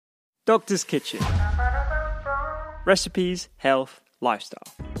Doctor's Kitchen. Recipes, health, lifestyle.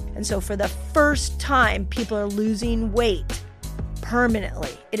 And so for the first time, people are losing weight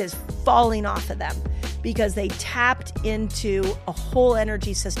permanently. It is falling off of them because they tapped into a whole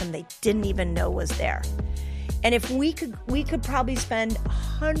energy system they didn't even know was there. And if we could probably spend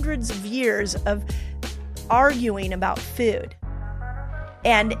hundreds of years of arguing about food.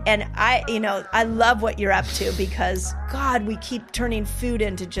 And I love what you're up to because God, we keep turning food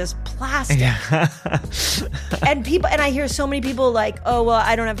into just plastic. Yeah. and I hear so many people like, oh, well,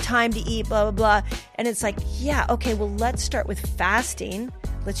 I don't have time to eat, blah, blah, blah. And it's like, yeah, okay, well, let's start with fasting.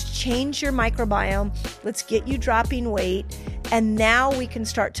 Let's change your microbiome. Let's get you dropping weight. And now we can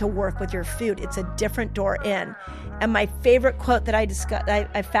start to work with your food. It's a different door in. And my favorite quote that I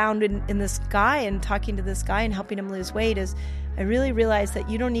found in this guy and talking to this guy and helping him lose weight is, I really realized that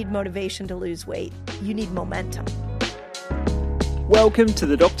you don't need motivation to lose weight. You need momentum. Welcome to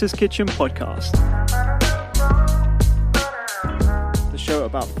the Doctor's Kitchen podcast. The show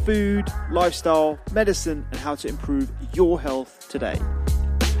about food, lifestyle, medicine, and how to improve your health today.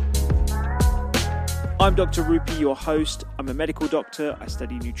 I'm Dr. Rupi, your host. I'm a medical doctor, I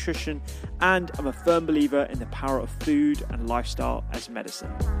study nutrition, and I'm a firm believer in the power of food and lifestyle as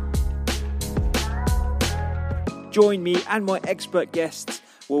medicine. Join me and my expert guests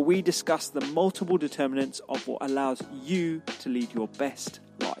where we discuss the multiple determinants of what allows you to lead your best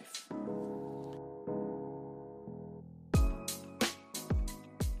life.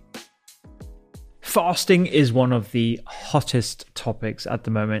 Fasting is one of the hottest topics at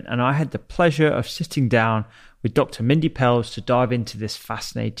the moment, and I had the pleasure of sitting down with Dr. Mindy Pelz to dive into this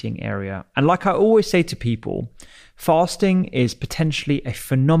fascinating area. And like I always say to people, fasting is potentially a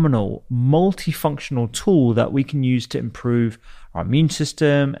phenomenal, multifunctional tool that we can use to improve our immune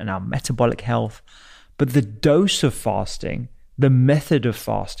system and our metabolic health. But the dose of fasting, the method of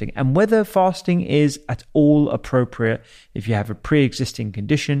fasting, and whether fasting is at all appropriate if you have a pre-existing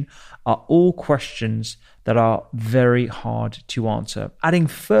condition are all questions that are very hard to answer, adding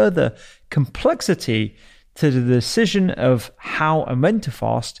further complexity to the decision of how and when to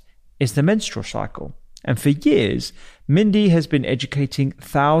fast is the menstrual cycle. And for years, Mindy has been educating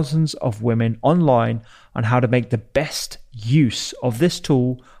thousands of women online on how to make the best use of this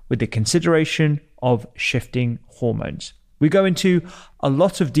tool with the consideration of shifting hormones. We go into a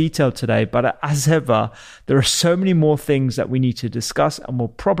lot of detail today, but as ever, there are so many more things that we need to discuss, and we'll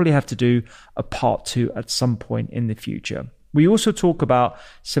probably have to do a part 2 at some point in the future. We also talk about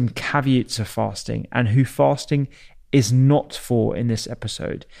some caveats of fasting and who fasting is not for in this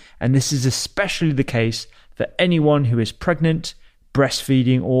episode. And this is especially the case for anyone who is pregnant,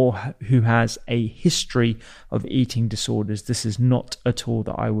 breastfeeding, or who has a history of eating disorders. This is not a tool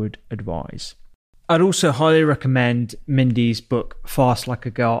that I would advise. I'd also highly recommend Mindy's book, Fast Like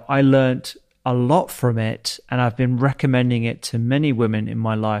a Girl. I learnt a lot from it, and I've been recommending it to many women in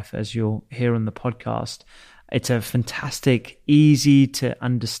my life, as you'll hear on the podcast. It's a fantastic, easy to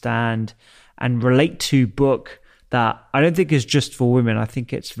understand and relate to book that I don't think is just for women. I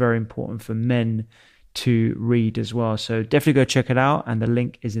think it's very important for men to read as well. So definitely go check it out. And the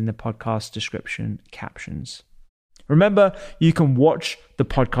link is in the podcast description captions. Remember, you can watch the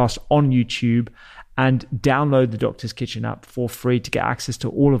podcast on YouTube and download the Doctor's Kitchen app for free to get access to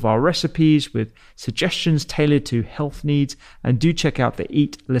all of our recipes with suggestions tailored to health needs. And do check out the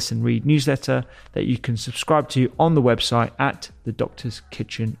Eat, Listen, Read newsletter that you can subscribe to on the website at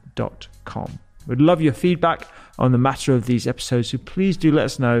thedoctorskitchen.com. We'd love your feedback on the matter of these episodes, so please do let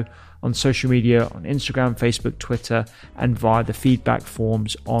us know on social media, on Instagram, Facebook, Twitter, and via the feedback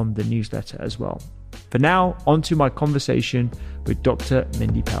forms on the newsletter as well. For now, on to my conversation with Dr.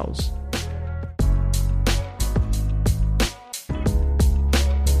 Mindy Pelz.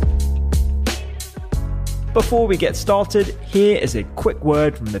 Before we get started, here is a quick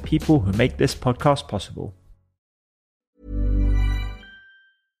word from the people who make this podcast possible.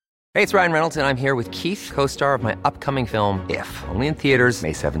 Hey, it's Ryan Reynolds, and I'm here with Keith, co-star of my upcoming film, If, only in theaters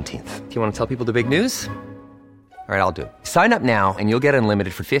May 17th. Do you want to tell people the big news? All right, I'll do it. Sign up now and you'll get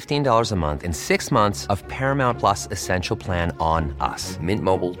unlimited for $15 a month and 6 months of Paramount Plus Essential Plan on us.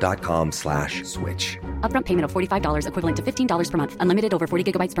 MintMobile.com/switch. Upfront payment of $45 equivalent to $15 per month. Unlimited over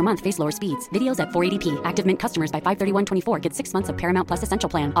 40 gigabytes per month. Face lower speeds. Videos at 480p. Active Mint customers by 531.24 get 6 months of Paramount Plus Essential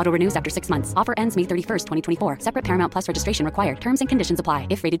Plan. Auto renews after 6 months. Offer ends May 31st, 2024. Separate Paramount Plus registration required. Terms and conditions apply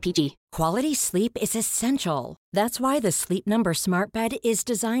if rated PG. Quality sleep is essential. That's why the Sleep Number Smart Bed is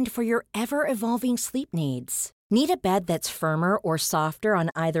designed for your ever-evolving sleep needs. Need a bed that's firmer or softer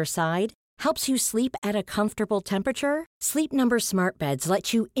on either side? Helps you sleep at a comfortable temperature? Sleep Number Smart Beds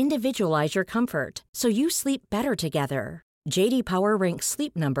let you individualize your comfort so you sleep better together. JD Power ranks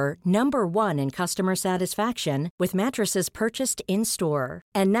Sleep Number number 1 in customer satisfaction with mattresses purchased in-store.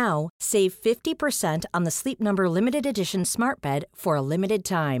 And now, save 50% on the Sleep Number Limited Edition Smart Bed for a limited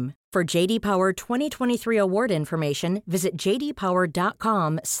time. For JD Power 2023 award information, visit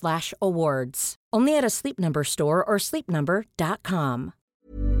jdpower.com/awards. Only at a Sleep Number store or sleepnumber.com.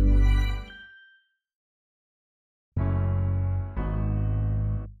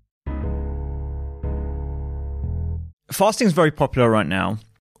 Fasting is very popular right now.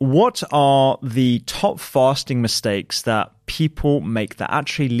 What are the top fasting mistakes that people make that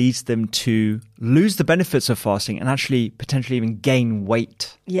actually leads them to lose the benefits of fasting and actually potentially even gain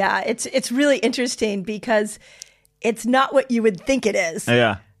weight? Yeah, it's really interesting because it's not what you would think it is.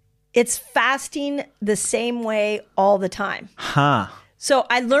 Yeah. It's fasting the same way all the time. Huh. So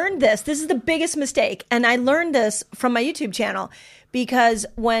I learned this. This is the biggest mistake. And I learned this from my YouTube channel because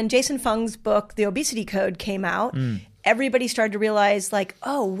when Jason Fung's book, The Obesity Code, came out, everybody started to realize like,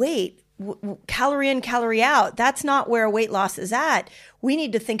 oh, wait, calorie in, calorie out. That's not where weight loss is at. We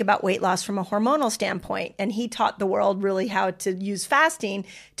need to think about weight loss from a hormonal standpoint. And he taught the world really how to use fasting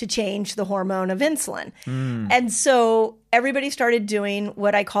to change the hormone of insulin. And so everybody started doing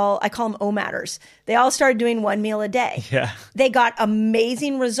what I call them OMADers. They all started doing one meal a day. Yeah. They got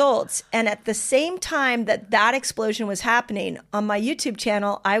amazing results. And at the same time that explosion was happening on my YouTube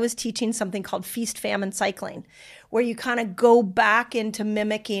channel, I was teaching something called feast famine cycling, where you kind of go back into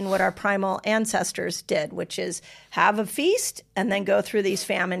mimicking what our primal ancestors did, which is have a feast and then go through these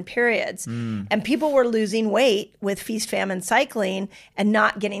famine periods. And people were losing weight with feast famine cycling and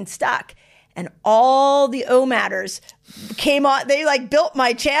not getting stuck. And all the OMADers came on, they like built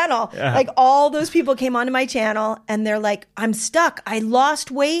my channel. Yeah. Like all those people came onto my channel and they're like, I'm stuck. I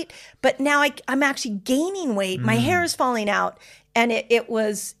lost weight, but now I'm actually gaining weight. My hair is falling out. And it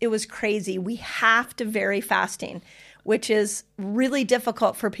was crazy. We have to vary fasting, which is really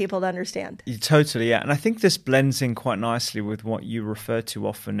difficult for people to understand. Totally, yeah. And I think this blends in quite nicely with what you refer to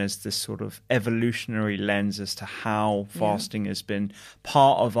often as this sort of evolutionary lens as to how fasting has been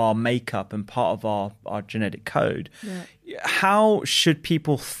part of our makeup and part of our genetic code. Yeah. How should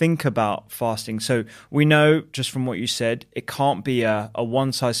people think about fasting? So we know just from what you said, it can't be a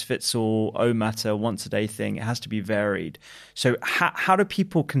one-size-fits-all, matter once a day thing. It has to be varied. So how do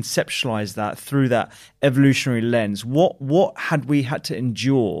people conceptualize that through that evolutionary lens? What had we had to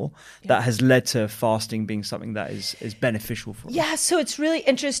endure that has led to fasting being something that is beneficial for us? Yeah, so it's really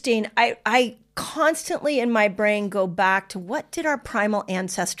interesting. I constantly in my brain go back to what did our primal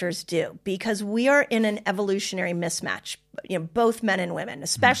ancestors do? Because we are in an evolutionary mismatch, both men and women,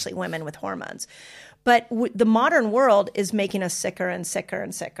 especially women with hormones. But the modern world is making us sicker and sicker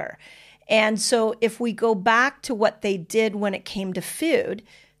and sicker. And so if we go back to what they did when it came to food,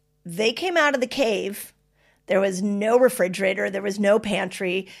 they came out of the cave. There was no refrigerator. There was no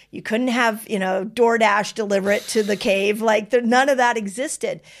pantry. You couldn't have, DoorDash deliver it to the cave. None of that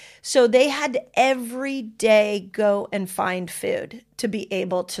existed. So they had to every day go and find food to be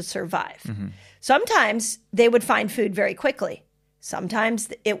able to survive. Sometimes they would find food very quickly. Sometimes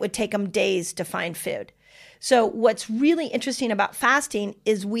it would take them days to find food. So what's really interesting about fasting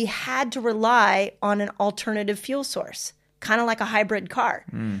is we had to rely on an alternative fuel source, kind of like a hybrid car.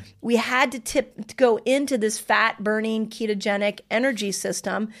 We had to go into this fat-burning ketogenic energy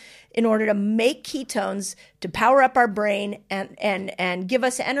system in order to make ketones to power up our brain and give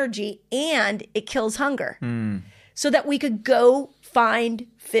us energy, and it kills hunger. So that we could go find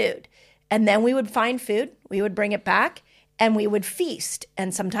food. And then we would find food, we would bring it back, and we would feast.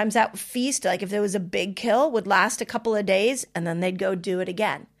 And sometimes that feast, like if there was a big kill, would last a couple of days, and then they'd go do it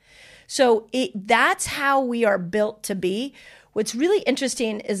again. So that's how we are built to be. What's really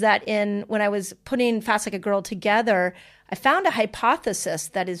interesting is that when I was putting Fast Like a Girl together, I found a hypothesis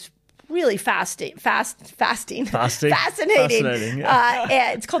that is really fascinating.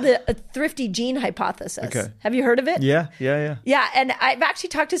 Yeah. It's called the thrifty gene hypothesis. Okay. Have you heard of it? Yeah. Yeah, and I've actually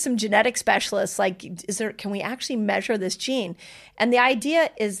talked to some genetic specialists, like, can we actually measure this gene? And the idea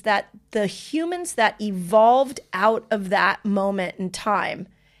is that the humans that evolved out of that moment in time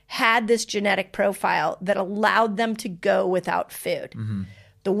had this genetic profile that allowed them to go without food.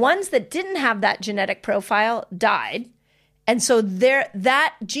 The ones that didn't have that genetic profile died. And so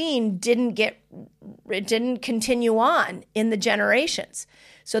that gene didn't continue on in the generations.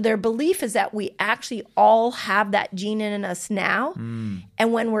 So their belief is that we actually all have that gene in us now.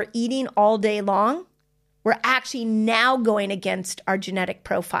 And when we're eating all day long, we're actually now going against our genetic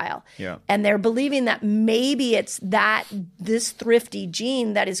profile. Yeah. And they're believing that maybe it's this thrifty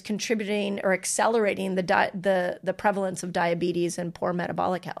gene that is contributing or accelerating the prevalence of diabetes and poor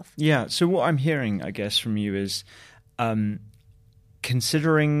metabolic health. Yeah. So what I'm hearing, I guess, from you is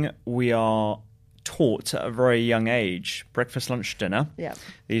considering we are taught at a very young age, breakfast, lunch, dinner. Yeah.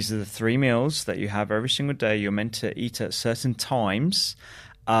 These are the 3 meals that you have every single day. You're meant to eat at certain times.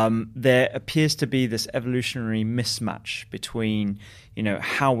 There appears to be this evolutionary mismatch between,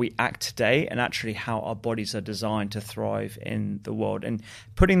 how we act today and actually how our bodies are designed to thrive in the world. And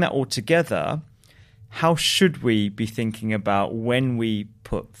putting that all together, how should we be thinking about when we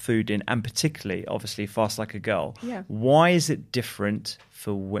put food in, and particularly, obviously, Fast Like a Girl? Yeah. Why is it different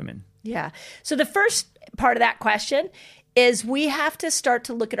for women? Yeah. So the first part of that question is we have to start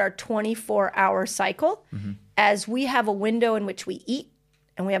to look at our 24-hour cycle as we have a window in which we eat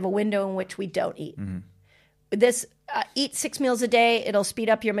and we have a window in which we don't eat. This eat 6 meals a day, it'll speed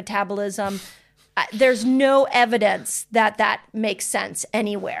up your metabolism. There's no evidence that makes sense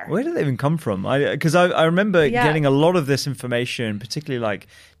anywhere. Where did they even come from? Because I remember getting a lot of this information, particularly like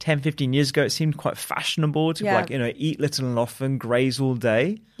 10, 15 years ago. It seemed quite fashionable to eat little and often, graze all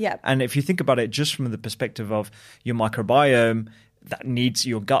day. Yeah. And if you think about it just from the perspective of your microbiome, that needs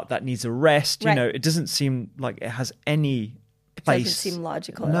your gut, that needs a rest, Right. it doesn't seem like it has any place. Doesn't seem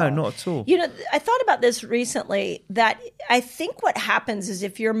logical No, at all. not at all. I thought about this recently, that I think what happens is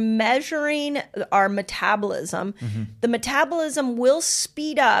if you're measuring our metabolism, the metabolism will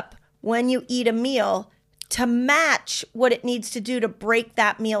speed up when you eat a meal to match what it needs to do to break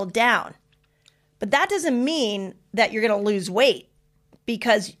that meal down. But that doesn't mean that you're going to lose weight,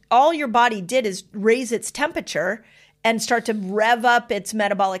 because all your body did is raise its temperature and start to rev up its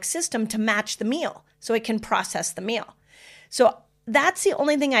metabolic system to match the meal so it can process the meal. So that's the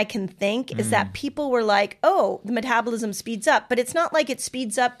only thing I can think is that people were like, oh, the metabolism speeds up. But it's not like it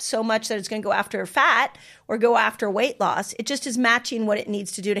speeds up so much that it's going to go after fat or go after weight loss. It just is matching what it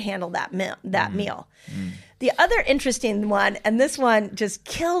needs to do to handle that meal. The other interesting one, and this one just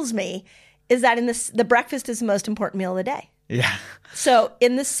kills me, is that the breakfast is the most important meal of the day. Yeah. So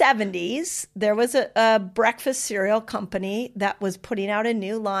in the 70s, there was a breakfast cereal company that was putting out a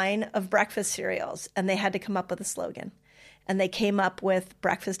new line of breakfast cereals, and they had to come up with a slogan. And they came up with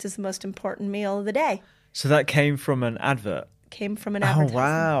breakfast is the most important meal of the day. So that came from an advert? Came from an advertisement. Oh,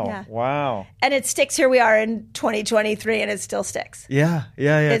 wow. Yeah. Wow. And it sticks. Here we are in 2023, and it still sticks. Yeah.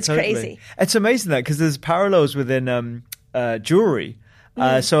 It's totally. crazy. It's amazing that, because there's parallels within jewelry.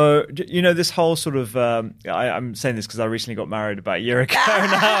 So, this whole sort of, I'm saying this because I recently got married about a year ago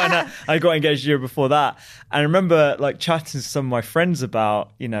now, and I got engaged a year before that. And I remember chatting to some of my friends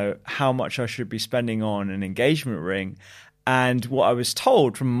about, how much I should be spending on an engagement ring. And what I was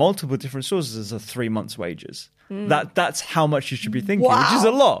told from multiple different sources is 3 months' wages. That's how much you should be thinking, which is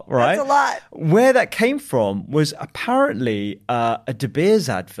a lot, right? That's a lot. Where that came from was apparently a De Beers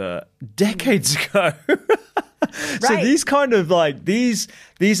advert decades ago. So Right. these kind of these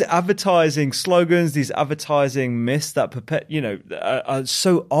advertising slogans, these advertising myths that are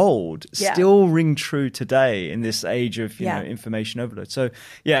so old, still ring true today in this age of information overload. So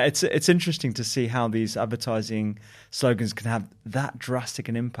it's interesting to see how these advertising slogans can have that drastic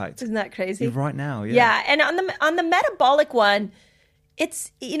an impact. Isn't that crazy? Right now, Yeah, and on the metabolic one,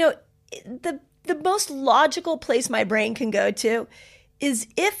 it's the most logical place my brain can go to is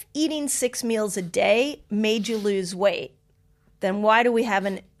if eating 6 meals a day made you lose weight, then why do we have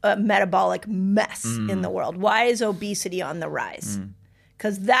a metabolic mess in the world? Why is obesity on the rise?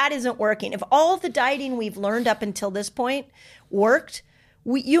 Because that isn't working. If all of the dieting we've learned up until this point worked,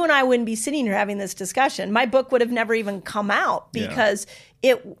 you and I wouldn't be sitting here having this discussion. My book would have never even come out because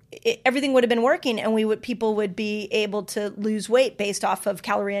everything would have been working, and people would be able to lose weight based off of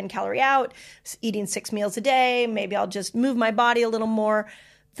calorie in, calorie out, eating 6 meals a day. Maybe I'll just move my body a little more.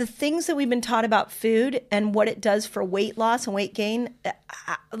 The things that we've been taught about food and what it does for weight loss and weight gain,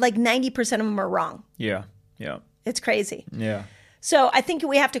 90% of them are wrong. Yeah. It's crazy. Yeah. So I think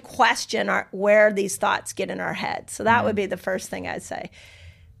we have to question where these thoughts get in our head. So that would be the first thing I'd say.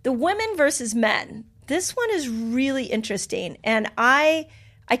 The women versus men. This one is really interesting. And I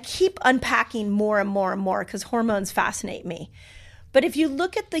keep unpacking more and more and more because hormones fascinate me. But if you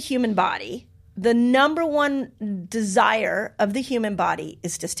look at the human body, the number one desire of the human body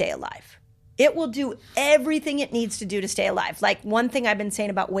is to stay alive. It will do everything it needs to do to stay alive. Like one thing I've been saying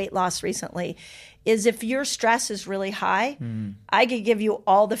about weight loss recently is if your stress is really high, I could give you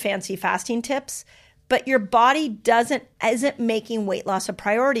all the fancy fasting tips, but your body isn't making weight loss a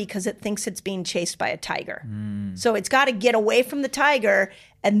priority because it thinks it's being chased by a tiger. So it's got to get away from the tiger,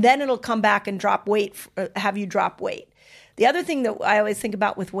 and then it'll come back and have you drop weight. The other thing that I always think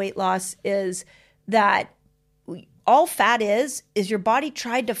about with weight loss is that all fat is your body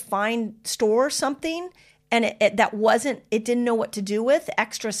tried to store something, and it didn't know what to do with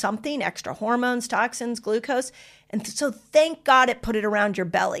extra something, extra hormones, toxins, glucose, And so thank God it put it around your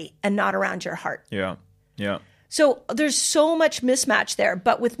belly and not around your heart. Yeah. Yeah. So there's so much mismatch there.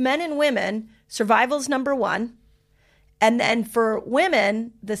 But with men and women, survival is number one. And then for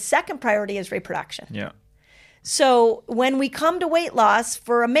women, the second priority is reproduction. Yeah. So when we come to weight loss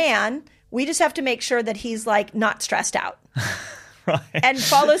for a man, we just have to make sure that he's like not stressed out. Right. And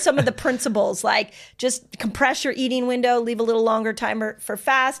follow some of the principles, like just compress your eating window, leave a little longer timer for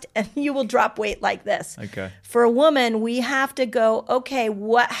fast, and you will drop weight like this. Okay. For a woman, we have to go, okay,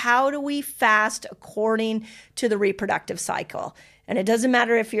 how do we fast according to the reproductive cycle? And it doesn't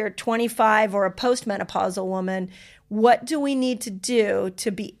matter if you're 25 or a postmenopausal woman. What do we need to do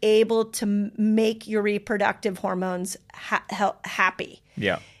to be able to make your reproductive hormones happy?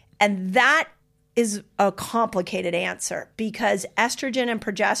 Yeah. And that is a complicated answer because estrogen and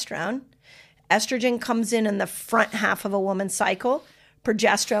progesterone, estrogen comes in the front half of a woman's cycle,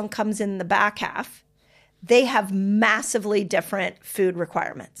 progesterone comes in the back half. They have massively different food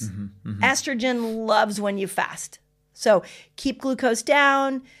requirements. Estrogen loves when you fast. So keep glucose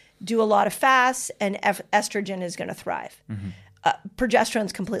down, do a lot of fasts, and estrogen is going to thrive. Progesterone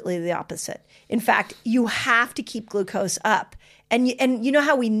is completely the opposite. In fact, you have to keep glucose up. And you know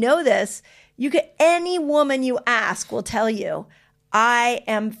how we know this? Any woman you ask will tell you, I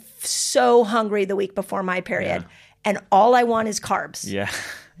am so hungry the week before my period, and all I want is carbs. Yeah.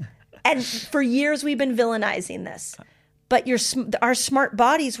 And for years we've been villainizing this. But our smart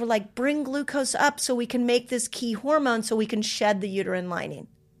bodies were like, bring glucose up so we can make this key hormone so we can shed the uterine lining.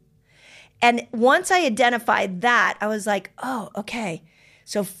 And once I identified that, I was like, oh, okay.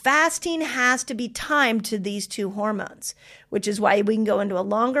 So fasting has to be timed to these two hormones, which is why we can go into a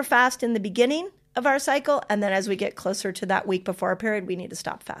longer fast in the beginning of our cycle. And then as we get closer to that week before our period, we need to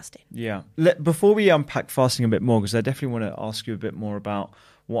stop fasting. Yeah. Before we unpack fasting a bit more, because I definitely want to ask you a bit more about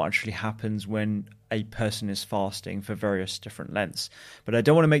what actually happens when a person is fasting for various different lengths. But I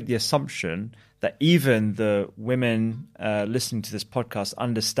don't want to make the assumption that even the women listening to this podcast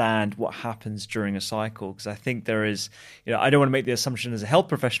understand what happens during a cycle. Because I think there is, I don't want to make the assumption as a health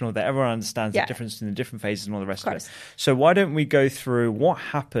professional that everyone understands the difference in the different phases and all the rest of it. So why don't we go through what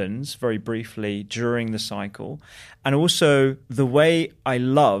happens very briefly during the cycle, and also the way I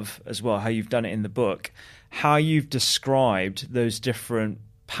love as well how you've done it in the book, how you've described those different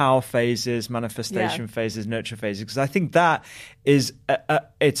power phases, manifestation phases, nurture phases, because I think that is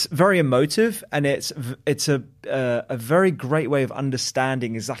it's very emotive, and it's a very great way of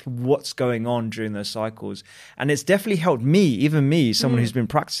understanding exactly what's going on during those cycles. And it's definitely helped me, even me, someone who's been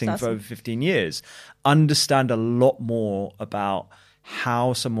practicing for over 15 years, understand a lot more about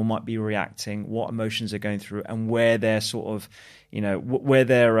how someone might be reacting, what emotions they're going through, and where they're sort of, where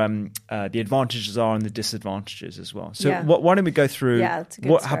their the advantages are and the disadvantages as well. So why don't we go through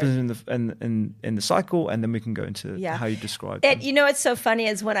what happens in the cycle, and then we can go into how you describe it. What's so funny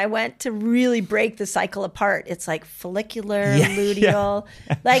is when I went to really break the cycle apart, it's like follicular, luteal.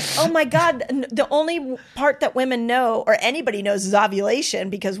 Like, oh my God, the only part that women know or anybody knows is ovulation,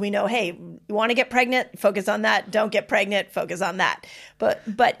 because we know, hey, you want to get pregnant, focus on that. Don't get pregnant, focus on that. But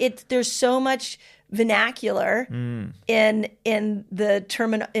there's so much vernacular in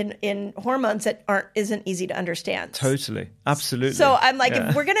the in hormones that isn't easy to understand. Totally, absolutely. So I'm like,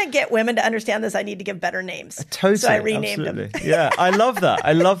 if we're gonna get women to understand this, I need to give better names. Totally, so I renamed them. Yeah, I love that.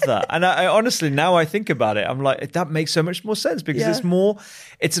 I love that. And I honestly, now I think about it, I'm like, that makes so much more sense, because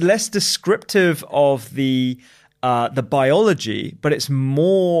it's less descriptive of the biology, but it's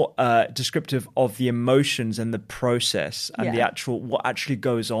more descriptive of the emotions and the process and the what actually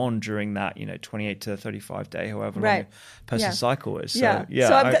goes on during that 28 to 35 day, however long a person's cycle is. So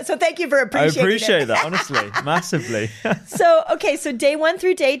so thank you for appreciating I appreciate it. that, honestly, massively. So day 1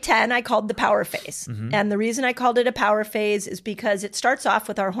 through day 10 I called the power phase, and the reason I called it a power phase is because it starts off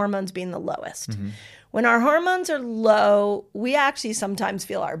with our hormones being the lowest. When our hormones are low, we actually sometimes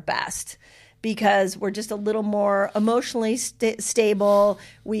feel our best, because we're just a little more emotionally stable.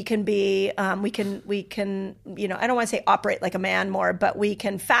 We can be, we can, I don't want to say operate like a man more, but we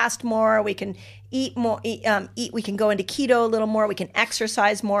can fast more. We can eat more, we can go into keto a little more. We can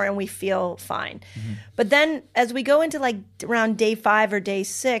exercise more, and we feel fine. But then as we go into like around day 5 or day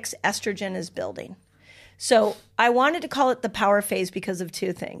 6, estrogen is building. So I wanted to call it the power phase because of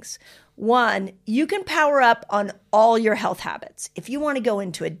 2 things. One, you can power up on all your health habits. If you want to go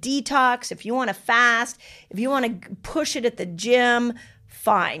into a detox, if you want to fast, if you want to push it at the gym,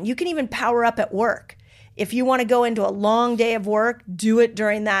 fine. You can even power up at work. If you want to go into a long day of work, do it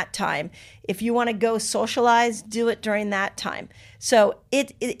during that time. If you want to go socialize, do it during that time. So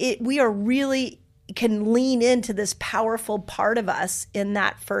we are really can lean into this powerful part of us in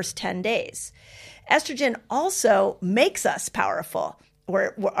that first 10 days. Estrogen also makes us powerful.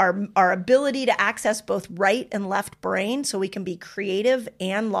 Our ability to access both right and left brain so we can be creative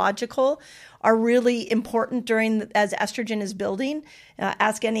and logical are really important as estrogen is building.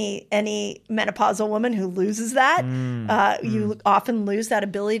 Ask any menopausal woman who loses that. You often lose that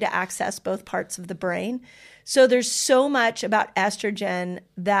ability to access both parts of the brain. So there's so much about estrogen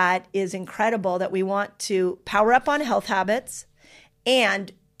that is incredible that we want to power up on health habits,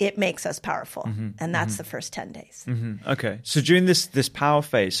 and it makes us powerful. And that's the first 10 days. Okay. So during this power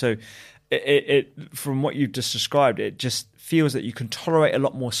phase, so it from what you've just described, it just feels that you can tolerate a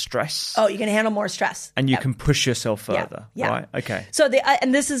lot more stress. Oh, you can handle more stress. And you can push yourself further, right? Okay. So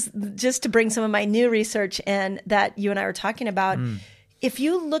and this is just to bring some of my new research in that you and I were talking about. If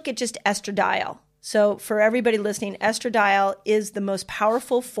you look at just estradiol, so for everybody listening, estradiol is the most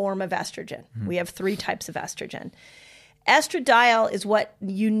powerful form of estrogen. We have 3 types of estrogen. Estradiol is what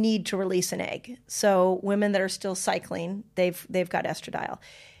you need to release an egg. So women that are still cycling, they've got estradiol.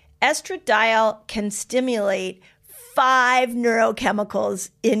 Estradiol can stimulate 5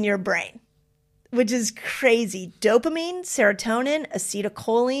 neurochemicals in your brain, which is crazy. Dopamine, serotonin,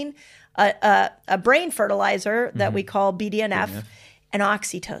 acetylcholine, a brain fertilizer that we call BDNF, and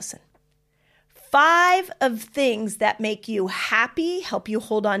oxytocin. 5 of things that make you happy, help you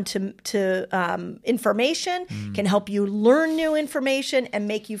hold on to information, can help you learn new information, and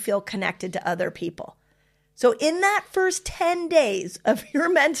make you feel connected to other people. So in that first 10 days of your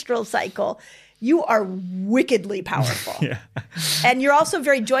menstrual cycle, you are wickedly powerful. And you're also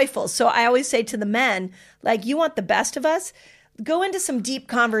very joyful. So I always say to the men, like, you want the best of us? Go into some deep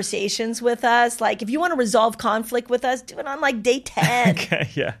conversations with us. Like, if you want to resolve conflict with us, do it on like day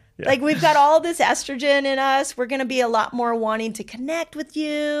 10. Like, we've got all this estrogen in us. We're going to be a lot more wanting to connect with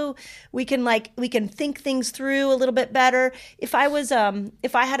you. We can think things through a little bit better. If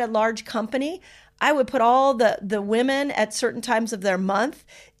I had a large company, I would put all the women at certain times of their month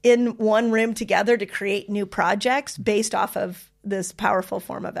in one room together to create new projects based off of this powerful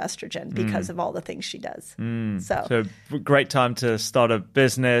form of estrogen because of all the things she does. So great time to start a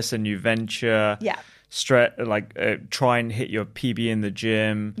business, a new venture. Try and hit your PB in the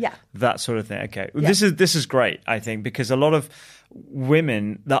gym. That sort of thing. Okay. This is great, I think, because a lot of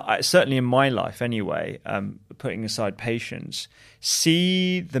women that certainly in my life anyway, putting aside patients,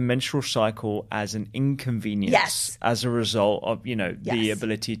 see the menstrual cycle as an inconvenience as a result of, the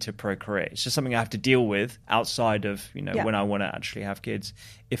ability to procreate. It's just something I have to deal with outside of, when I want to actually have kids,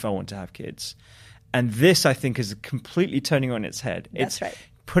 if I want to have kids. And this, I think, is completely turning on its head. That's right.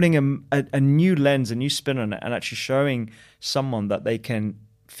 Putting a new lens, a new spin on it, and actually showing someone that they can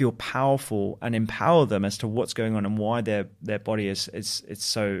feel powerful and empower them as to what's going on and why their body is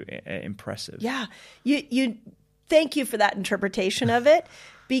so impressive. Yeah. You thank you for that interpretation of it,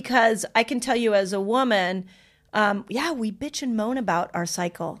 because I can tell you as a woman, we bitch and moan about our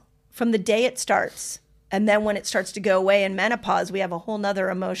cycle from the day it starts. And then when it starts to go away in menopause, we have a whole nother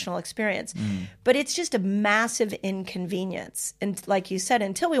emotional experience. But it's just a massive inconvenience. And like you said,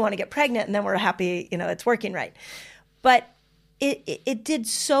 until we want to get pregnant, and then we're happy, it's working right. But it did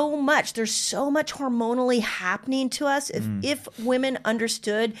so much. There's so much hormonally happening to us. If women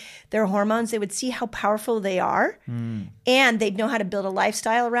understood their hormones, they would see how powerful they are. And they'd know how to build a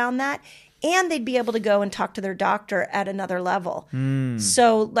lifestyle around that. And they'd be able to go and talk to their doctor at another level.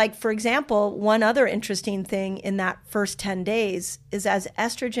 So, like, for example, one other interesting thing in that first 10 days is as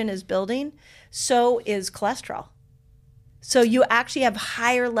estrogen is building, so is cholesterol. So you actually have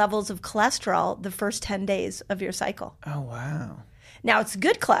higher levels of cholesterol the first 10 days of your cycle. Oh, wow. Now, it's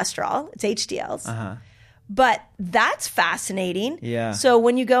good cholesterol. It's HDLs. But that's fascinating. Yeah. So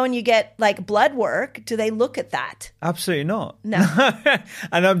when you go and you get like blood work, do they look at that? Absolutely not. No.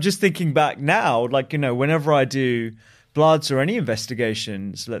 And I'm just thinking back now, like, whenever I do bloods or any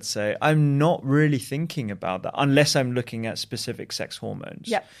investigations, let's say, I'm not really thinking about that unless I'm looking at specific sex hormones.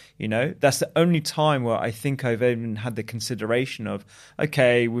 Yep. That's the only time where I think I've even had the consideration of,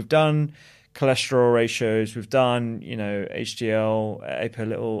 okay, we've done cholesterol ratios, we've done, HDL,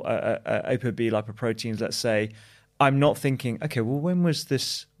 ApoB lipoproteins, let's say. I'm not thinking, okay, well, when was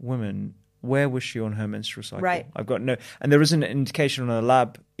this woman, where was she on her menstrual cycle? Right. I've got no, and there isn't an indication on a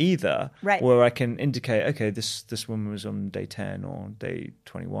lab either, right, where I can indicate, okay, this woman was on day 10 or day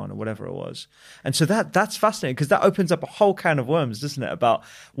 21 or whatever it was. And so that's fascinating, because that opens up a whole can of worms, doesn't it? About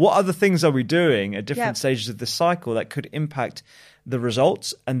what other things are we doing at different stages of the cycle that could impact the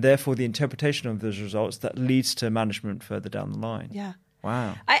results, and therefore the interpretation of those results that leads to management further down the line. Yeah.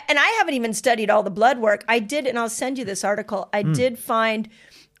 Wow. And I haven't even studied all the blood work. I did, and I'll send you this article. I did find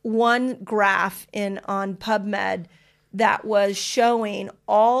one graph on PubMed that was showing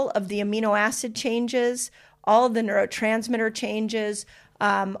all of the amino acid changes, all of the neurotransmitter changes,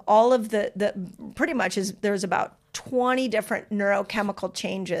 all of the pretty much there's about 20 different neurochemical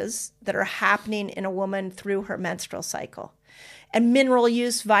changes that are happening in a woman through her menstrual cycle. And mineral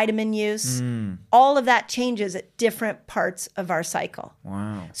use, vitamin use, all of that changes at different parts of our cycle.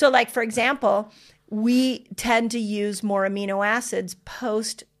 Wow. So like, for example, we tend to use more amino acids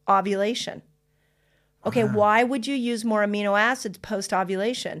post-ovulation. Okay, why would you use more amino acids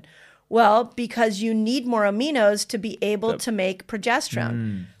post-ovulation? Well, because you need more aminos to be able to make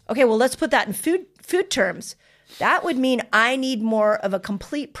progesterone. Okay, well, let's put that in food terms. That would mean I need more of a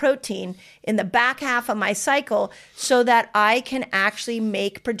complete protein in the back half of my cycle so that I can actually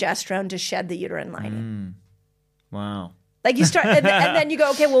make progesterone to shed the uterine lining. Wow. Like you start, and then you go,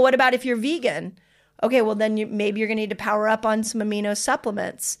 okay, well, what about if you're vegan? Okay, well, then maybe you're going to need to power up on some amino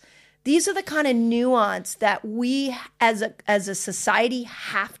supplements. These are the kind of nuance that we as a society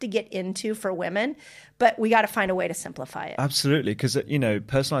have to get into for women, but we got to find a way to simplify it. Absolutely, because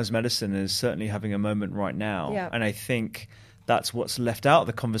personalized medicine is certainly having a moment right now, and I think that's what's left out of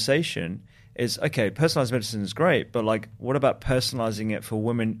the conversation. Is okay, personalized medicine is great, but like, what about personalizing it for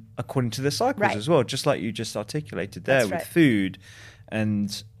women according to their cycles as well? Just like you just articulated there with food,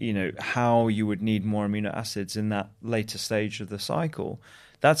 and how you would need more amino acids in that later stage of the cycle.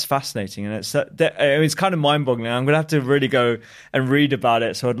 That's fascinating, and it's kind of mind-boggling. I'm going to have to really go and read about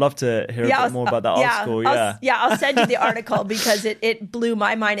it. So I'd love to hear a bit more about that article. I'll send you the article because it blew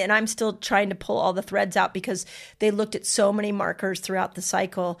my mind, and I'm still trying to pull all the threads out because they looked at so many markers throughout the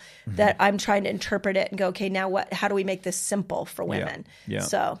cycle that I'm trying to interpret it and go, okay, now what? How do we make this simple for women? Yeah.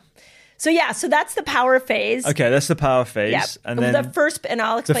 So that's the power phase. Okay, that's the power phase. Yeah. And then the first, and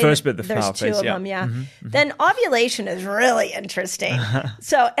I'll explain. The first bit, the there's power two phase. of them, Then ovulation is really interesting.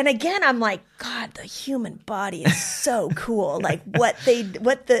 So, and again, I'm like, God, the human body is so cool. Like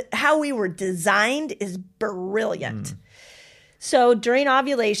how we were designed is brilliant. So during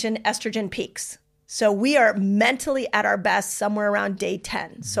ovulation, estrogen peaks. So we are mentally at our best somewhere around day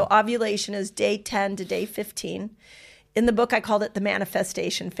 10. So ovulation is day 10 to day 15. In the book, I called it the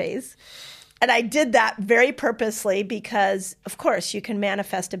manifestation phase. And I did that very purposely because, of course, you can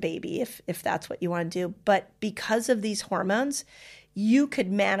manifest a baby if that's what you want to do. But because of these hormones, you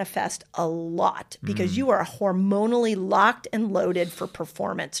could manifest a lot because you are hormonally locked and loaded for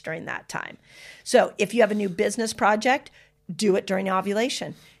performance during that time. So if you have a new business project, do it during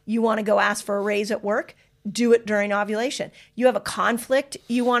ovulation. You want to go ask for a raise at work, do it during ovulation. You have a conflict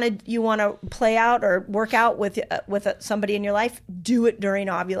you want to play out or work out with somebody in your life, do it during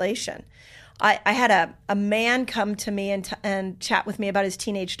ovulation. I had a man come to me and chat with me about his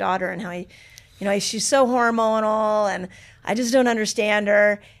teenage daughter and how she's so hormonal and I just don't understand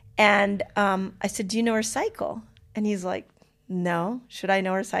her. And I said, do you know her cycle? And he's like, no. Should I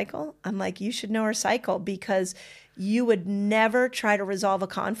know her cycle? I'm like, you should know her cycle because you would never try to resolve a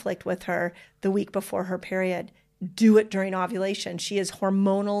conflict with her the week before her period. Do it during ovulation. She is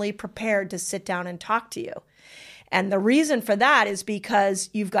hormonally prepared to sit down and talk to you. And the reason for that is because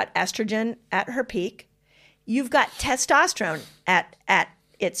you've got estrogen at her peak. You've got testosterone at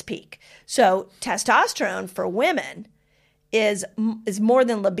its peak. So testosterone for women is more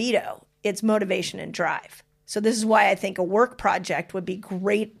than libido. It's motivation and drive. So this is why I think a work project would be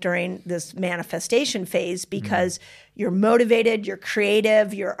great during this manifestation phase because you're motivated, you're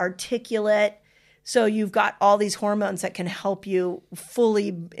creative, you're articulate. So you've got all these hormones that can help you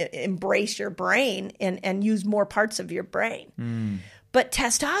fully embrace your brain and use more parts of your brain. But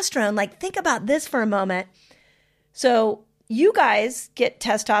testosterone, like think about this for a moment. So you guys get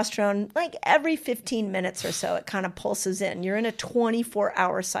testosterone like every 15 minutes or so. It kind of pulses in. You're in a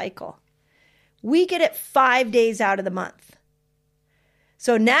 24-hour cycle. We get it 5 days out of the month.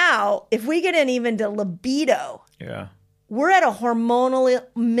 So now, if we get in even to libido, we're at a hormonal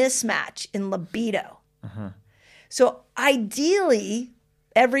mismatch in libido. So ideally,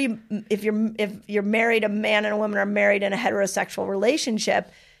 if you're married, a man and a woman are married in a heterosexual relationship,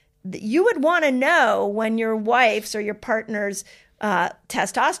 you would want to know when your wife's or your partner's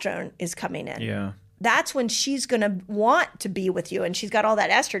testosterone is coming in. Yeah. That's when she's going to want to be with you. And she's got all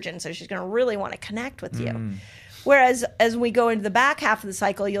that estrogen, so she's going to really want to connect with you. Whereas as we go into the back half of the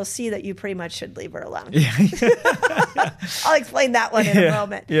cycle, you'll see that you pretty much should leave her alone. I'll explain that one in a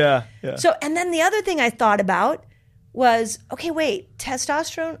moment. Yeah. So, and then the other thing I thought about was, okay, wait,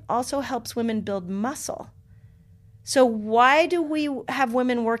 testosterone also helps women build muscle. So why do we have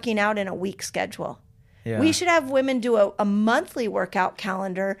women working out in a week schedule? Yeah. We should have women do a monthly workout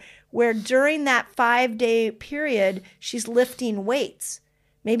calendar where during that 5-day period, she's lifting weights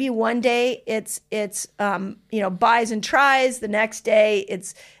Maybe one day it's bis and tris. The next day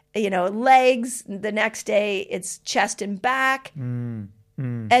it's, legs. The next day it's chest and back.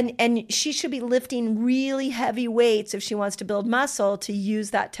 And she should be lifting really heavy weights if she wants to build muscle to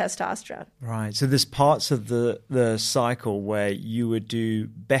use that testosterone. Right. So there's parts of the cycle where you would do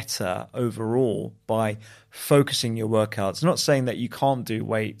better overall by focusing your workouts. Not saying that you can't do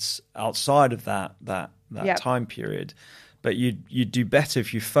weights outside of that time period, but you do better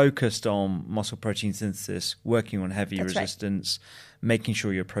if you focused on muscle protein synthesis, working on heavy resistance, making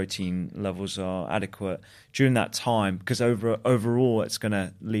sure your protein levels are adequate during that time, because overall it's going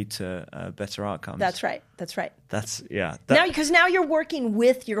to lead to better outcomes. That's right. Now you're working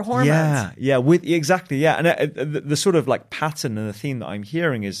with your hormones. Exactly. And the sort of like pattern and the theme that I'm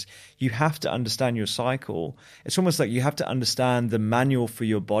hearing is you have to understand your cycle. It's almost like you have to understand the manual for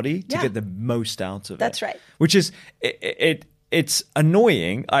your body to get the most out of it. That's right. Which is it's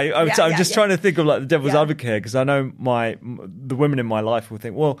annoying. I'm just trying to think of like the devil's advocate here, because I know the women in my life will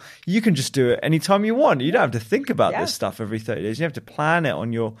think, well, you can just do it anytime you want. You don't have to think about this stuff every 30 days. You have to plan it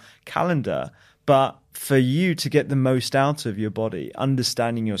on your calendar. But for you to get the most out of your body,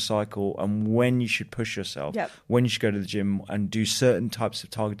 understanding your cycle and when you should push yourself, when you should go to the gym and do certain types of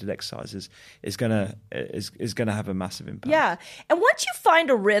targeted exercises is gonna have a massive impact. Yeah. And once you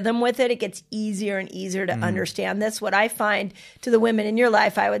find a rhythm with it, it gets easier and easier to understand this. What I find to the women in your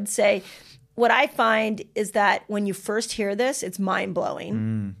life, I would say, what I find is that when you first hear this, it's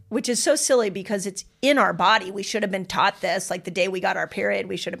mind-blowing, which is so silly because it's in our body. We should have been taught this. Like the day we got our period,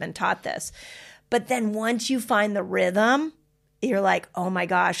 we should have been taught this. But then once you find the rhythm, you're like, oh my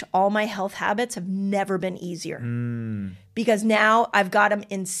gosh, all my health habits have never been easier. Because now I've got them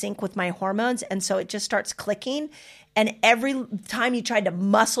in sync with my hormones. And so it just starts clicking. And every time you tried to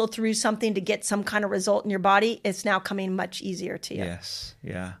muscle through something to get some kind of result in your body, it's now coming much easier to you. Yes,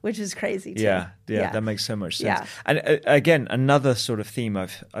 yeah. Which is crazy too. Yeah, that makes so much sense. Yeah. And again, another sort of theme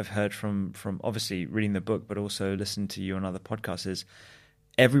I've heard from obviously reading the book, but also listening to you on other podcasts is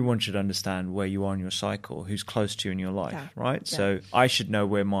everyone should understand where you are in your cycle, who's close to you in your life, right? Yeah. So I should know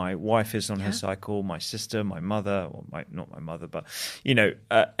where my wife is on her cycle, my sister, my mother, or not my mother, but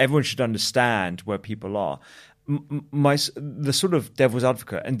everyone should understand where people are. The sort of devil's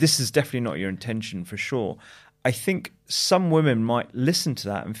advocate, and this is definitely not your intention for sure, I think some women might listen to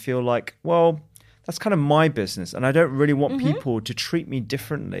that and feel like, well, that's kind of my business, and I don't really want people to treat me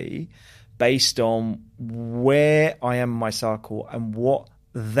differently based on where I am in my cycle and what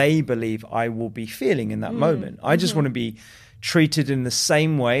they believe I will be feeling in that moment. I just want to be treated in the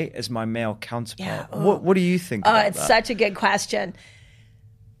same way as my male counterpart. Yeah. What do you think about that? It's such a good question.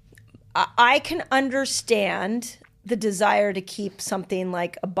 I can understand the desire to keep something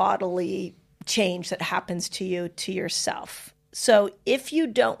like a bodily change that happens to you to yourself. So if you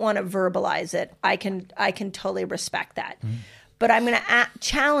don't want to verbalize it, I can totally respect that. But I'm going to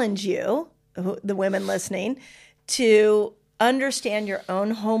challenge you, the women listening, to understand your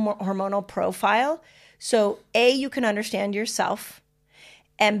own hormonal profile. So A, you can understand yourself,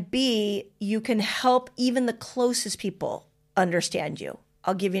 and B, you can help even the closest people understand you.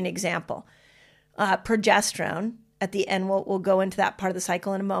 I'll give you an example. Progesterone, at the end, we'll go into that part of the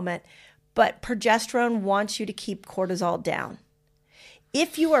cycle in a moment, but progesterone wants you to keep cortisol down.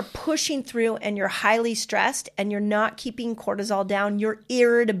 If you are pushing through and you're highly stressed and you're not keeping cortisol down, your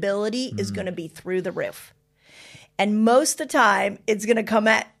irritability is going to be through the roof. And most of the time, it's going to come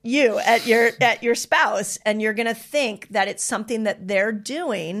at you, at your spouse, and you're going to think that it's something that they're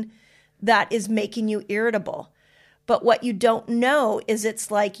doing that is making you irritable. But what you don't know is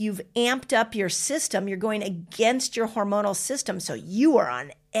it's like you've amped up your system. You're going against your hormonal system, so you are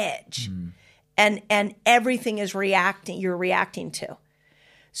on edge. And everything is you're reacting to.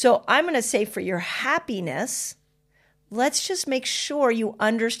 So I'm going to say for your happiness, let's just make sure you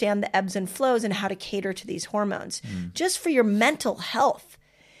understand the ebbs and flows and how to cater to these hormones, just for your mental health.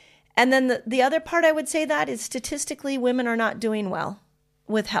 And then the other part I would say that is statistically, women are not doing well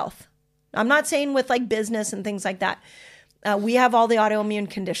with health. I'm not saying with like business and things like that. We have all the autoimmune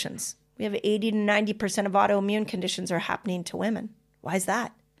conditions. We have 80 to 90% of autoimmune conditions are happening to women. Why is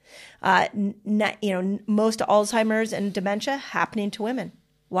that? Most Alzheimer's and dementia happening to women.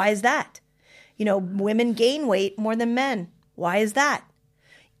 Why is that? Women gain weight more than men. Why is that?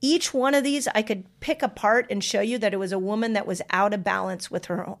 Each one of these I could pick apart and show you that it was a woman that was out of balance with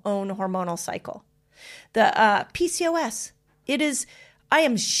her own hormonal cycle. The PCOS, I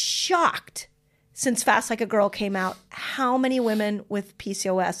am shocked since Fast Like a Girl came out, how many women with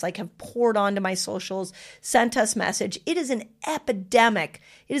PCOS have poured onto my socials, sent us message. It is an epidemic.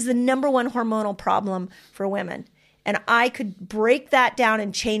 It is the number one hormonal problem for women. And I could break that down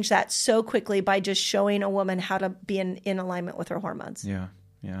and change that so quickly by just showing a woman how to be in alignment with her hormones. Yeah,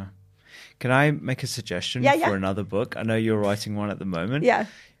 yeah. Can I make a suggestion for another book? I know you're writing one at the moment. Yeah.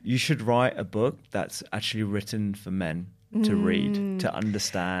 You should write a book that's actually written for men to read, to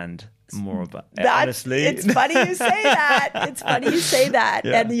understand more about it. Honestly. It's funny you say that. It's funny you say that.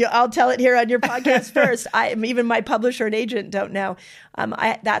 Yeah. And I'll tell it here on your podcast first. Even my publisher and agent don't know.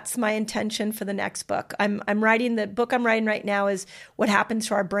 That's my intention for the next book. The book I'm writing right now is what happens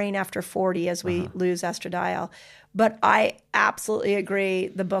to our brain after 40 as we lose estradiol. But I absolutely agree.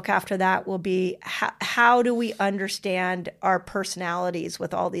 The book after that will be how do we understand our personalities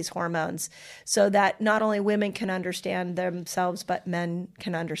with all these hormones so that not only women can understand themselves, but men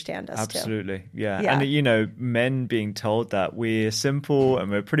can understand us too. Absolutely. Yeah. And, men being told that we're simple and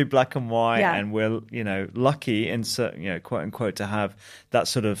we're pretty black and white and we're, lucky and, quote unquote, to have that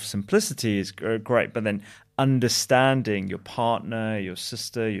sort of simplicity is great. But then understanding your partner, your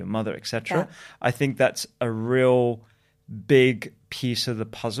sister, your mother, etc. I think that's a real big piece of the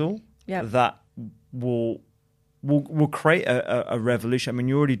puzzle that will create a revolution. I mean,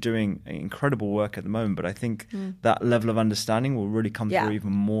 you're already doing incredible work at the moment, but I think that level of understanding will really come through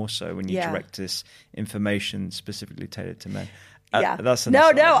even more so when you direct this information specifically tailored to men. That's you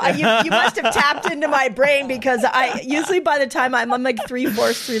must have tapped into my brain because I usually by the time I'm like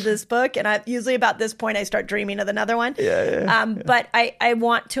 3/4 through this book, and usually about this point I start dreaming of another one. But I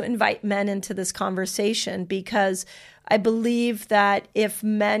want to invite men into this conversation because I believe that if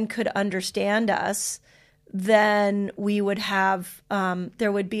men could understand us, then we would have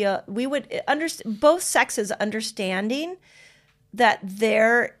both sexes understanding that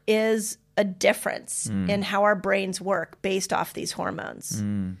there is a difference in how our brains work based off these hormones.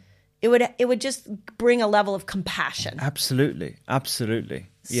 It would just bring a level of compassion. Absolutely.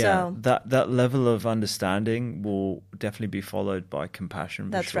 Yeah, so, that level of understanding will definitely be followed by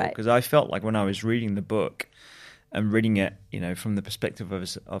compassion. That's sure. Right. Because I felt like when I was reading the book and reading it, from the perspective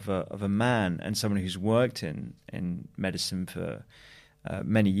of a man and someone who's worked in medicine for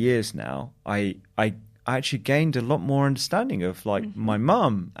many years now, I actually gained a lot more understanding of my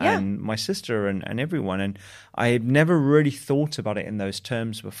mum and my sister and everyone. And I had never really thought about it in those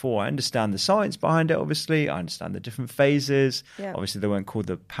terms before. I understand the science behind it, obviously. I understand the different phases. Yeah. Obviously, they weren't called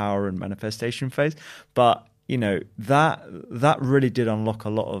the power and manifestation phase. But, that really did unlock a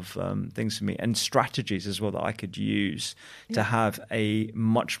lot of things for me and strategies as well that I could use to have a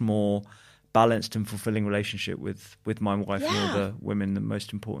much more balanced and fulfilling relationship with my wife and all the women that are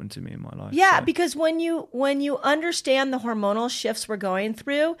most important to me in my life. Yeah, so. Because when you understand the hormonal shifts we're going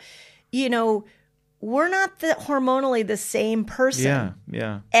through, we're not hormonally the same person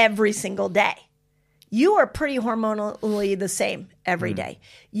every single day. You are pretty hormonally the same every day.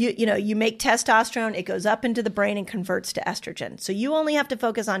 You make testosterone, it goes up into the brain and converts to estrogen. So you only have to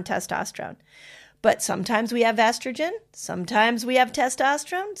focus on testosterone. But sometimes we have estrogen, sometimes we have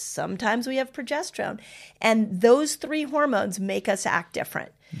testosterone, sometimes we have progesterone. And those three hormones make us act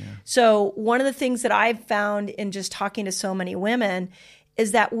different. Yeah. So one of the things that I've found in just talking to so many women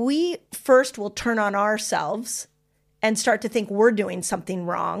is that we first will turn on ourselves and start to think we're doing something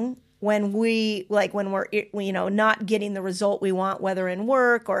wrong when we're not getting the result we want, whether in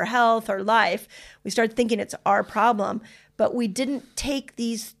work or health or life. We start thinking it's our problem. But we didn't take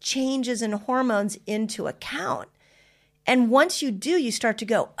these changes in hormones into account. And once you do, you start to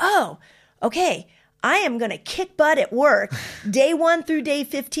go, oh, okay, I am going to kick butt at work day 1 through day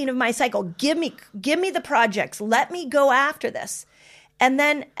 15 of my cycle. Give me the projects. Let me go after this. And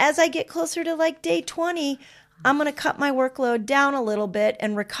then as I get closer to day 20, I'm going to cut my workload down a little bit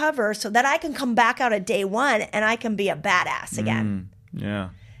and recover so that I can come back out at day 1 and I can be a badass again. Yeah.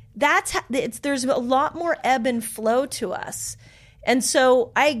 There's a lot more ebb and flow to us. And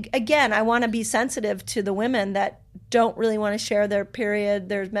so I want to be sensitive to the women that don't really want to share their period,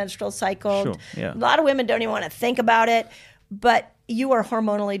 their menstrual cycle. Sure, yeah. A lot of women don't even want to think about it, but you are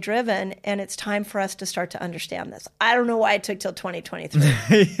hormonally driven and it's time for us to start to understand this. I don't know why it took till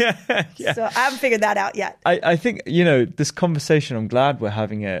 2023. Yeah. So I haven't figured that out yet. I think, this conversation, I'm glad we're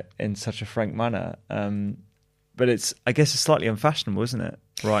having it in such a frank manner. But I guess it's slightly unfashionable, isn't it?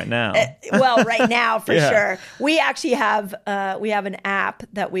 Right now. Right now for sure. We actually have an app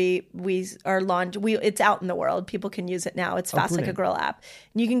that we are launching. It's out in the world. People can use it now. It's Fast Like a Girl app.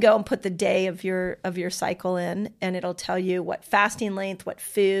 And you can go and put the day of your cycle in, and it'll tell you what fasting length, what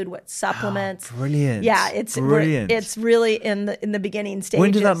food, what supplements. Oh, brilliant. Yeah, it's brilliant. It's really in the beginning stages.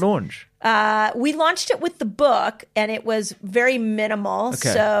 When did that launch? We launched it with the book, and it was very minimal.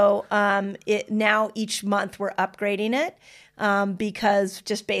 Okay. So now each month we're upgrading it. because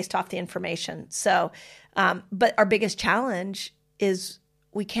just based off the information. So, but our biggest challenge is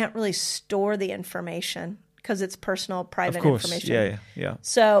we can't really store the information because it's personal, private information. Yeah.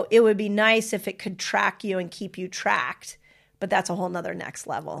 So it would be nice if it could track you and keep you tracked. But that's a whole nother next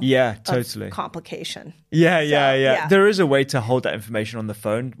level. Yeah, totally. Complication. Yeah. There is a way to hold that information on the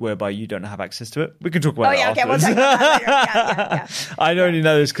phone whereby you don't have access to it. We can talk about that Okay, we'll talk about that later. Yeah. I only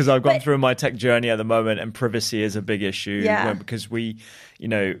know this because I've gone through my tech journey at the moment, and privacy is a big issue. Yeah. Because we,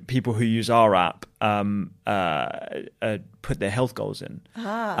 people who use our app put their health goals in.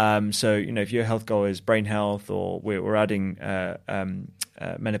 So, if your health goal is brain health, or we're adding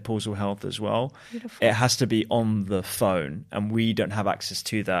menopausal health as well, Beautiful. It has to be on the phone, and we don't have access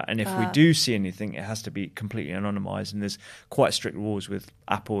to that. And if we do see anything, it has to be completely anonymized, and there's quite strict rules with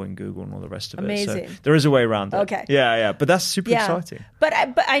Apple and Google and all the rest of Amazing. it. So there is a way around it. Okay. Yeah. But that's super exciting. But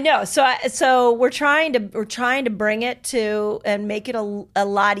I know. So we're trying to bring it to and make it a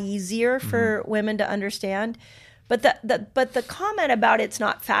lot easier for women to understand. But the comment about it's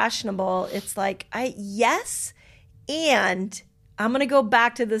not fashionable, it's like yes, and I'm going to go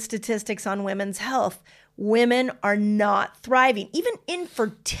back to the statistics on women's health. Women are not thriving, even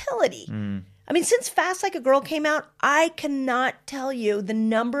infertility. I mean, since Fast Like a Girl came out, I cannot tell you the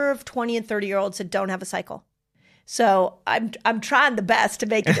number of 20 and 30-year-olds that don't have a cycle. So I'm trying the best to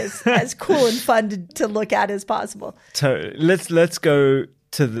make it as cool and fun to look at as possible. So let's go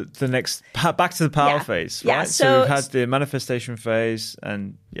to the next, back to the power phase, right? Yeah, so we've had the manifestation phase,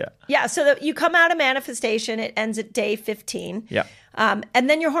 and so you come out of manifestation, it ends at day 15. Yeah. And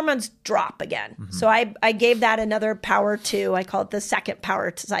then your hormones drop again. So I gave that another power 2. I call it the second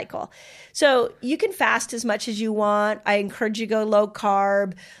power cycle. So you can fast as much as you want. I encourage you to go low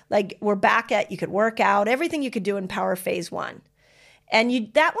carb. Like we're back at, you could work out, everything you could do in power phase 1. And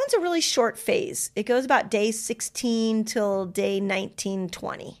that one's a really short phase. It goes about day 16 till day 19,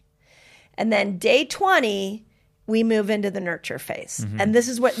 20. And then day 20, we move into the nurture phase. And this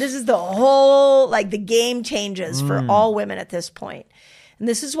is the whole, like the game changes for all women at this point. And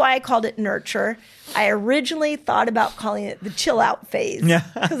this is why I called it nurture. I originally thought about calling it the chill out phase.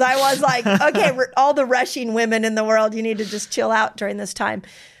 Because I was like, okay, all the rushing women in the world, you need to just chill out during this time.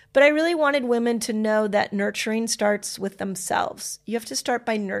 But I really wanted women to know that nurturing starts with themselves. You have to start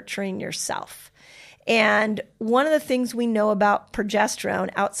by nurturing yourself. And one of the things we know about progesterone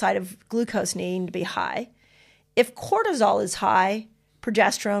outside of glucose needing to be high, if cortisol is high,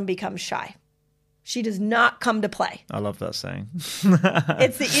 progesterone becomes shy. She does not come to play. I love that saying.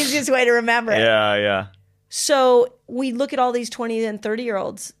 It's the easiest way to remember it. Yeah. So we look at all these 20 and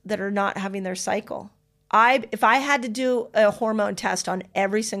 30-year-olds that are not having their cycle. If I had to do a hormone test on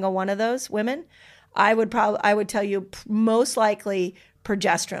every single one of those women, I would tell you most likely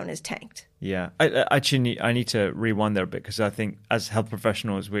progesterone is tanked. Yeah. I need to rewind there a bit, because I think as health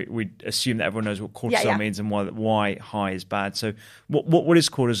professionals, we assume that everyone knows what cortisol means and why high is bad. So what is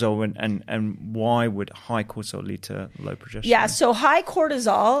cortisol, and why would high cortisol lead to low progesterone? Yeah, so high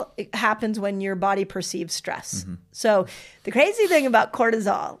cortisol happens when your body perceives stress. So the crazy thing about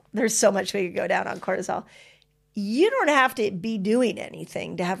cortisol, there's so much we could go down on cortisol. You don't have to be doing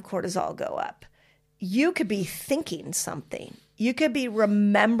anything to have cortisol go up. You could be thinking something. You could be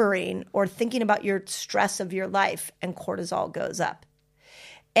remembering or thinking about your stress of your life, and cortisol goes up.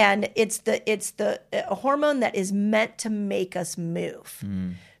 And it's the hormone that is meant to make us move.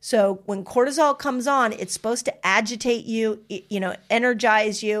 So when cortisol comes on, it's supposed to agitate you,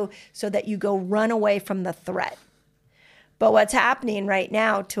 energize you so that you go run away from the threat. But what's happening right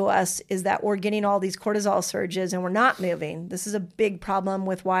now to us is that we're getting all these cortisol surges and we're not moving. This is a big problem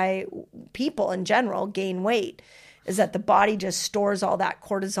with why people in general gain weight, is that the body just stores all that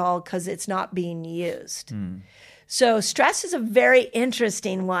cortisol because it's not being used. So stress is a very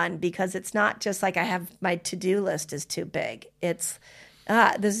interesting one, because it's not just like I have my to-do list is too big. It's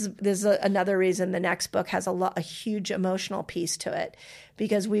this is another reason the next book has a huge emotional piece to it,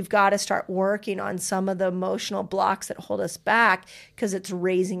 because we've got to start working on some of the emotional blocks that hold us back, because it's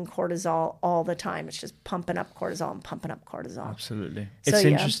raising cortisol all the time. It's just pumping up cortisol and pumping up cortisol. Absolutely. So, it's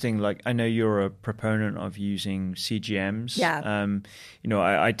interesting. Like, I know you're a proponent of using CGMs. Yeah.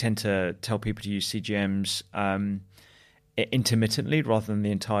 I tend to tell people to use CGMs intermittently rather than the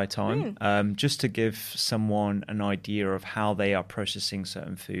entire time, just to give someone an idea of how they are processing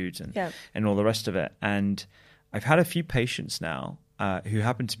certain foods and all the rest of it. And I've had a few patients now who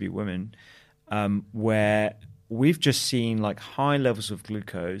happen to be women, where we've just seen like high levels of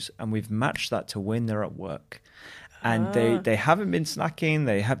glucose, and we've matched that to when they're at work. And they haven't been snacking.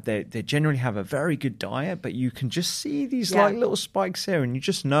 They generally have a very good diet, but you can just see these like little spikes here, and you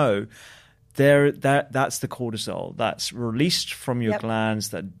just know that's the cortisol that's released from your glands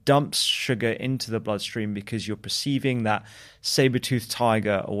that dumps sugar into the bloodstream because you're perceiving that saber-toothed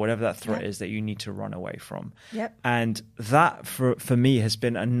tiger or whatever that threat is that you need to run away from. And that for me has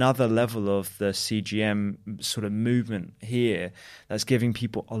been another level of the CGM sort of movement here that's giving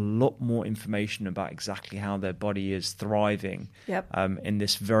people a lot more information about exactly how their body is thriving in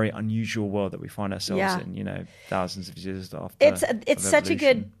this very unusual world that we find ourselves in, you know, thousands of years after. It's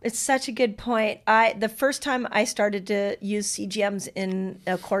such a good point. The first time I started to use CGMs in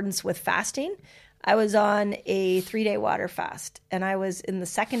accordance with fasting, I was on a 3-day water fast, and I was in the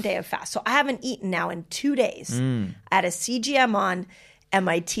second day of fast. So I haven't eaten now in 2 days. I had a CGM on, and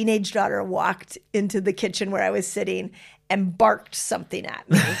my teenage daughter walked into the kitchen where I was sitting and barked something at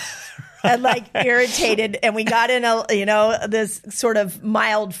me. And like irritated, and we got in this sort of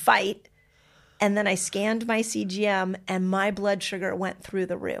mild fight. And then I scanned my CGM, and my blood sugar went through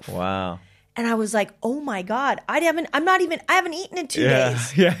the roof. Wow. And I was like, oh my God, I haven't eaten in 2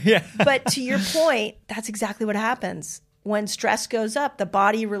 days. Yeah. But to your point, that's exactly what happens. When stress goes up, the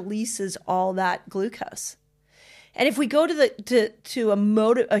body releases all that glucose. And if we go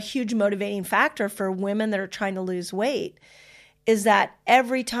to a huge motivating factor for women that are trying to lose weight, is that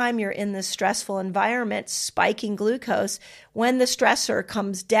every time you're in this stressful environment, spiking glucose, when the stressor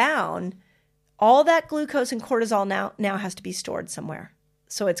comes down, all that glucose and cortisol now has to be stored somewhere.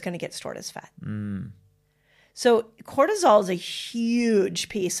 So it's going to get stored as fat. So cortisol is a huge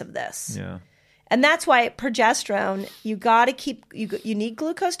piece of this. Yeah. And that's why progesterone, you got to keep, you need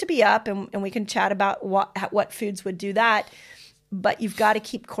glucose to be up, and we can chat about what foods would do that, but you've got to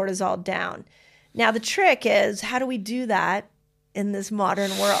keep cortisol down. Now the trick is, how do we do that in this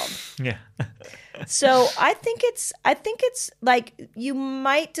modern world? Yeah. So I think it's like you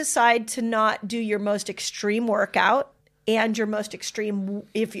might decide to not do your most extreme workout and your most extreme,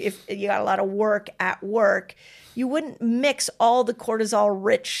 if you got a lot of work at work, you wouldn't mix all the cortisol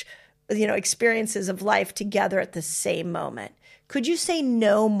rich, experiences of life together at the same moment. Could you say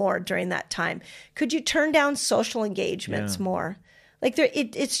no more during that time? Could you turn down social engagements more? Like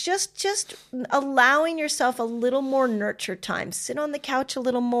it's just allowing yourself a little more nurture time. Sit on the couch a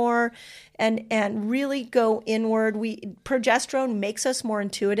little more, and really go inward. Progesterone makes us more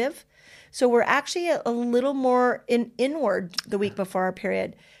intuitive, so we're actually a little more inward the week before our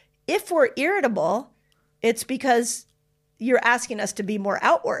period. If we're irritable, it's because you're asking us to be more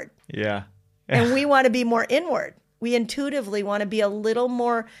outward. Yeah. And we want to be more inward. We intuitively want to be a little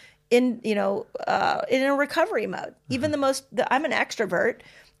more in a recovery mode. Even I'm an extrovert,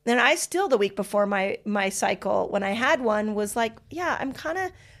 and I still, the week before my cycle, when I had one, was like, yeah, I'm kind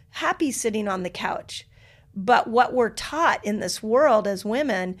of happy sitting on the couch. But what we're taught in this world as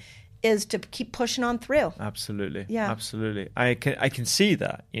women is to keep pushing on through. Absolutely. Yeah. Absolutely. I can see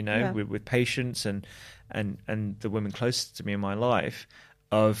that, with patients and the women closest to me in my life,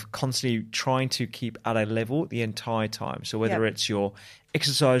 of constantly trying to keep at a level the entire time. So whether it's your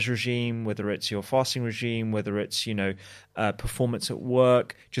exercise regime, whether it's your fasting regime, whether it's, performance at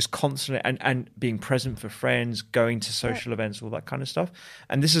work, just constantly and being present for friends, going to social events, all that kind of stuff.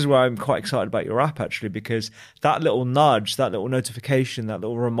 And this is where I'm quite excited about your app, actually, because that little nudge, that little notification, that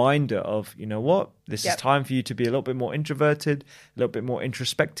little reminder of, this is time for you to be a little bit more introverted, a little bit more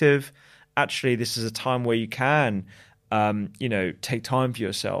introspective. Actually, this is a time where you can take time for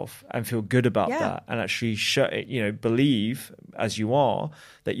yourself and feel good about that, and actually believe as you are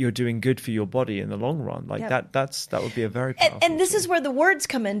that you're doing good for your body in the long run. Like that would be a very powerful and this is where the words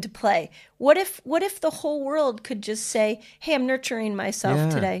come into play. What if the whole world could just say, hey, I'm nurturing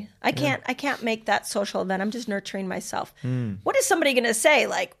myself today. I can't make that social event. I'm just nurturing myself. What is somebody going to say?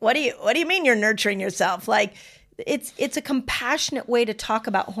 Like, what do you mean you're nurturing yourself? Like, it's a compassionate way to talk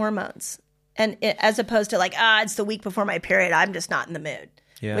about hormones. And as opposed to like, it's the week before my period, I'm just not in the mood,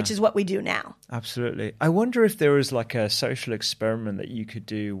 which is what we do now. Absolutely. I wonder if there is like a social experiment that you could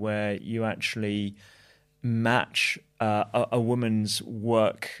do where you actually match a woman's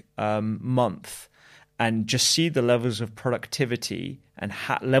work month and just see the levels of productivity and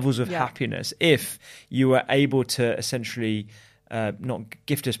levels of happiness if you were able to essentially not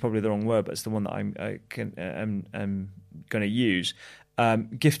gift is probably the wrong word, but it's the one that I'm going to use.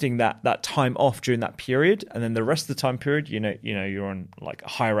 Gifting that time off during that period, and then the rest of the time period, you're on like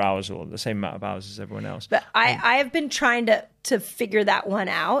higher hours or the same amount of hours as everyone else. But I have been trying to figure that one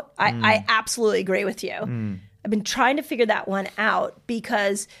out. I absolutely agree with you. I've been trying to figure that one out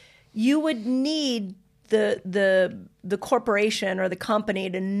because you would need the corporation or the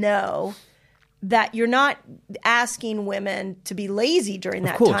company to know that you're not asking women to be lazy during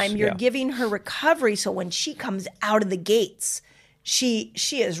that time. You're giving her recovery, so when she comes out of the gates, she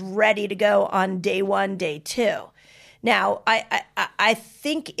is ready to go on day 1, day 2. Now, I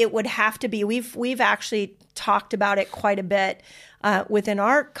think it would have to be, we've actually talked about it quite a bit within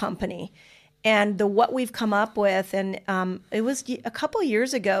our company. And what we've come up with, and it was a couple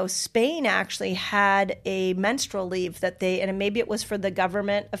years ago, Spain actually had a menstrual leave that and maybe it was for the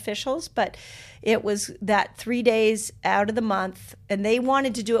government officials, but it was that 3 days out of the month, and they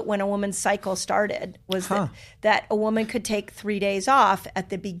wanted to do it when a woman's cycle started, was that a woman could take 3 days off at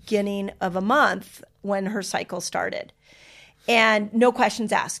the beginning of a month when her cycle started. And no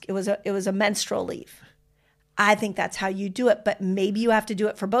questions asked. It was a menstrual leave. I think that's how you do it, but maybe you have to do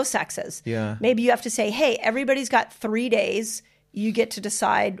it for both sexes. Yeah. Maybe you have to say, hey, everybody's got 3 days. You get to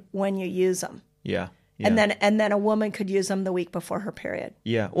decide when you use them. Yeah. And then a woman could use them the week before her period.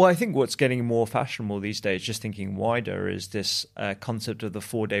 Yeah. Well, I think what's getting more fashionable these days, just thinking wider, is this concept of the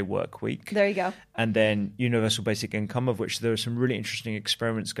 4-day work week. There you go. And then universal basic income, of which there are some really interesting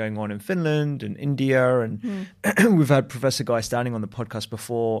experiments going on in Finland and India. And we've had Professor Guy Standing on the podcast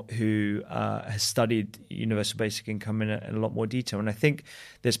before, who has studied universal basic income in a lot more detail. And I think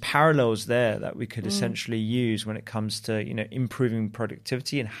there's parallels there that we could essentially use when it comes to, improving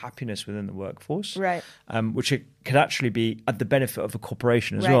productivity and happiness within the workforce. Right. Which it could actually be at the benefit of a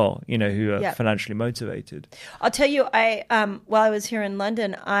corporation as well, who are financially motivated. I'll tell you, while I was here in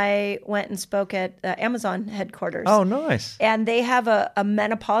London, I went and spoke at Amazon headquarters. Oh, nice. And they have a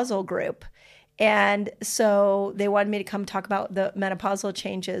menopausal group. And so they wanted me to come talk about the menopausal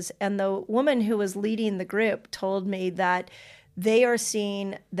changes. And the woman who was leading the group told me that they are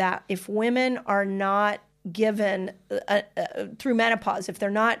seeing that if women are not given through menopause, if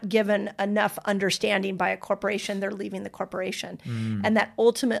they're not given enough understanding by a corporation, they're leaving the corporation. And that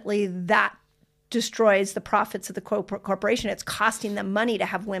ultimately that destroys the profits of the corporation. It's costing them money to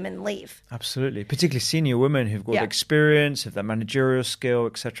have women leave. Absolutely. Particularly senior women who've got experience, have that managerial skill,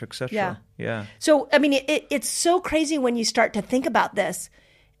 et cetera, et cetera. Yeah. So, I mean, it's so crazy when you start to think about this.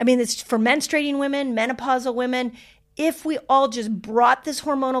 I mean, it's for menstruating women, menopausal women. If we all just brought this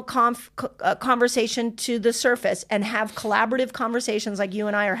hormonal conversation to the surface and have collaborative conversations like you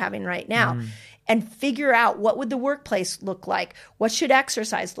and I are having right now, and figure out what would the workplace look like, what should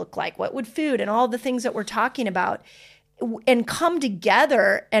exercise look like, what would food and all the things that we're talking about, and come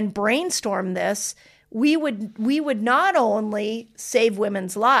together and brainstorm this, we would not only save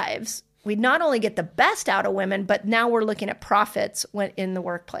women's lives, we'd not only get the best out of women, but now we're looking at profits in the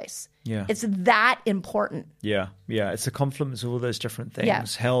workplace. Yeah. It's that important. Yeah. It's a confluence of all those different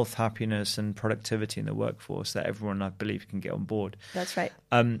things, health, happiness, and productivity in the workforce that everyone, I believe, can get on board. That's right.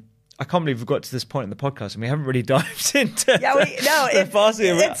 I can't believe we've got to this point in the podcast and we haven't really dived into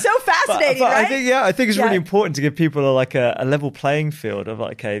fasting. It's so fascinating, but right? I think it's really important to give people a level playing field of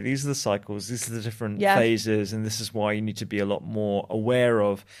like, okay, these are the cycles, these are the different phases, and this is why you need to be a lot more aware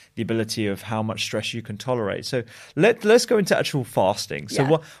of the ability of how much stress you can tolerate. So let's go into actual fasting.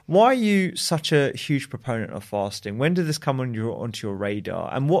 So why are you such a huge proponent of fasting? When did this come onto your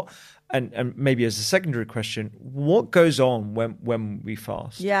radar? And what... And maybe as a secondary question, what goes on when we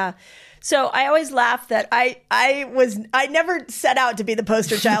fast? Yeah. So I always laugh that I never set out to be the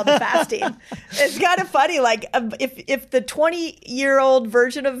poster child of fasting. It's kind of funny. Like if the 20-year-old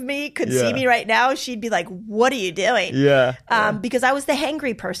version of me could see me right now, she'd be like, "What are you doing?" Because I was the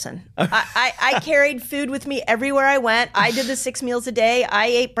hangry person. I carried food with me everywhere I went. I did the 6 meals a day. I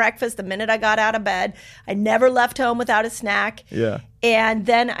ate breakfast the minute I got out of bed. I never left home without a snack. Yeah. And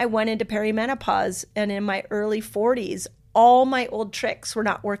then I went into perimenopause, and in my early 40s, all my old tricks were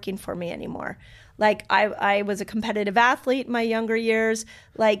not working for me anymore. Like I was a competitive athlete in my younger years.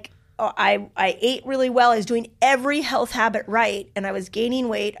 Like I ate really well. I was doing every health habit right, and I was gaining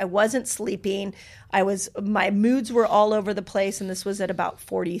weight. I wasn't sleeping. My moods were all over the place, and this was at about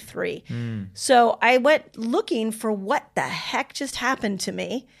 43. So I went looking for what the heck just happened to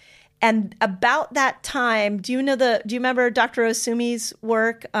me. And about that time, do you remember Dr. Osumi's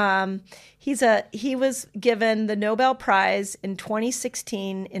work? He was given the Nobel Prize in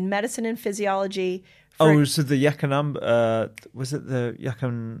 2016 in medicine and physiology. So the was it the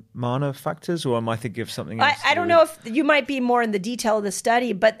Yakamana factors, or am I thinking of something else? I don't know if you might be more in the detail of the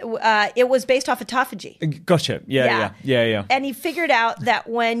study, but it was based off autophagy. Gotcha. Yeah. And he figured out that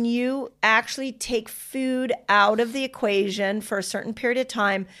when you actually take food out of the equation for a certain period of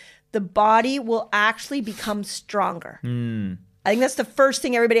time, the body will actually become stronger. I think that's the first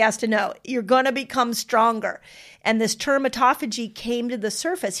thing everybody has to know. You're going to become stronger. And this term autophagy came to the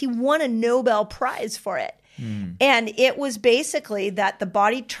surface. He won a Nobel Prize for it. And it was basically that the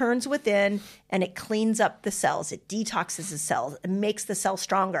body turns within and it cleans up the cells. It detoxes the cells. It makes the cell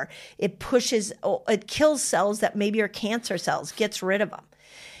stronger. It kills cells that maybe are cancer cells, gets rid of them.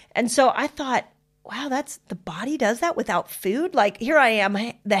 And so I thought, wow, the body does that without food? Like, here I am,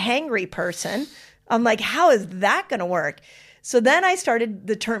 the hangry person. I'm like, how is that going to work? So then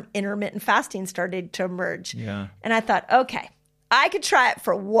the term intermittent fasting started to emerge. Yeah. And I thought, okay, I could try it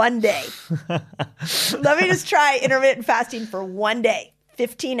for one day. Let me just try intermittent fasting for one day,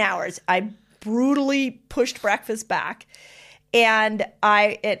 15 hours. I brutally pushed breakfast back. And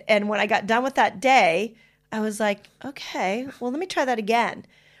when I got done with that day, I was like, okay, well, let me try that again.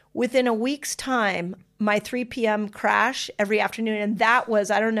 Within a week's time, my 3 p.m. crash every afternoon, and that was,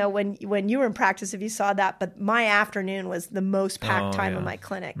 I don't know when you were in practice if you saw that, but my afternoon was the most packed time of my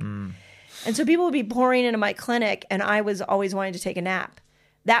clinic. And so people would be pouring into my clinic, and I was always wanting to take a nap.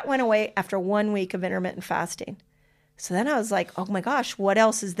 That went away after 1 week of intermittent fasting. So then I was like, oh my gosh, what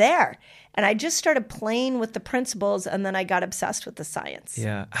else is there? And I just started playing with the principles, and then I got obsessed with the science.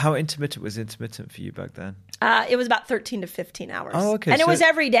 Yeah. How intermittent was intermittent for you back then? It was about 13 to 15 hours. Oh, okay. And it was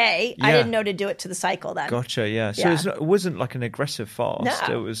every day. Yeah. I didn't know to do it to the cycle then. Gotcha, yeah. So it wasn't like an aggressive fast.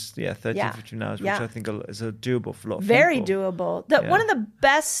 No. It was, 13, 15 hours, which I think is doable for a lot of Very people. doable. One of the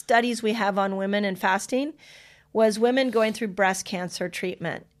best studies we have on women and fasting was women going through breast cancer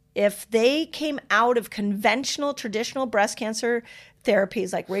treatment. If they came out of conventional, traditional breast cancer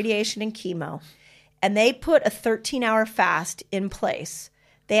therapies like radiation and chemo, and they put a 13-hour fast in place,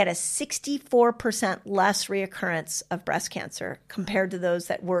 they had a 64% less reoccurrence of breast cancer compared to those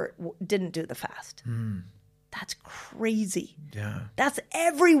that didn't do the fast. That's crazy. Yeah. That's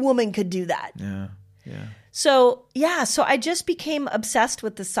every woman could do that. Yeah. So I just became obsessed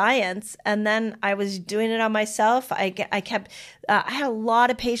with the science, and then I was doing it on myself. I had a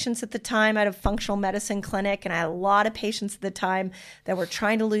lot of patients at the time. I had a functional medicine clinic, and I had a lot of patients at the time that were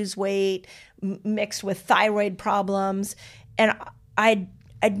trying to lose weight, mixed with thyroid problems, and I'd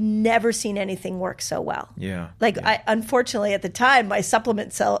never seen anything work so well. Yeah. Unfortunately, at the time, my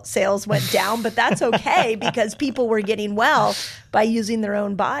supplement sales went down, but that's okay because people were getting well by using their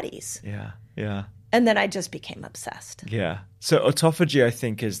own bodies. Yeah. And then I just became obsessed. Yeah. So autophagy, I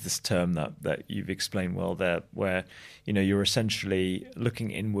think, is this term that you've explained well there, where you're essentially looking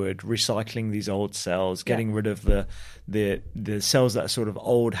inward, recycling these old cells, getting rid of the cells that are sort of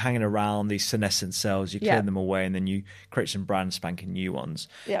old, hanging around, these senescent cells. You clear them away, and then you create some brand spanking new ones.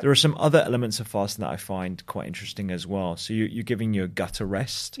 There are some other elements of fasting that I find quite interesting as well. So you're giving your gut a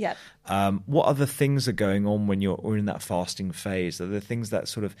rest. Yep. What other things are going on when you're in that fasting phase? Are there things that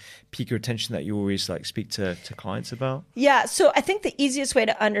sort of pique your attention that you always speak to clients about? Yeah. So I think the easiest way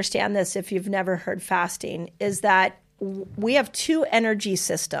to understand this, if you've never heard fasting, is that we have two energy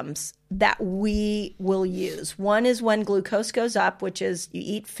systems that we will use. One is when glucose goes up, which is you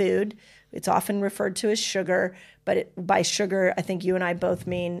eat food. It's often referred to as sugar, but by sugar, I think you and I both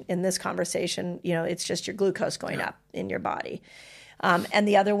mean in this conversation, it's just your glucose going up in your body. And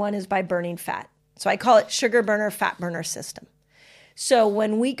the other one is by burning fat. So I call it sugar burner, fat burner system. So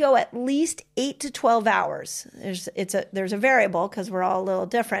when we go at least 8 to 12 hours, there's a variable because we're all a little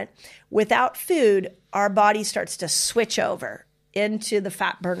different. Without food, our body starts to switch over into the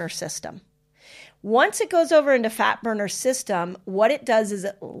fat burner system. Once it goes over into fat burner system, what it does is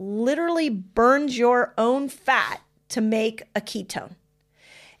it literally burns your own fat to make a ketone.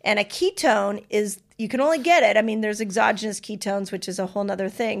 And a ketone is, you can only get it. I mean, there's exogenous ketones, which is a whole nother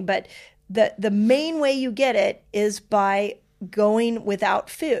thing. But the main way you get it is by going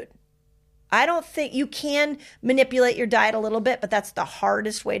without food. I don't think you can manipulate your diet a little bit, but that's the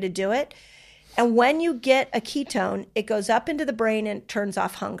hardest way to do it. And when you get a ketone, it goes up into the brain and turns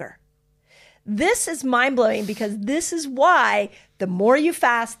off hunger. This is mind-blowing because this is why the more you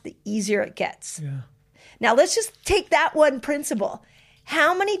fast, the easier it gets. Yeah. Now, let's just take that one principle.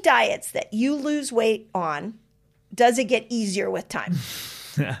 How many diets that you lose weight on does it get easier with time?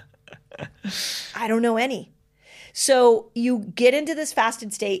 I don't know any. So you get into this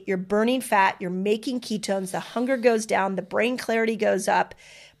fasted state, you're burning fat, you're making ketones, the hunger goes down, the brain clarity goes up.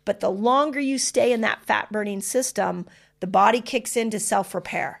 But the longer you stay in that fat burning system, the body kicks into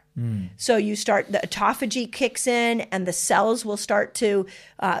self-repair. So the autophagy kicks in, and the cells will start to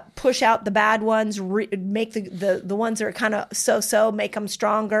push out the bad ones, make the ones that are kind of so-so, make them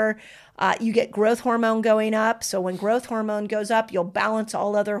stronger. You get growth hormone going up. So when growth hormone goes up, you'll balance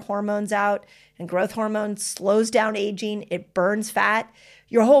all other hormones out, And growth hormone slows down aging. It burns fat.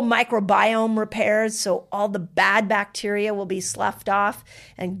 Your whole microbiome repairs, so all the bad bacteria will be sloughed off,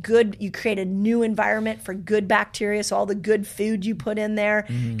 and you create a new environment for good bacteria, so all the good food you put in there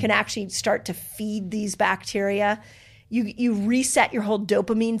can actually start to feed these bacteria. You reset your whole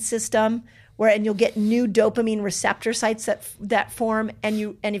dopamine system, and you'll get new dopamine receptor sites that form,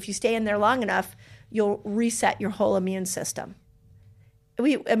 and if you stay in there long enough, you'll reset your whole immune system.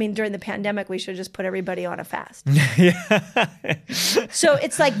 During the pandemic, we should just put everybody on a fast. So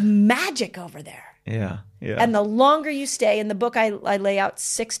it's like magic over there. Yeah. And the longer you stay, in the book, I lay out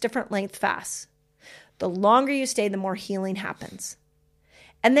 6 different length fasts. The longer you stay, the more healing happens.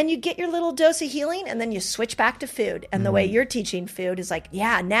 And then you get your little dose of healing, and then you switch back to food. And the way you're teaching food is like,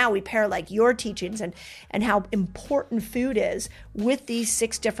 now we pair like your teachings and how important food is with these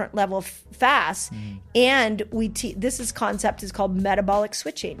 6 different level fasts. And this concept is called metabolic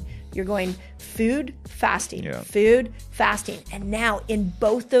switching. You're going food, fasting, food, fasting. And now in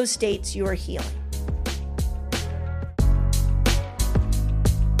both those states, you are healing.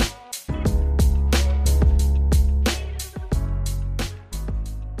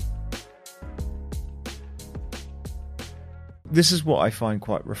 This is what I find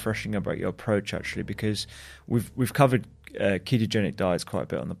quite refreshing about your approach, actually, because we've covered ketogenic diets quite a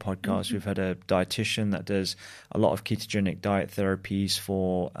bit on the podcast. We've had a dietitian that does a lot of ketogenic diet therapies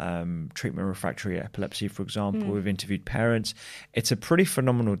for treatment refractory epilepsy, for example. We've interviewed parents. It's a pretty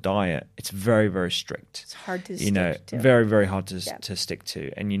phenomenal diet. It's very, very strict. It's hard to stick to. Very, very hard to stick to.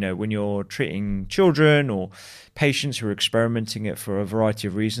 And, when you're treating children or patients who are experimenting it for a variety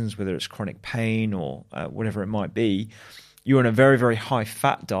of reasons, whether it's chronic pain or whatever it might be, you're on a very, very high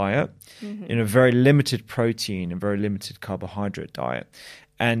fat diet, in a very limited protein and very limited carbohydrate diet.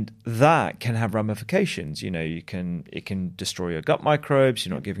 And that can have ramifications. It can destroy your gut microbes.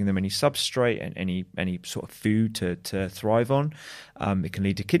 You're not giving them any substrate and any sort of food to thrive on. It can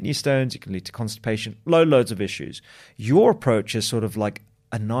lead to kidney stones. It can lead to constipation, loads of issues. Your approach is sort of like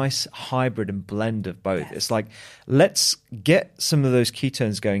a nice hybrid and blend of both. Yes. It's like, let's get some of those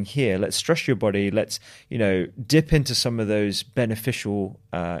ketones going here. Let's stress your body. Let's, dip into some of those beneficial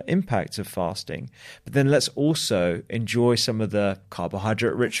impacts of fasting. But then let's also enjoy some of the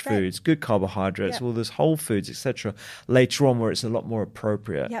carbohydrate-rich foods, good carbohydrates, all those whole foods, etc. later on, where it's a lot more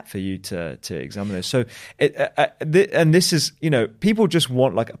appropriate for you to examine those. So, and this is, people just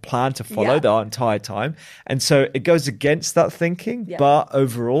want like a plan to follow the entire time. And so it goes against that thinking, but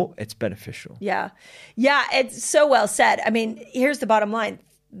overall, it's beneficial. Yeah, it's so well said. Here's the bottom line.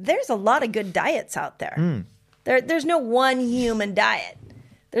 There's a lot of good diets out there. There's no one human diet.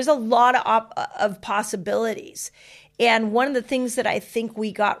 There's a lot of possibilities. And one of the things that I think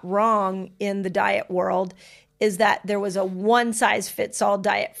we got wrong in the diet world is that there was a one-size-fits-all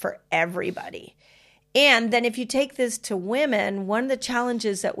diet for everybody. And then if you take this to women, one of the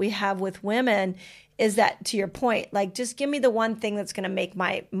challenges that we have with women is that, to your point, like, just give me the one thing that's going to make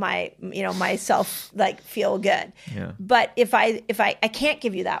myself like feel good. Yeah. But if I can't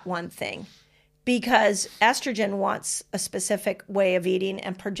give you that one thing, because estrogen wants a specific way of eating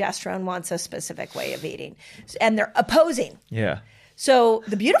and progesterone wants a specific way of eating, and they're opposing. Yeah. So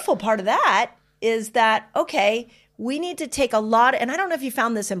the beautiful part of that is that, okay, we need to take a lot, and I don't know if you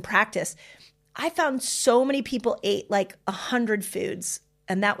found this in practice. I found so many people ate like 100 foods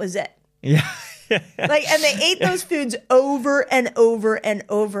and that was it. Yeah. And they ate those foods over and over and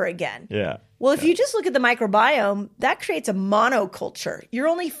over again. Yeah. Well, if you just look at the microbiome, that creates a monoculture.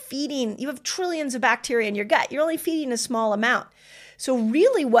 You have trillions of bacteria in your gut. You're only feeding a small amount. So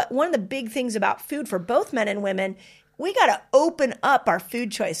really one of the big things about food for both men and women, we got to open up our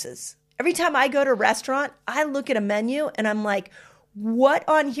food choices. Every time I go to a restaurant, I look at a menu and I'm like, what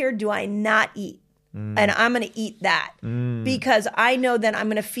on here do I not eat? And I'm going to eat that because I know that I'm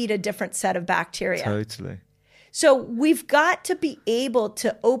going to feed a different set of bacteria. Totally. So we've got to be able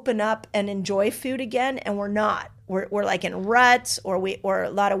to open up and enjoy food again, and we're not. We're like in ruts, or a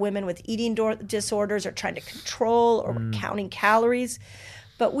lot of women with eating disorders are trying to control, or we're counting calories.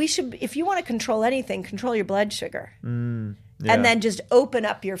 But we should, if you want to control anything, control your blood sugar. Yeah. And then just open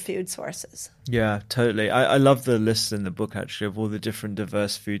up your food sources. Yeah, totally. I love the list in the book, actually, of all the different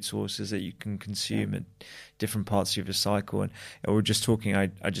diverse food sources that you can consume at different parts of your cycle. And we were just talking,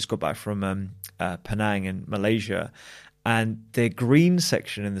 I just got back from Penang in Malaysia, and their green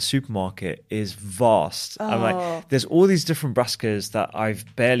section in the supermarket is vast. Oh. I'm like, there's all these different brassicas that I've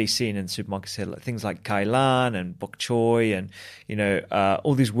barely seen in supermarkets here, like things like kailan and bok choy and,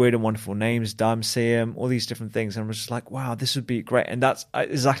 all these weird and wonderful names, damseum, all these different things. And I was just like, wow, this would be great. And that's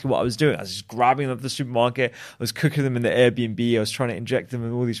exactly what I was doing. I was just grabbing them at the supermarket. I was cooking them in the Airbnb. I was trying to inject them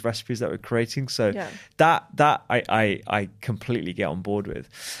with all these recipes that we're creating. So that I completely get on board with.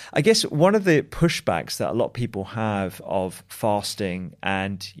 I guess one of the pushbacks that a lot of people have of fasting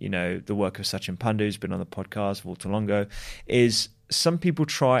and, the work of Sachin Pandu, who's been on the podcast, Volta Longo, is some people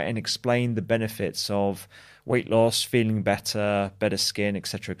try and explain the benefits of weight loss, feeling better skin,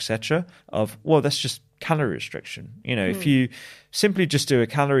 etc., of, well, that's just calorie restriction. If you simply just do a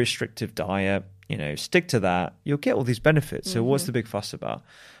calorie restrictive diet, stick to that, you'll get all these benefits. So what's the big fuss about?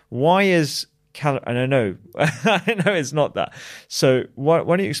 Why is and I know it's not that. So why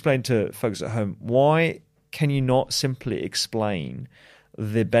don't you explain to folks at home, why can you not simply explain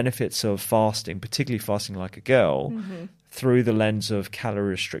the benefits of fasting, particularly fasting like a girl, through the lens of calorie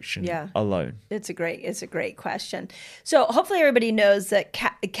restriction alone? It's a great question. So hopefully everybody knows that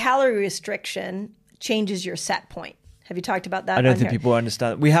calorie restriction changes your set point. Have you talked about that? I don't think people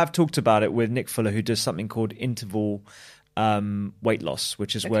understand. We have talked about it with Nick Fuller, who does something called interval weight loss,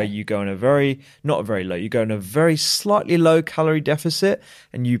 which is where you go in you go in a very slightly low calorie deficit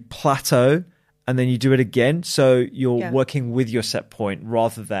and you plateau, and then you do it again. So you're working with your set point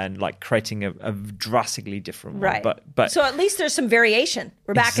rather than like creating a drastically different one. Right. But so at least there's some variation.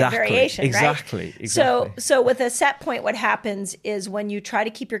 We're back at variation, Exactly. So with a set point, what happens is when you try to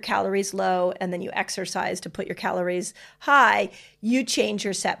keep your calories low and then you exercise to put your calories high, you change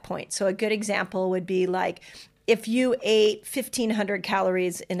your set point. So a good example would be like, if you ate 1,500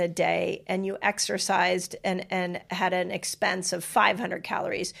 calories in a day and you exercised and had an expense of 500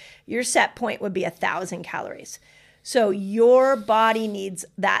 calories, your set point would be 1,000 calories. So your body needs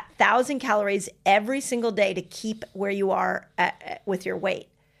that 1,000 calories every single day to keep where you are with your weight.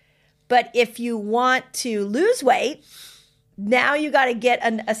 But if you want to lose weight, now you got to get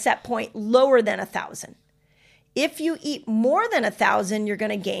a set point lower than 1,000. If you eat more than 1,000, you're going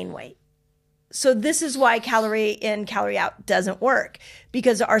to gain weight. So this is why calorie in, calorie out doesn't work,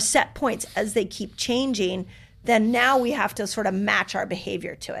 because our set points, as they keep changing, then now we have to sort of match our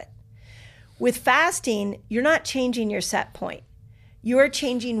behavior to it. With fasting, you're not changing your set point. You are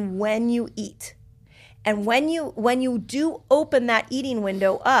changing when you eat. And when you do open that eating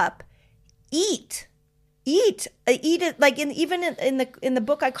window up, eat it like even in the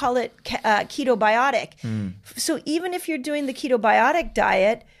book I call it keto biotic. So even if you're doing the keto biotic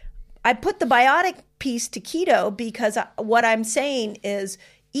diet, I put the biotic piece to keto because what I'm saying is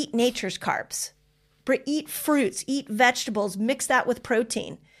eat nature's carbs, eat fruits, eat vegetables, mix that with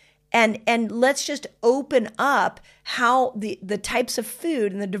protein, and let's just open up how the types of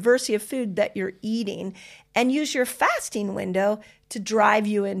food and the diversity of food that you're eating, and use your fasting window to drive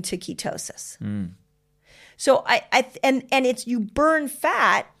you into ketosis. So and it's you burn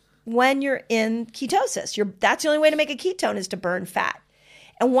fat when you're in ketosis. That's the only way to make a ketone is to burn fat.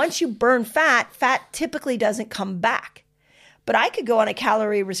 And once you burn fat, fat typically doesn't come back. But I could go on a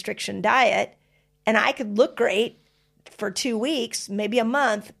calorie restriction diet and I could look great for 2 weeks, maybe a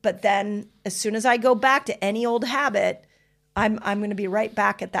month. But then as soon as I go back to any old habit, I'm going to be right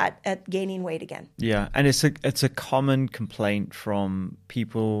back at gaining weight again. Yeah. And it's a common complaint from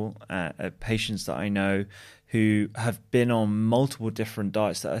people, patients that I know who have been on multiple different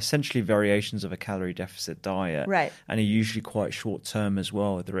diets that are essentially variations of a calorie deficit diet. Right. And are usually quite short term as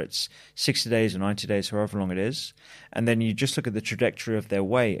well, whether it's 60 days or 90 days, however long it is. And then you just look at the trajectory of their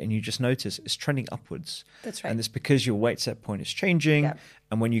weight and you just notice it's trending upwards. That's right. And it's because your weight set point is changing. Yep.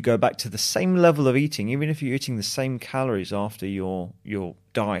 And when you go back to the same level of eating, even if you're eating the same calories after your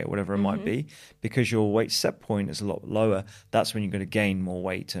diet, whatever it might be, because your weight set point is a lot lower, that's when you're going to gain more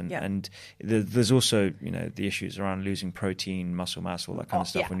weight. And there's also, the issues around losing protein, muscle mass, all that kind of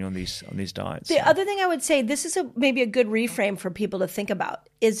stuff when you're on these diets. The other thing I would say, this is maybe a good reframe for people to think about,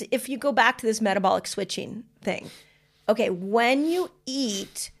 is if you go back to this metabolic switching thing. Okay, when you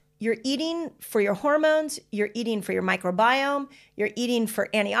eat, you're eating for your hormones, you're eating for your microbiome, you're eating for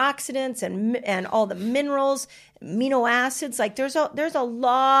antioxidants and all the minerals, amino acids. Like there's a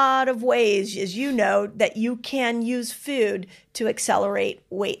lot of ways, as you know, that you can use food to accelerate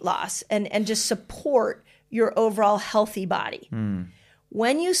weight loss and just support your overall healthy body.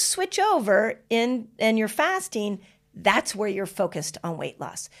 When you switch over and you're fasting, that's where you're focused on weight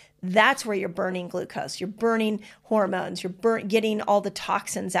loss. That's where you're burning glucose. You're burning hormones. You're getting all the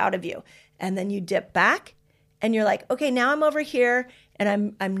toxins out of you. And then you dip back and you're like, okay, now I'm over here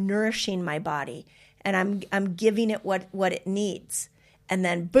and I'm nourishing my body. and I'm giving it what it needs. And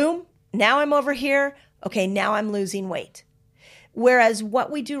then boom, now I'm over here. Okay, now I'm losing weight. Whereas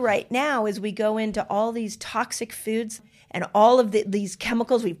what we do right now is we go into all these toxic foods and all of these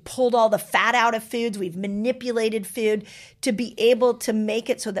chemicals. We've pulled all the fat out of foods. We've manipulated food to be able to make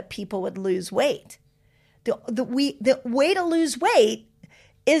it so that people would lose weight. The way to lose weight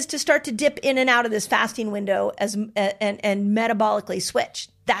is to start to dip in and out of this fasting window and metabolically switch.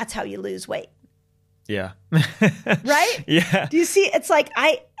 That's how you lose weight. Yeah. Right? Yeah. Do you see? It's like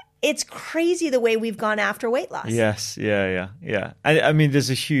it's crazy the way we've gone after weight loss. Yes. Yeah. I mean, there's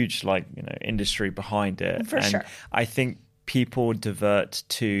a huge industry behind it. For sure. I think people divert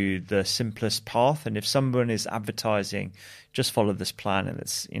to the simplest path. And if someone is advertising, just follow this plan and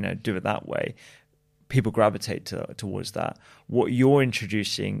let's, do it that way, people gravitate towards that. What you're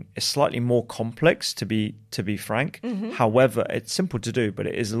introducing is slightly more complex, to be frank. Mm-hmm. However, it's simple to do, but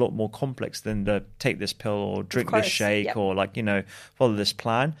it is a lot more complex than the take this pill or drink this shake or follow this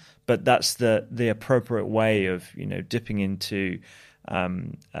plan. But that's the appropriate way of dipping into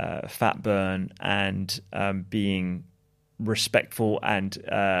fat burn and being respectful and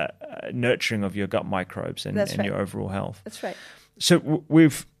nurturing of your gut microbes and your overall health. That's right. So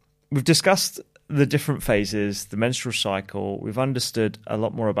we've discussed the different phases, the menstrual cycle. We've understood a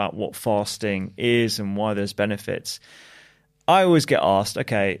lot more about what fasting is and why there's benefits. I always get asked,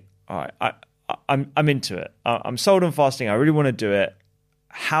 okay, all right, I'm into it. I'm sold on fasting. I really want to do it.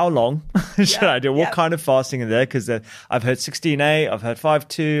 How long should I do? What kind of fasting are there? Because I've heard 16-8, I've heard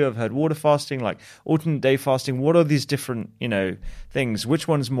 5-2, I've heard water fasting, like alternate day fasting. What are these different, things? Which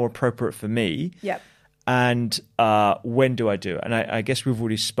one's more appropriate for me? Yep. And when do I do it? And I guess we've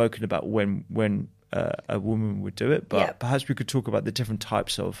already spoken about when a woman would do it, but perhaps we could talk about the different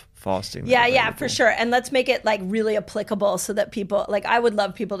types of fasting. Yeah, for sure. And let's make it really applicable so that people, I would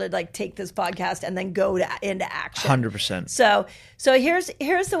love people to take this podcast and then go into action. 100%. So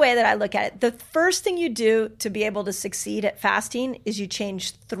here's the way that I look at it. The first thing you do to be able to succeed at fasting is you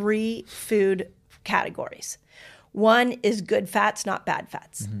change 3 food categories. One is good fats, not bad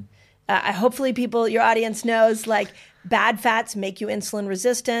fats. Mm-hmm. Hopefully your audience knows bad fats make you insulin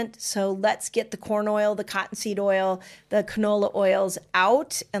resistant. So let's get the corn oil, the cottonseed oil, the canola oils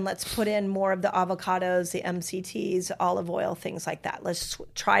out, and let's put in more of the avocados, the MCTs, olive oil, things like that. Let's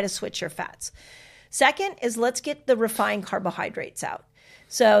try to switch your fats. Second is let's get the refined carbohydrates out.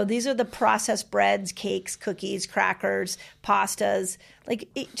 So these are the processed breads, cakes, cookies, crackers, pastas.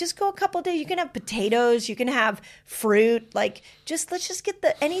 Just go a couple of days. You can have potatoes. You can have fruit. Let's just get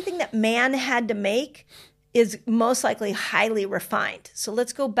anything that man had to make is most likely highly refined. So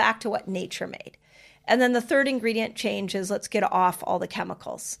let's go back to what nature made. And then the third ingredient change is let's get off all the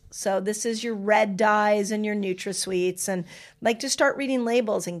chemicals. So this is your red dyes and your NutraSweets, and just start reading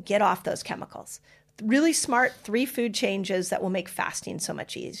labels and get off those chemicals. Really smart 3 food changes that will make fasting so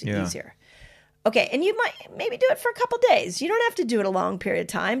much easier. Okay, and you might maybe do it for a couple days. You don't have to do it a long period of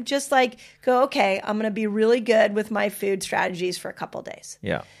time. Just go, okay, I'm going to be really good with my food strategies for a couple days.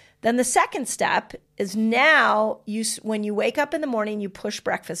 Yeah. Then the second step is now when you wake up in the morning, you push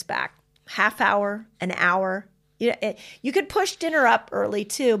breakfast back. Half hour, an hour. You could push dinner up early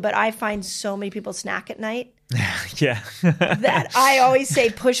too, but I find so many people snack at night. Yeah. that I always say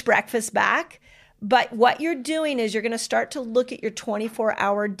push breakfast back. But what you're doing is you're going to start to look at your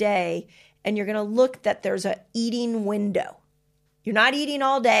 24-hour day, and you're going to look that there's an eating window. You're not eating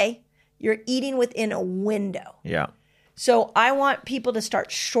all day. You're eating within a window. Yeah. So I want people to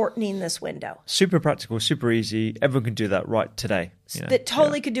start shortening this window. Super practical, super easy. Everyone can do that right today. That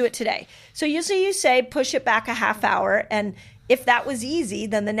totally could do it today. So usually you say push it back a half hour, and if that was easy,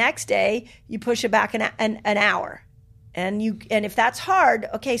 then the next day you push it back an hour. And if that's hard,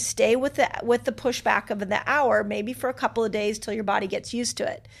 okay, stay with the pushback of the hour, maybe for a couple of days till your body gets used to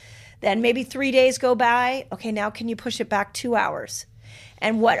it. Then maybe 3 days go by. Okay, now can you push it back 2 hours?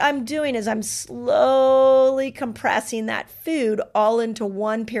 And what I'm doing is I'm slowly compressing that food all into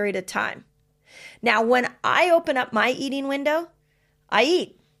one period of time. Now, when I open up my eating window, I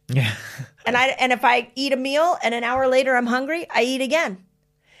eat. Yeah. and if I eat a meal and an hour later I'm hungry, I eat again.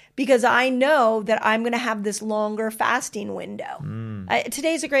 Because I know that I'm going to have this longer fasting window.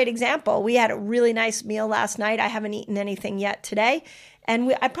 Today's a great example. We had a really nice meal last night. I haven't eaten anything yet today.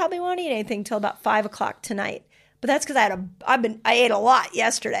 And I probably won't eat anything till about 5 o'clock tonight. But that's because I ate a lot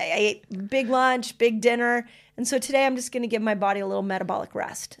yesterday. I ate big lunch, big dinner. And so today I'm just going to give my body a little metabolic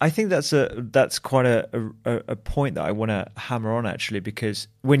rest. I think that's quite a point that I want to hammer on, actually, because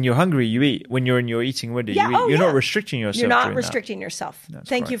when you're hungry, you eat. When you're in your eating window, you eat. You're not restricting yourself. You're not restricting yourself.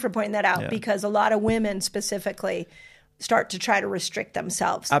 Thank you for pointing that out, because a lot of women specifically start to try to restrict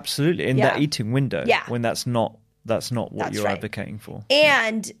themselves. Absolutely. In that eating window. Yeah. When that's not what you're advocating for.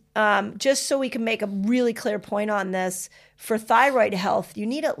 And just so we can make a really clear point on this, for thyroid health, you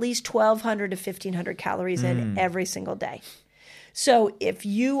need at least 1,200 to 1,500 calories in every single day. So if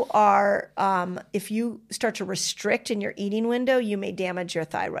you start to restrict in your eating window, you may damage your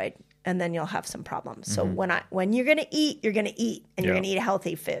thyroid, and then you'll have some problems. So when you're going to eat, and you're going to eat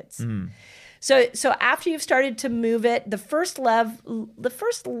healthy foods. So after you've started to move it, the first lever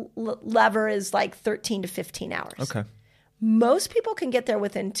is like 13 to 15 hours. Okay. Most people can get there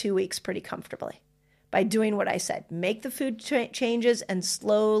within 2 weeks pretty comfortably by doing what I said. Make the food changes and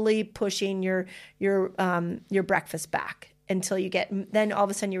slowly pushing your breakfast back until you get. Then all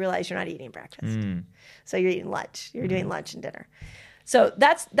of a sudden you realize you're not eating breakfast, so you're eating lunch. You're doing lunch and dinner. So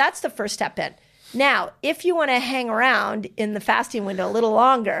that's the first step in. Now, if you want to hang around in the fasting window a little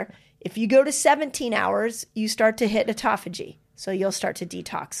longer. If you go to 17 hours, you start to hit autophagy. So you'll start to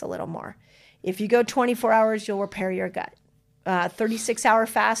detox a little more. If you go 24 hours, you'll repair your gut. 36-hour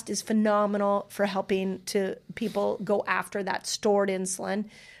fast is phenomenal for helping people go after that stored insulin.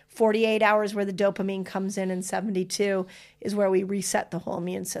 48 hours where the dopamine comes in, and 72 is where we reset the whole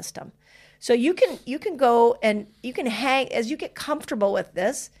immune system. So you can go and you can hang as you get comfortable with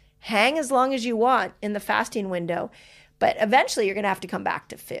this. Hang as long as you want in the fasting window. But eventually you're going to have to come back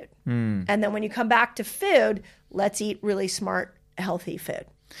to food. And then when you come back to food, let's eat really smart, healthy food.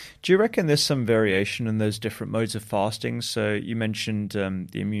 Do you reckon there's some variation in those different modes of fasting? So you mentioned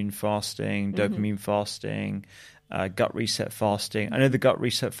the immune fasting, dopamine fasting, gut reset fasting. I know the gut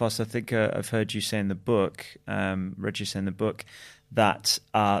reset fast, I think I've heard you say in the book, read you say in the book, that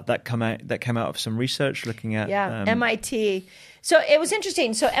came out of some research looking at MIT. So it was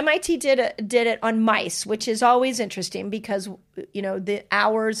interesting. So MIT did it on mice, which is always interesting because the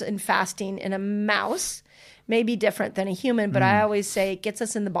hours in fasting in a mouse may be different than a human, but I always say it gets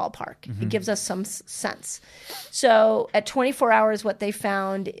us in the ballpark. It gives us some sense. So at 24 hours, what they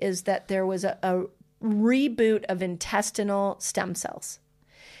found is that there was a reboot of intestinal stem cells.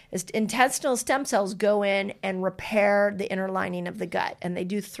 Intestinal stem cells go in and repair the inner lining of the gut, and they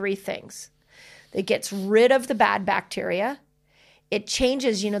do three things. It gets rid of the bad bacteria. It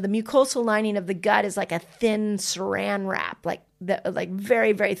changes, the mucosal lining of the gut is like a thin saran wrap, like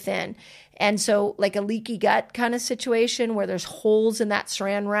very, very thin. And so like a leaky gut kind of situation where there's holes in that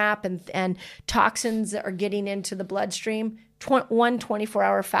saran wrap and toxins that are getting into the bloodstream,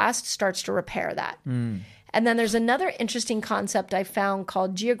 24-hour fast starts to repair that. And then there's another interesting concept I found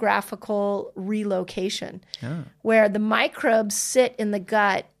called geographical relocation, where the microbes sit in the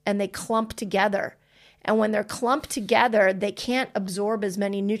gut and they clump together. And when they're clumped together, they can't absorb as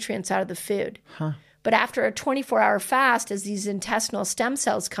many nutrients out of the food. But after a 24-hour fast, as these intestinal stem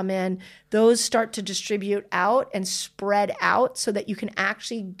cells come in, those start to distribute out and spread out so that you can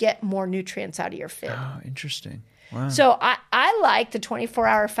actually get more nutrients out of your food. Oh, interesting. Wow. So I like the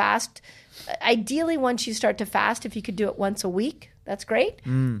 24-hour fast. Ideally, once you start to fast, if you could do it once a week, that's great.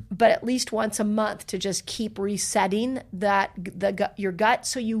 But at least once a month to just keep resetting your gut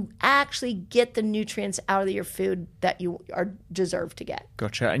so you actually get the nutrients out of your food that you deserve to get.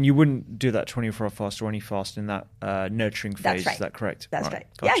 Gotcha. And you wouldn't do that 24-hour fast or any fast in that nurturing phase. That's right. Is that correct? That's right.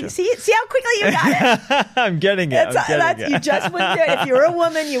 Gotcha. Yeah, you see how quickly you got it? I'm getting it. You just wouldn't do it. If you were a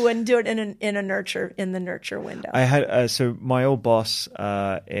woman, you wouldn't do it in the nurture window. I had so my old boss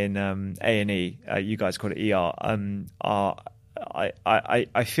in A&E, you guys call it ER.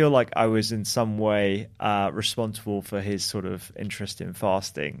 I feel like I was in some way responsible for his sort of interest in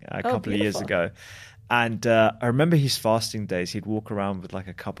fasting a couple of years ago. And I remember his fasting days. He'd walk around with like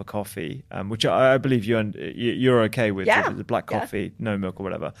a cup of coffee, which I believe you're okay with, the black coffee, no milk or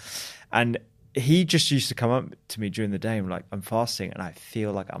whatever. And he just used to come up to me during the day and like, I'm fasting and I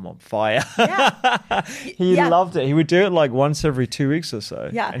feel like I'm on fire. He loved it. He would do it like once every 2 weeks or so.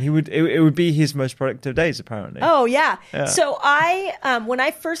 Yeah. And it would be his most productive days apparently. Oh yeah. So when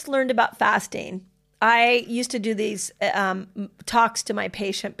I first learned about fasting, I used to do these talks to my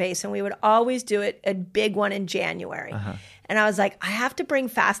patient base, and we would always do it, a big one in January. And I was like, I have to bring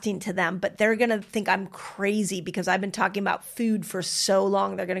fasting to them, but they're going to think I'm crazy because I've been talking about food for so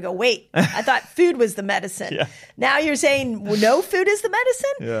long. They're going to go, wait, I thought food was the medicine. Now you're saying no food is the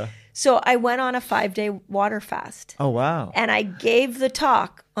medicine? So I went on a 5-day water fast. Oh, wow. And I gave the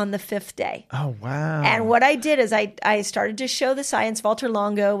talk on the 5th day. Oh, wow. And what I did is I started to show the science. Walter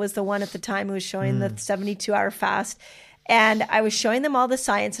Longo was the one at the time who was showing the 72-hour fast. And I was showing them all the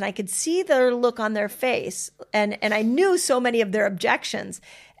science, and I could see their look on their face. And I knew so many of their objections.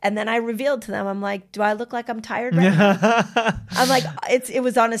 And then I revealed to them, I'm like, do I look like I'm tired right now? I'm like, it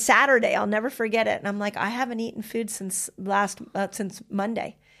was on a Saturday. I'll never forget it. And I'm like, I haven't eaten food since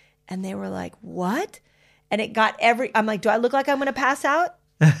Monday. And they were like, what? And it got I'm like, do I look like I'm going to pass out?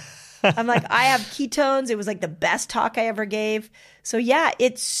 I'm like, I have ketones. It was like the best talk I ever gave. So yeah,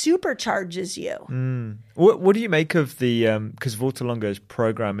 it supercharges you. What do you make of the, because Walter Longo's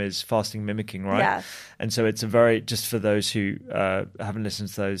program is fasting mimicking, right? Yeah. And so it's a very, just for those who haven't listened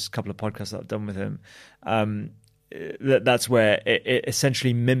to those couple of podcasts that I've done with him, that's where it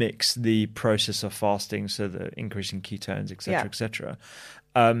essentially mimics the process of fasting. So the increasing ketones, et cetera, et cetera.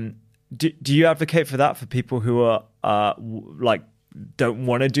 Do you advocate for that for people who are like, don't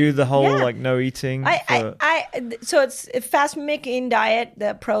want to do the whole like no eating? So it's a fast mimicking diet.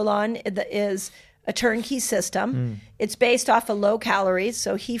 The Prolon is a turnkey system. It's based off of low calories.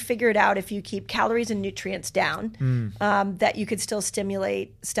 So he figured out if you keep calories and nutrients down, that you could still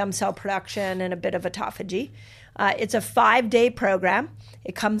stimulate stem cell production and a bit of autophagy. It's a 5-day program.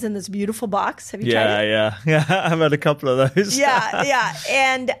 It comes in this beautiful box. Have you tried it? Yeah. I've had a couple of those. Yeah.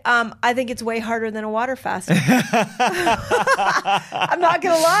 And I think it's way harder than a water fast. I'm not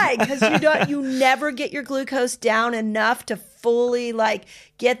going to lie, because you never get your glucose down enough to fully like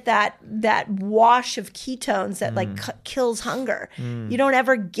get that wash of ketones that like kills hunger. You don't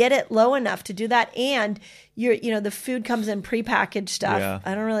ever get it low enough to do that. And the food comes in prepackaged stuff. Yeah.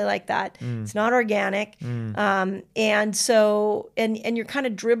 I don't really like that. It's not organic. And so, and you're kind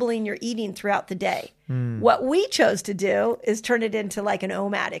of dribbling your eating throughout the day. What we chose to do is turn it into like an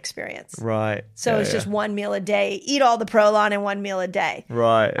OMAD experience. Right. So it's just one meal a day, eat all the Prolon in 1 meal a day.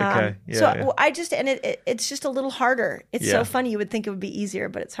 Right. Okay. It's just a little harder. It's so funny. You would think it would be easier,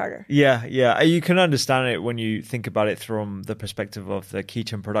 but it's harder. Yeah. You can understand it when you think about it from the perspective of the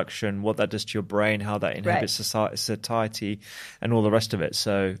ketone production, what that does to your brain, how that inhibits satiety, and all the rest of it.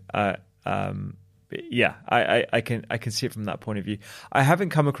 So, I can see it from that point of view. I haven't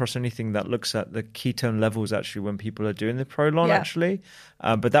come across anything that looks at the ketone levels actually when people are doing the Prolon actually,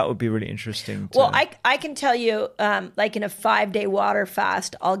 but that would be really interesting. Well, I can tell you, like in a 5-day water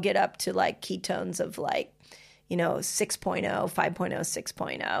fast, I'll get up to like ketones of like, 6.0, 5.0,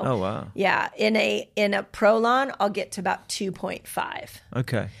 6.0. Oh, wow. Yeah. In a Prolon, I'll get to about 2.5.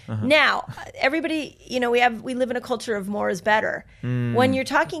 Okay. Uh-huh. Now, everybody, we live in a culture of more is better. When you're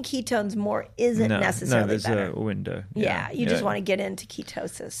talking ketones, more isn't necessarily better. No, there's a window. You just want to get into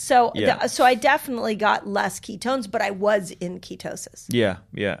ketosis. So, so I definitely got less ketones, but I was in ketosis. Yeah.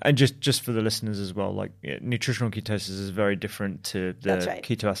 And just for the listeners as well, like nutritional ketosis is very different to the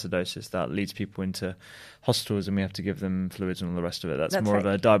ketoacidosis that leads people into hospitals and we have to give them fluids and all the rest of it. That's more of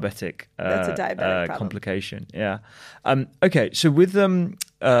a diabetic, complication. Yeah. Okay. So with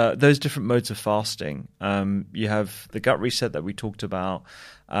those different modes of fasting, you have the gut reset that we talked about.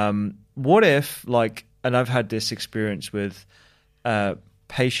 What if, and I've had this experience with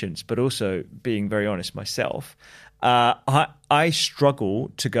patients, but also being very honest myself, I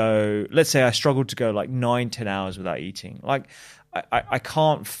struggle to go, let's say I struggle to go like 9-10 hours without eating. Like I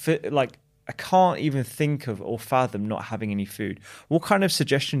can't fit, like I can't even think of or fathom not having any food. What kind of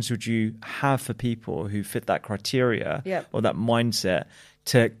suggestions would you have for people who fit that criteria or that mindset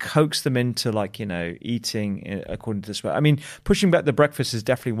to coax them into eating according to this way? I mean, pushing back the breakfast is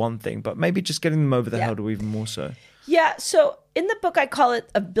definitely one thing, but maybe just getting them over the hurdle even more so. Yeah. So in the book, I call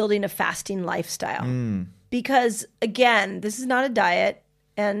it building a fasting lifestyle because again, this is not a diet.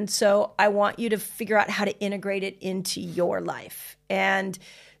 And so I want you to figure out how to integrate it into your life. And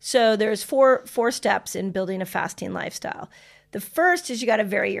so there's four steps in building a fasting lifestyle. The first is you got to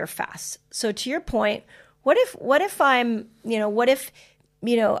vary your fasts. So to your point, what if I can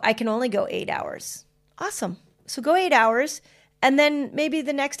only go 8 hours? Awesome. So go 8 hours. And then maybe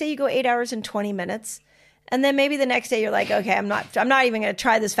the next day you go 8 hours and 20 minutes. And then maybe the next day you're like, okay, I'm not even going to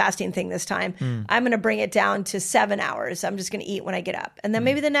try this fasting thing this time. I'm going to bring it down to 7 hours. I'm just going to eat when I get up. And then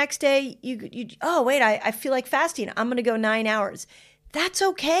maybe the next day I feel like fasting. I'm going to go 9 hours. That's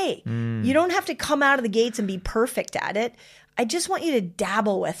okay. You don't have to come out of the gates and be perfect at it. I just want you to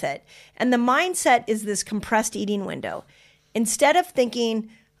dabble with it. And the mindset is this compressed eating window. Instead of thinking,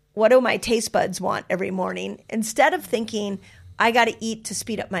 what do my taste buds want every morning? Instead of thinking, I got to eat to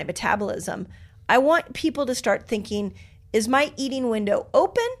speed up my metabolism, I want people to start thinking, is my eating window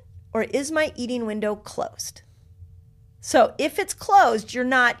open or is my eating window closed? So if it's closed, you're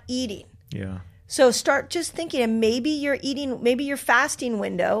not eating. Yeah. So start just thinking, and maybe your fasting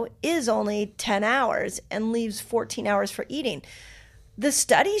window is only 10 hours and leaves 14 hours for eating. The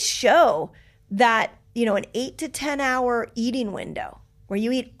studies show that, an 8 to 10 hour eating window where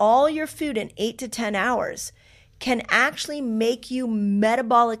you eat all your food in 8 to 10 hours can actually make you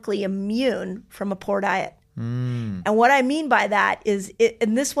metabolically immune from a poor diet. And what I mean by that is,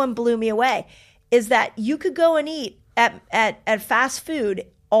 and this one blew me away, is that you could go and eat at fast food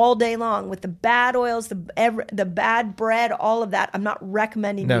all day long with the bad oils, the bad bread, all of that. I'm not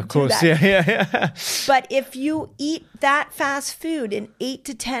recommending you do that. Yeah. But if you eat that fast food in 8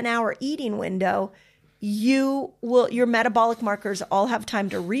 to 10 hour eating window, your metabolic markers all have time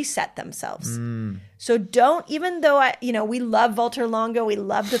to reset themselves. So don't, even though we love Volta Longo, we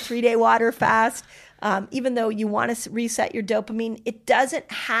love the 3-day water fast. Even though you want to reset your dopamine, it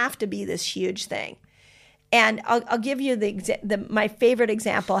doesn't have to be this huge thing. And I'll give you my favorite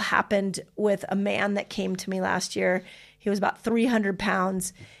example happened with a man that came to me last year. He was about 300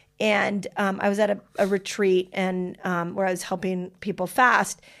 pounds. And I was at a retreat and where I was helping people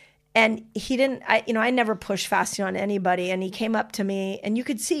fast. And he didn't, I never push fasting on anybody. And he came up to me and you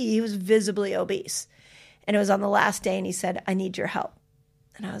could see he was visibly obese. And it was on the last day and he said, I need your help.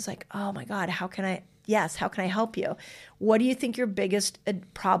 And I was like, oh my God, how can I help you? What do you think your biggest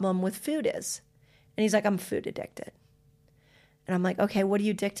problem with food is? And he's like, I'm food addicted. And I'm like, okay, what are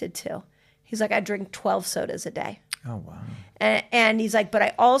you addicted to? He's like, I drink 12 sodas a day. Oh, wow. And he's like, but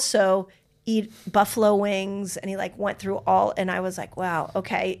I also eat buffalo wings. And he went through all, and I was like, wow,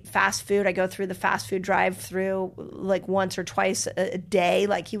 okay, fast food. I go through the fast food drive-through once or twice a day.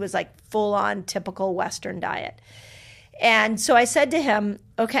 He was full on typical Western diet. And so I said to him,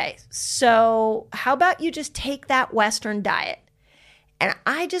 okay, so how about you just take that Western diet and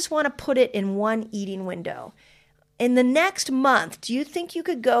I just want to put it in one eating window. In the next month, do you think you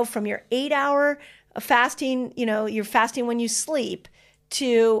could go from your 8-hour fasting, you're fasting when you sleep,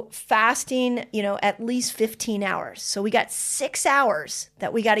 to fasting, at least 15 hours? So we got 6 hours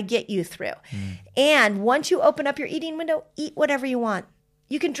that we got to get you through. And once you open up your eating window, eat whatever you want.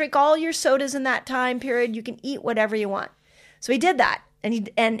 You can drink all your sodas in that time period. You can eat whatever you want. So he did that.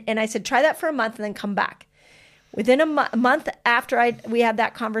 And I said, try that for a month and then come back. Within a month after we had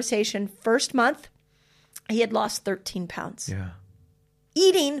that conversation, first month, he had lost 13 pounds. Yeah.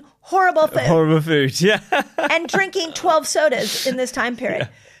 Eating horrible food. Horrible food, yeah. And drinking 12 sodas in this time period. Yeah.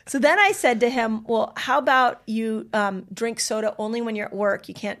 So then I said to him, well, how about you drink soda only when you're at work?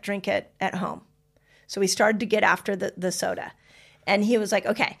 You can't drink it at home. So we started to get after the soda. And he was like,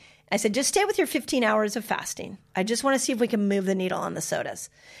 okay. I said, just stay with your 15 hours of fasting. I just want to see if we can move the needle on the sodas.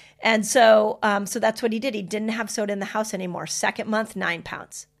 And so that's what he did. He didn't have soda in the house anymore. Second month, 9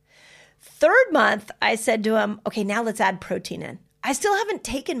 pounds. Third month, I said to him, okay, now let's add protein in. I still haven't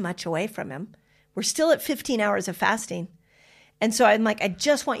taken much away from him. We're still at 15 hours of fasting. And so I'm like, I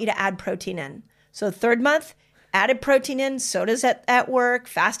just want you to add protein in. So third month, added protein in, sodas at work,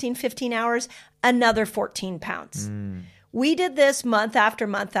 fasting 15 hours, another 14 pounds. We did this month after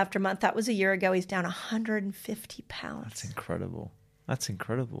month after month. That was a year ago. He's down 150 pounds. That's incredible. That's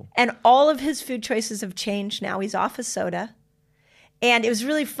incredible. And all of his food choices have changed now. He's off of soda. And it was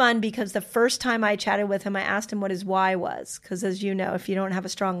really fun because the first time I chatted with him, I asked him what his why was. Because as you know, if you don't have a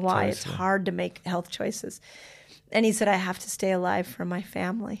strong why, It's hard to make health choices. And he said, I have to stay alive for my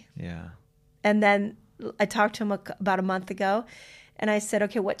family. Yeah. And then I talked to him about a month ago. And I said,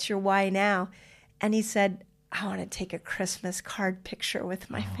 okay, what's your why now? And he said, I want to take a Christmas card picture with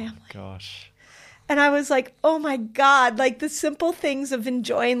my family. Gosh. And I was like, oh my God, the simple things of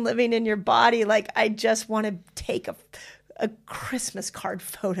enjoying living in your body. I just want to take a Christmas card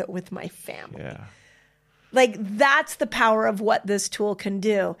photo with my family. Yeah. That's the power of what this tool can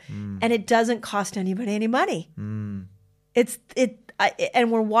do. And it doesn't cost anybody any money. And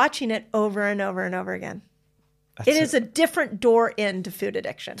we're watching it over and over and over again. It is a different door into food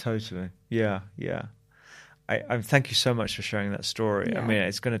addiction. Totally. Yeah. I thank you so much for sharing that story. Yeah. I mean,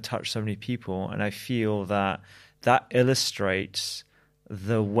 it's going to touch so many people, and I feel that illustrates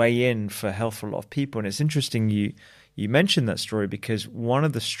the way in for health for a lot of people. And it's interesting you mentioned that story because one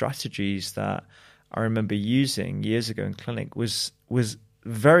of the strategies that I remember using years ago in clinic was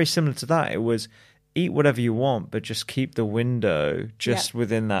very similar to that. It was eat whatever you want, but just keep the window just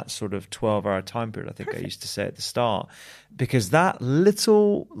within that sort of 12-hour time period, I think I used to say at the start. Because that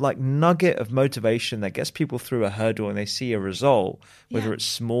little nugget of motivation that gets people through a hurdle and they see a result, whether it's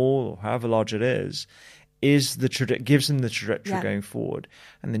small or however large it is gives them the trajectory going forward.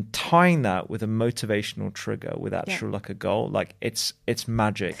 And then tying that with a motivational trigger with actual a goal, it's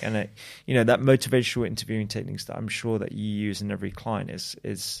magic. And that motivational interviewing techniques that I'm sure that you use in every client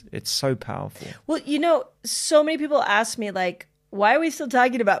is it's so powerful. Well, so many people ask me why are we still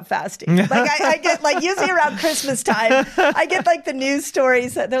talking about fasting? Like I get like usually around Christmas time, I get like the news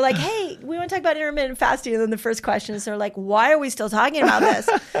stories that they're like, hey, we want to talk about intermittent fasting. And then the first question is they're like, why are we still talking about this?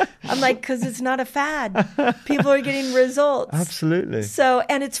 I'm like, because it's not a fad. People are getting results. Absolutely. So,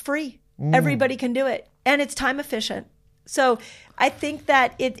 and it's free. Everybody can do it. And it's time efficient. So I think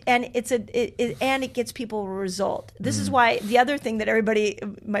that it gets people a result. This is why the other thing that everybody,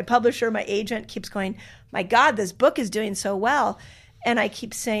 my publisher, my agent keeps going, my God, this book is doing so well. And I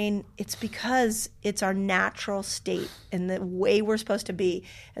keep saying it's because it's our natural state and the way we're supposed to be.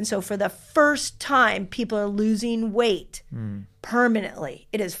 And so for the first time, people are losing weight permanently.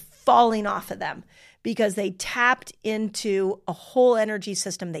 It is falling off of them because they tapped into a whole energy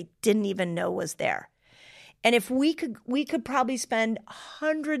system they didn't even know was there. And if we could probably spend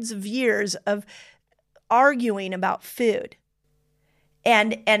hundreds of years of arguing about food.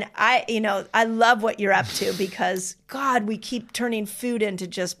 And I love what you're up to because God, we keep turning food into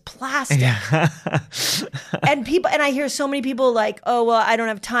just plastic. Yeah. and I hear so many people like, oh, well, I don't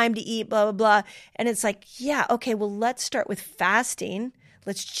have time to eat, blah, blah, blah. And it's like, yeah, okay, well, let's start with fasting.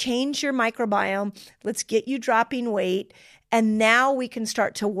 Let's change your microbiome. Let's get you dropping weight. And now we can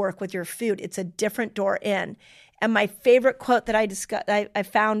start to work with your food. It's a different door in. And my favorite quote that I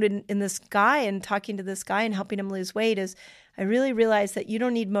found in this guy and talking to this guy and helping him lose weight is, I really realized that you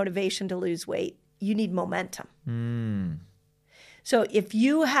don't need motivation to lose weight. You need momentum. So if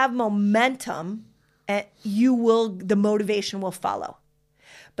you have momentum, the motivation will follow.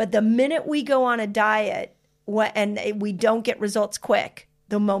 But the minute we go on a diet and we don't get results quick,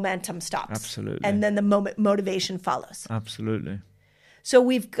 the momentum stops. Absolutely. And then the motivation follows. Absolutely. So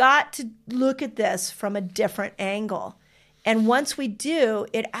we've got to look at this from a different angle. And once we do,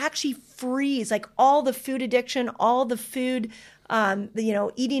 it actually frees like all the food addiction, all the food,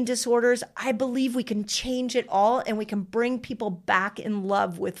 eating disorders. I believe we can change it all and we can bring people back in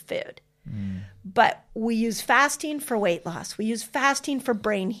love with food. But we use fasting for weight loss. We use fasting for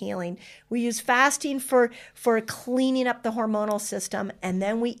brain healing. We use fasting for cleaning up the hormonal system. And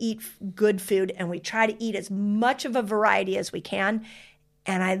then we eat good food and we try to eat as much of a variety as we can.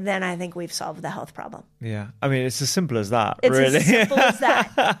 And I think we've solved the health problem. Yeah. I mean, it's as simple as that, it's really. It's as simple as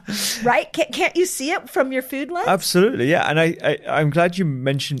that, right? Can't you see it from your food lens? Absolutely, yeah. And I'm glad you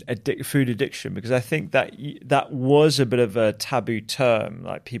mentioned food addiction because I think that was a bit of a taboo term.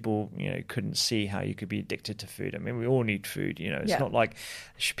 Like people, couldn't see how you could be addicted to food. I mean, we all need food, It's not like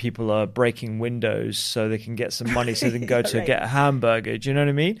people are breaking windows so they can get some money so they can go to get a hamburger. Do you know what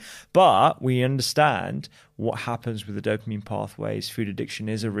I mean? But we understand what happens with the dopamine pathways. Food addiction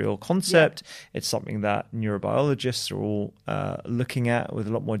is a real concept. Yeah. It's something that neurobiologists are all looking at with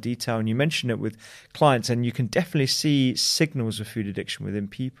a lot more detail. And you mentioned it with clients, and you can definitely see signals of food addiction within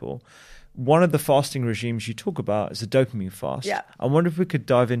people. One of the fasting regimes you talk about is a dopamine fast. Yeah. I wonder if we could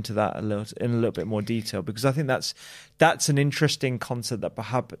dive into that in a little bit more detail, because I think that's an interesting concept that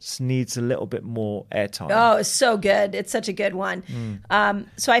perhaps needs a little bit more airtime. Oh, it's so good. It's such a good one.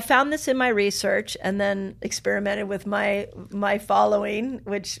 So I found this in my research and then experimented with my following,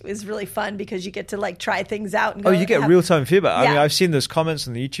 which is really fun because you get to like try things out. And you get real-time feedback. Yeah. I mean, I've seen those comments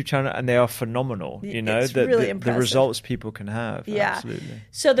on the YouTube channel and they are phenomenal. It's really impressive. The results people can have. Yeah. Absolutely.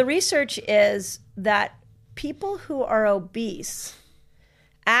 So the research is that people who are obese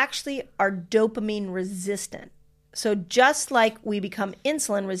actually are dopamine resistant. So just like we become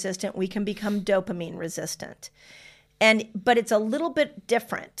insulin resistant, we can become dopamine resistant. But it's a little bit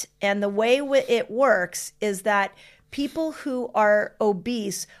different. And the way it works is that people who are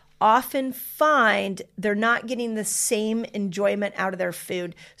obese often find they're not getting the same enjoyment out of their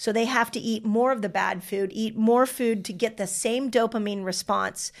food. So they have to eat more of the bad food, eat more food to get the same dopamine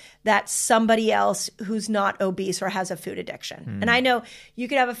response that somebody else who's not obese or has a food addiction. And I know you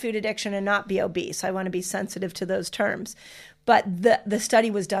could have a food addiction and not be obese. I want to be sensitive to those terms. But the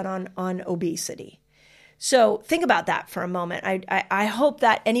study was done on obesity. So think about that for a moment. I hope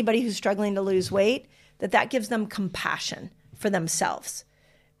that anybody who's struggling to lose weight, that gives them compassion for themselves.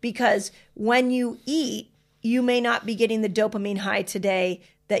 Because when you eat, you may not be getting the dopamine high today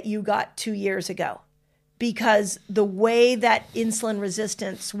that you got 2 years ago. Because the way that insulin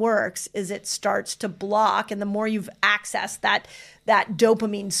resistance works is it starts to block, and the more you've accessed that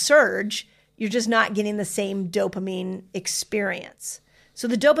dopamine surge, you're just not getting the same dopamine experience. So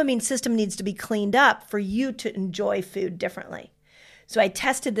the dopamine system needs to be cleaned up for you to enjoy food differently. So I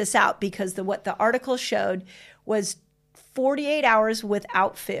tested this out because what the article showed was 48 hours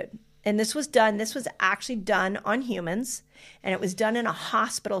without food. And this was actually done on humans, and it was done in a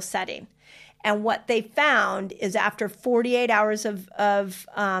hospital setting. And what they found is after 48 hours of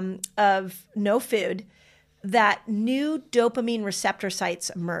no food, that new dopamine receptor sites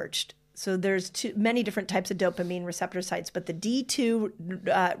emerged. So there's many different types of dopamine receptor sites, but the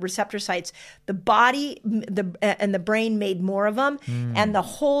D2 receptor sites, the body and the brain made more of them, and the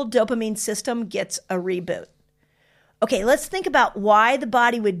whole dopamine system gets a reboot. Okay, let's think about why the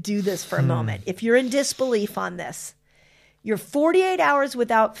body would do this for a moment. If you're in disbelief on this, you're 48 hours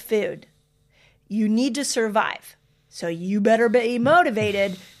without food. You need to survive. So you better be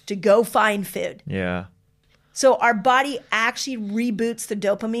motivated to go find food. Yeah. So our body actually reboots the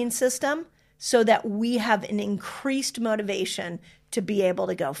dopamine system so that we have an increased motivation to be able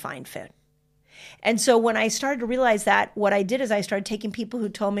to go find food. And so when I started to realize that, what I did is I started taking people who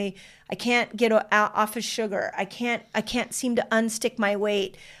told me, I can't get off of sugar. I can't seem to unstick my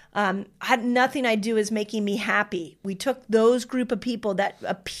weight. Nothing I do is making me happy. We took those group of people that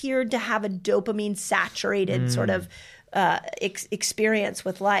appeared to have a dopamine saturated sort of experience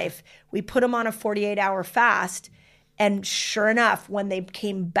with life. We put them on a 48-hour fast. And sure enough, when they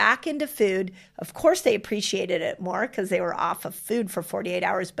came back into food, of course they appreciated it more because they were off of food for 48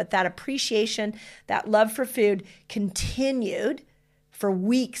 hours. But that appreciation, that love for food continued for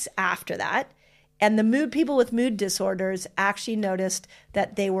weeks after that. And the people with mood disorders actually noticed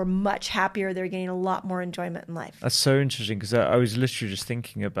that they were much happier. They were getting a lot more enjoyment in life. That's so interesting because I was literally just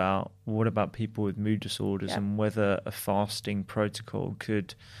thinking about what about people with mood disorders and whether a fasting protocol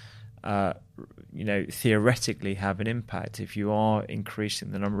could, theoretically have an impact if you are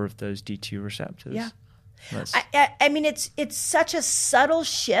increasing the number of those D2 receptors. Yeah. I mean, it's such a subtle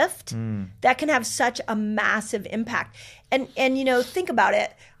shift that can have such a massive impact. And think about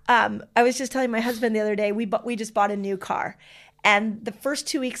it. I was just telling my husband the other day, we just bought a new car. And the first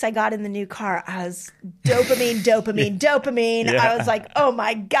 2 weeks I got in the new car, I was dopamine. Yeah. I was like, oh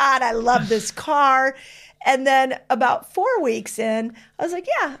my God, I love this car. And then about 4 weeks in, I was like,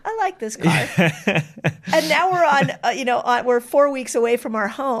 yeah, I like this car. And now we're we're 4 weeks away from our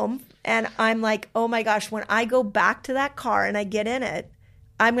home. And I'm like, oh my gosh, when I go back to that car and I get in it,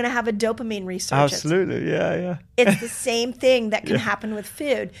 I'm going to have a dopamine resurgence. Absolutely. Yeah. It's the same thing that can happen with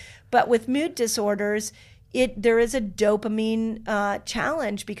food. But with mood disorders, there is a dopamine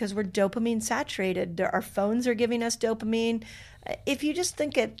challenge because we're dopamine saturated. Our phones are giving us dopamine. If you just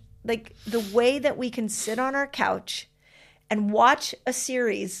think it, like the way that we can sit on our couch and watch a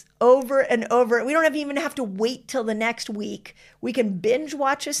series over and over. We don't even have to wait till the next week. We can binge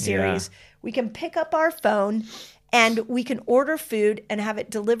watch a series. Yeah. We can pick up our phone and we can order food and have it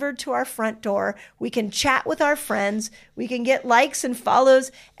delivered to our front door. We can chat with our friends. We can get likes and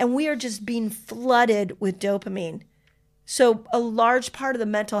follows. And we are just being flooded with dopamine. So a large part of the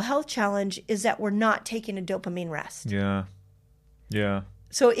mental health challenge is that we're not taking a dopamine rest. Yeah.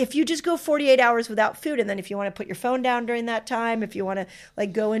 So if you just go 48 hours without food, and then if you want to put your phone down during that time, if you want to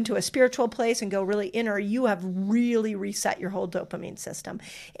like go into a spiritual place and go really inner, you have really reset your whole dopamine system.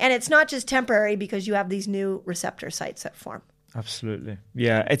 And it's not just temporary because you have these new receptor sites that form. Absolutely.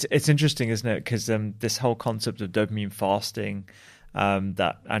 Yeah, it's interesting, isn't it? Because this whole concept of dopamine fasting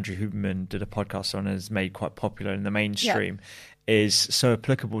that Andrew Huberman did a podcast on has made quite popular in the mainstream is so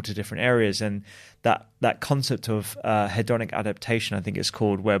applicable to different areas. And that concept of hedonic adaptation, I think it's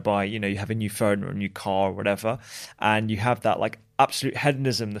called, whereby, you have a new phone or a new car or whatever, and you have that like absolute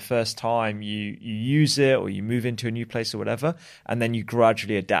hedonism the first time you use it or you move into a new place or whatever, and then you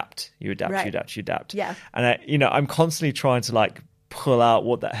gradually adapt. You adapt. Yeah. And I'm constantly trying to like pull out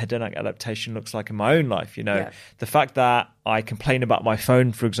what that hedonic adaptation looks like in my own life. The fact that I complain about my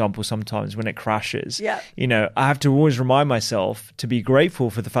phone, for example, sometimes when it crashes. Yeah. I have to always remind myself to be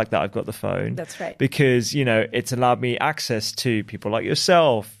grateful for the fact that I've got the phone. That's right. Because, it's allowed me access to people like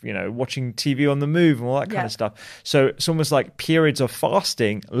yourself, watching TV on the move and all that kind of stuff. So it's almost like periods of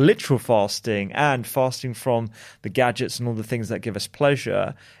fasting, literal fasting, and fasting from the gadgets and all the things that give us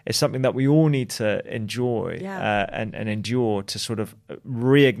pleasure is something that we all need to enjoy and endure to sort of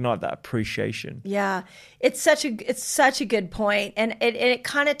reignite that appreciation. Yeah. It's such a good point. And it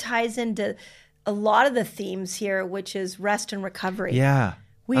kind of ties into a lot of the themes here, which is rest and recovery. Yeah.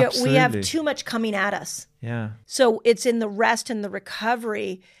 We have too much coming at us. Yeah. So it's in the rest and the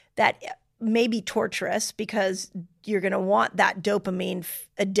recovery that may be torturous because you're going to want that dopamine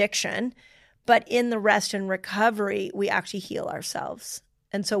addiction. But in the rest and recovery, we actually heal ourselves.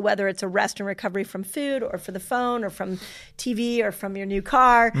 And so whether it's a rest and recovery from food or for the phone or from TV or from your new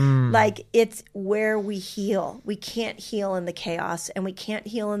car, like it's where we heal. We can't heal in the chaos and we can't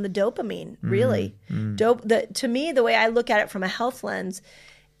heal in the dopamine, really. To me, the way I look at it from a health lens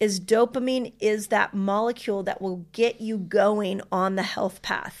is dopamine is that molecule that will get you going on the health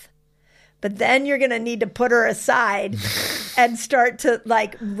path. But then you're going to need to put her aside and start to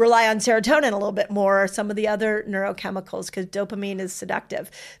like rely on serotonin a little bit more, or some of the other neurochemicals, because dopamine is seductive.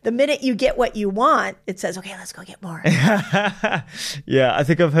 The minute you get what you want, it says, okay, let's go get more. Yeah, I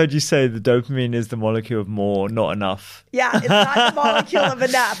think I've heard you say the dopamine is the molecule of more, not enough. Yeah, it's not the molecule of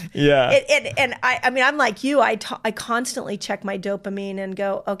enough. Yeah. And I mean, I'm like you. I constantly check my dopamine and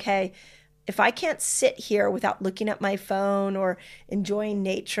go, okay, if I can't sit here without looking at my phone or enjoying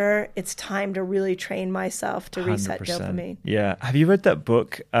nature, it's time to really train myself to reset 100%. dopamine. Yeah. Have you read that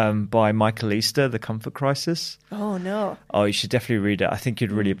book by Michael Easter, The Comfort Crisis? Oh, no. Oh, you should definitely read it. I think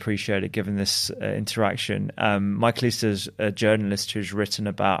you'd really appreciate it given this interaction. Michael Easter's a journalist who's written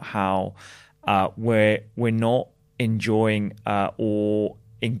about how we're not enjoying or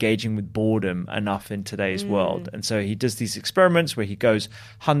engaging with boredom enough in today's world. And so he does these experiments where he goes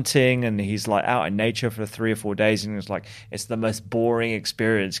hunting and he's like out in nature for 3 or 4 days, and it's the most boring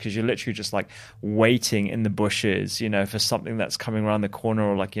experience because you're literally just like waiting in the bushes, for something that's coming around the corner,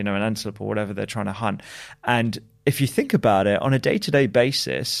 or like, an antelope or whatever they're trying to hunt. And if you think about it on a day-to-day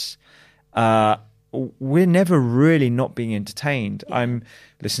basis, we're never really not being entertained. Yeah. I'm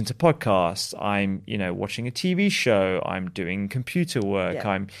listening to podcasts. I'm, watching a TV show. I'm doing computer work. Yeah.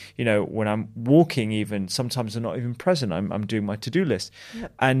 I'm, when I'm walking, even sometimes I'm not even present. I'm doing my to-do list. Yeah.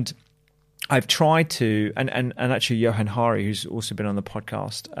 And I've tried to, and actually Johan Hari, who's also been on the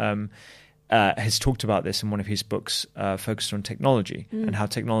podcast, has talked about this in one of his books, focused on technology and how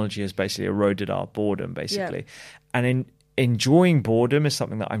technology has basically eroded our boredom, basically. Yeah. And enjoying boredom is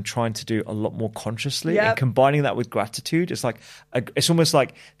something that I'm trying to do a lot more consciously, and combining that with gratitude. It's like it's almost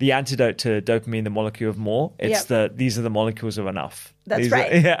like the antidote to dopamine, the molecule of more. It's these are the molecules of enough. That's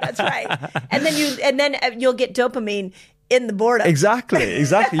right. That's right. And then you'll get dopamine in the boredom. Exactly.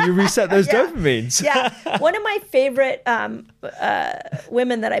 You reset those dopamines. Yeah. One of my favorite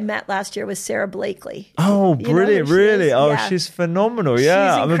women that I met last year was Sarah Blakely. Oh, brilliant! Really? Oh, she's phenomenal.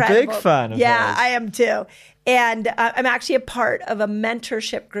 Yeah, I'm a big fan of hers. Yeah, I am too. And I'm actually a part of a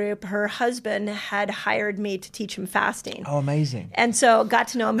mentorship group. Her husband had hired me to teach him fasting. Oh, amazing. And so got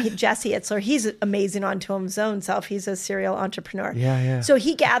to know him, Jesse Itzler. He's amazing onto his own self. He's a serial entrepreneur. Yeah. So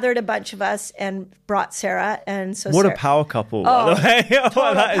he gathered a bunch of us and brought Sarah. And so what a power couple, by the way.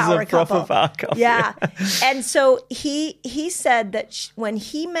 That is a proper power couple. Yeah. And so he said that when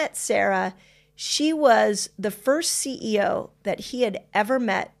he met Sarah, she was the first CEO that he had ever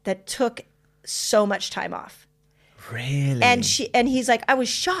met that took so much time off. Really? And he's like, I was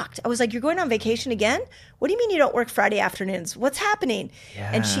shocked. I was like, you're going on vacation again? What do you mean you don't work Friday afternoons? What's happening?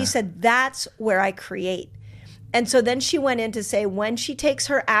 Yeah. And she said, that's where I create. And so then she went in to say when she takes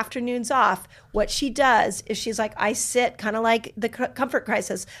her afternoons off, what she does is she's like, I sit kind of like the comfort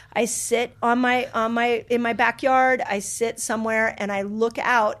crisis. I sit in my backyard. I sit somewhere and I look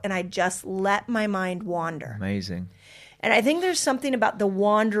out and I just let my mind wander. Amazing. And I think there's something about the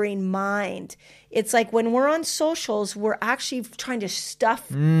wandering mind. It's like when we're on socials, we're actually trying to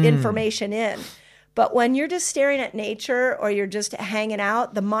stuff information in. But when you're just staring at nature or you're just hanging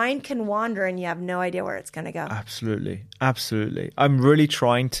out, the mind can wander and you have no idea where it's going to go. Absolutely. I'm really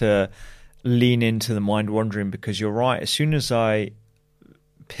trying to lean into the mind wandering because you're right. As soon as I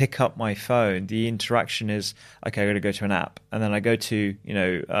pick up my phone, the interaction is, okay, I got to go to an app, and then I go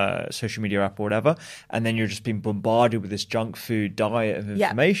to social media app or whatever, and then you're just being bombarded with this junk food diet of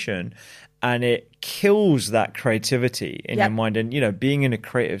information, and it kills that creativity in your mind. And being in a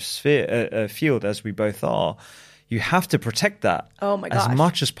creative sphere, field as we both are, you have to protect that as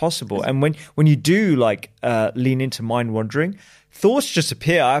much as possible. And when you do lean into mind wandering, thoughts just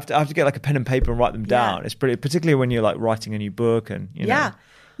appear. I have to get like a pen and paper and write them down. It's pretty, particularly when you're like writing a new book and know.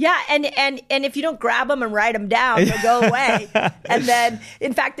 Yeah, and if you don't grab them and write them down, they'll go away. And then,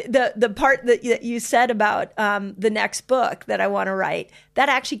 in fact, the part that you said about the next book that I want to write, that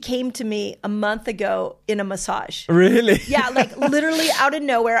actually came to me a month ago in a massage. Really? Yeah, like literally out of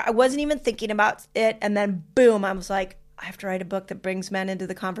nowhere. I wasn't even thinking about it, and then boom, I was like, I have to write a book that brings men into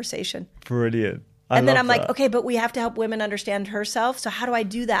the conversation. Brilliant. And then I'm like, okay, but we have to help women understand herself. So how do I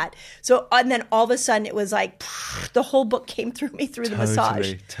do that? So, and then all of a sudden it was like, the whole book came through me through the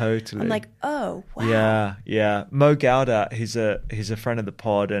massage. Totally. I'm like, oh, wow. Yeah. Mo Gaudat, he's a friend of the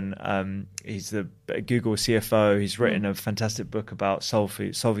pod, and he's the Google CFO. He's written a fantastic book about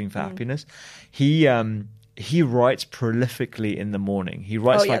solving for happiness. He writes prolifically in the morning. He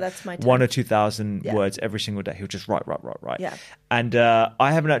writes that's my time. 1,000 or 2,000 words every single day. He'll just write. Yeah. And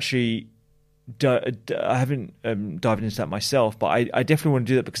I haven't actually I haven't dived into that myself, but I definitely want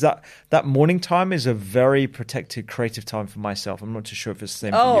to do that because that morning time is a very protected creative time for myself. I'm not too sure if it's the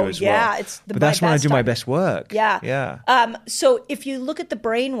same for you as well. But that's when I do my best work. Yeah. So if you look at the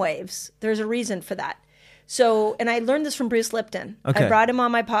brain waves, there's a reason for that. So, and I learned this from Bruce Lipton. Okay. I brought him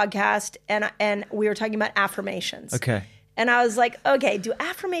on my podcast and we were talking about affirmations. Okay. And I was like, okay, do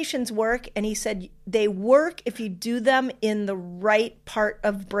affirmations work? And he said, they work if you do them in the right part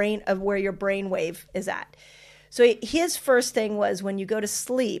of where your brain wave is at. So his first thing was when you go to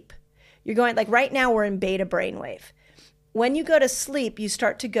sleep, you're going, like right now we're in beta brainwave. When you go to sleep, you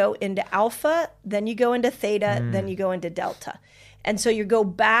start to go into alpha, then you go into theta, then you go into delta. And so you go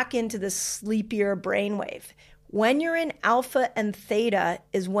back into the sleepier brainwave. When you're in alpha and theta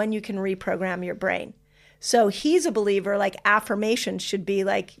is when you can reprogram your brain. So he's a believer, like affirmations should be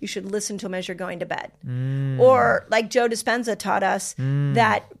like, you should listen to them as you're going to bed. Or like Joe Dispenza taught us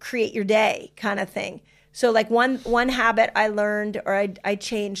that create your day kind of thing. So like one habit I learned or I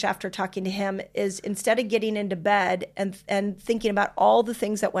changed after talking to him is instead of getting into bed and thinking about all the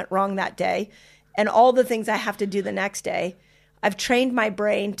things that went wrong that day and all the things I have to do the next day, I've trained my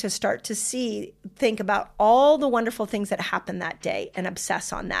brain to start to think about all the wonderful things that happened that day and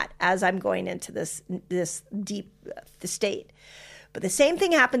obsess on that as I'm going into this deep state. But the same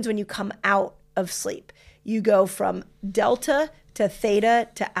thing happens when you come out of sleep. You go from delta to theta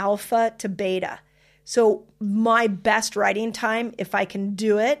to alpha to beta. So my best writing time, if I can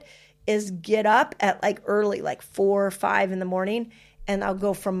do it, is get up at like early, like 4 or 5 in the morning, and I'll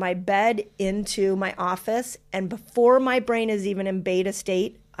go from my bed into my office. And before my brain is even in beta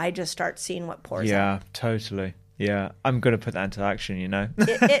state, I just start seeing what pours out. Yeah, totally. Yeah, I'm going to put that into action,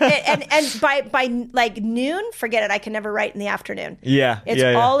 and by like noon, forget it. I can never write in the afternoon.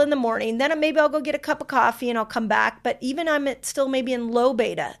 It's all in the morning. Then maybe I'll go get a cup of coffee and I'll come back. But even I'm still maybe in low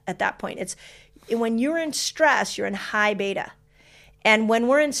beta at that point. It's when you're in stress, you're in high beta. And when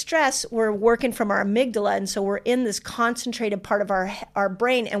we're in stress, we're working from our amygdala. And so we're in this concentrated part of our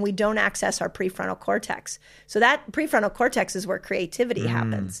brain and we don't access our prefrontal cortex. So that prefrontal cortex is where creativity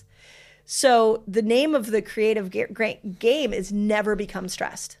happens. So the name of the creative game is never become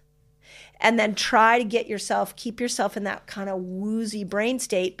stressed. And then try to keep yourself in that kind of woozy brain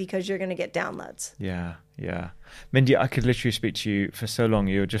state because you're going to get downloads. Yeah. Mindy, I could literally speak to you for so long.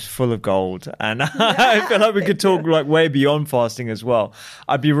 You're just full of gold. And I feel like we could talk like way beyond fasting as well.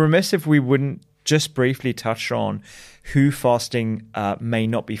 I'd be remiss if we wouldn't just briefly touch on who fasting may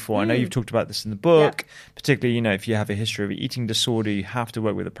not be for. I know you've talked about this in the book, particularly, if you have a history of an eating disorder, you have to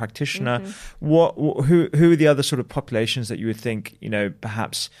work with a practitioner. Who are the other sort of populations that you would think,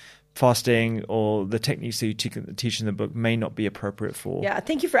 perhaps fasting or the techniques that you teach in the book may not be appropriate for? Yeah,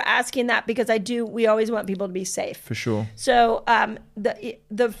 thank you for asking that because we always want people to be safe. For sure. So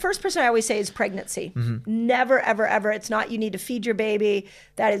the first person I always say is pregnancy. Never, ever, ever. It's not you need to feed your baby.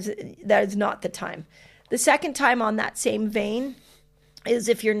 That is not the time. The second time on that same vein is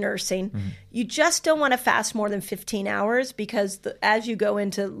if you're nursing. You just don't want to fast more than 15 hours because as you go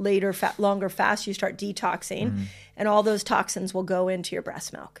into longer fasts, you start detoxing and all those toxins will go into your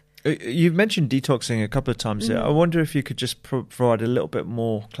breast milk. You've mentioned detoxing a couple of times there. I wonder if you could just provide a little bit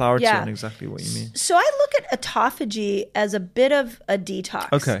more clarity on exactly what you mean. So I look at autophagy as a bit of a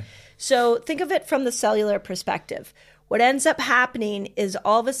detox. Okay. So think of it from the cellular perspective. What ends up happening is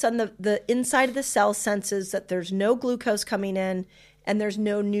all of a sudden the inside of the cell senses that there's no glucose coming in and there's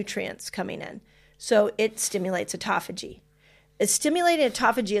no nutrients coming in. So it stimulates autophagy. Stimulating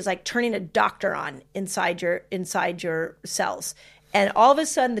autophagy is like turning a doctor on inside your cells. And all of a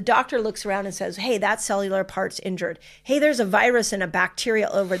sudden, the doctor looks around and says, hey, that cellular part's injured. Hey, there's a virus and a bacteria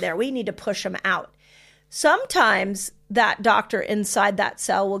over there. We need to push them out. Sometimes that doctor inside that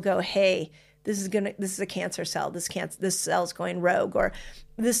cell will go, hey, this is a cancer cell. This cell's going rogue, or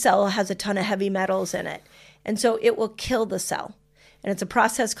this cell has a ton of heavy metals in it. And so it will kill the cell. And it's a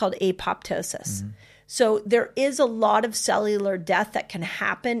process called apoptosis. So there is a lot of cellular death that can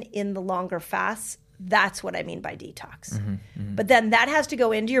happen in the longer fasts. That's what I mean by detox. But then that has to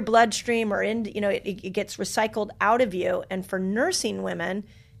go into your bloodstream or it gets recycled out of you. And for nursing women,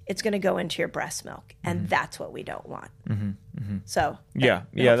 it's going to go into your breast milk. And that's what we don't want. So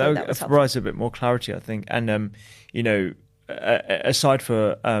that provides a bit more clarity, I think. And, aside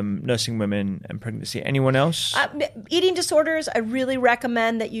for nursing women and pregnancy, anyone else? Eating disorders, I really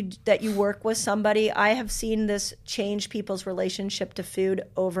recommend that you work with somebody. I have seen this change people's relationship to food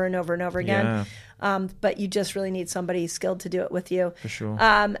over and over and over again. But you just really need somebody skilled to do it with you. For sure.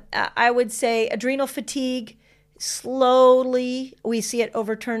 I would say adrenal fatigue, slowly we see it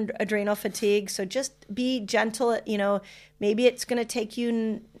overturned adrenal fatigue. So just be gentle. Maybe it's going to take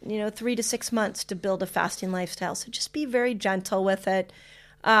you 3 to 6 months to build a fasting lifestyle. So just be very gentle with it.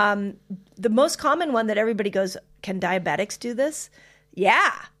 The most common one that everybody goes, can diabetics do this?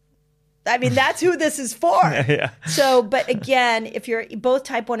 Yeah. I mean, that's who this is for. Yeah. So, but again, if you're both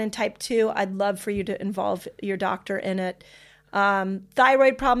type 1 and type 2, I'd love for you to involve your doctor in it.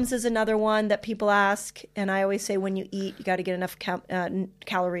 Thyroid problems is another one that people ask. And I always say when you eat, you got to get enough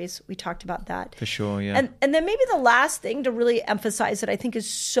calories. We talked about that. For sure, yeah. And then maybe the last thing to really emphasize that I think is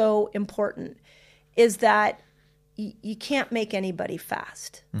so important is that you can't make anybody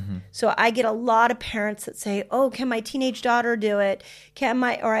fast. Mm-hmm. So I get a lot of parents that say, oh, can my teenage daughter do it?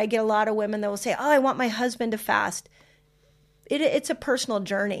 Or I get a lot of women that will say, oh, I want my husband to fast. It's a personal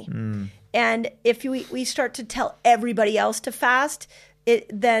journey. Mm. And if we start to tell everybody else to fast,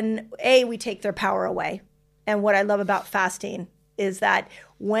 then we take their power away. And what I love about fasting is that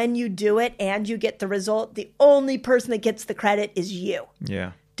when you do it and you get the result, the only person that gets the credit is you.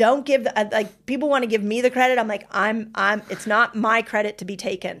 Yeah. Don't give people want to give me the credit. I'm like, it's not my credit to be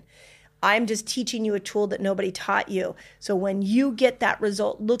taken. I'm just teaching you a tool that nobody taught you. So when you get that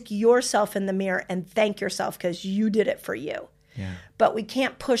result, look yourself in the mirror and thank yourself because you did it for you. Yeah. But we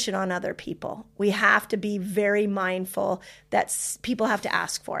can't push it on other people. We have to be very mindful that people have to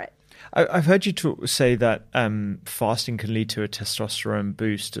ask for it. I've heard you say that fasting can lead to a testosterone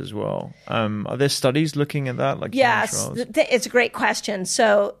boost as well. Are there studies looking at that? Yes, it's a great question.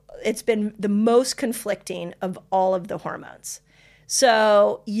 So it's been the most conflicting of all of the hormones.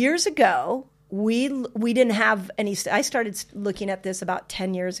 So years ago, we didn't have any. I started looking at this about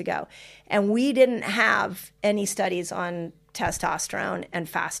 10 years ago, and we didn't have any studies on testosterone and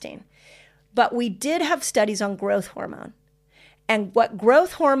fasting. But we did have studies on growth hormone. And what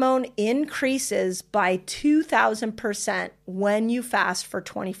growth hormone increases by 2,000% when you fast for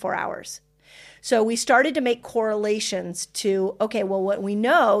 24 hours. So we started to make correlations to, okay, well, what we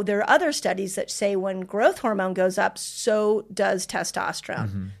know, there are other studies that say when growth hormone goes up, so does testosterone.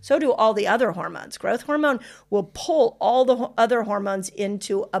 Mm-hmm. So do all the other hormones. Growth hormone will pull all the other hormones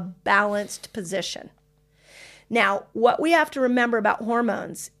into a balanced position. Now, what we have to remember about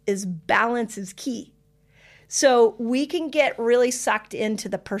hormones is balance is key. So we can get really sucked into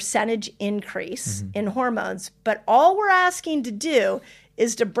the percentage increase in hormones, but all we're asking to do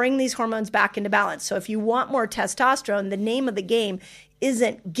is to bring these hormones back into balance. So if you want more testosterone, the name of the game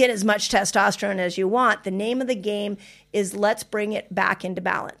isn't get as much testosterone as you want. The name of the game is let's bring it back into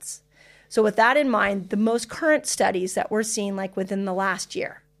balance. So with that in mind, the most current studies that we're seeing like within the last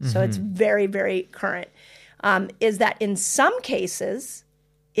year, so it's very, very current, is that in some cases,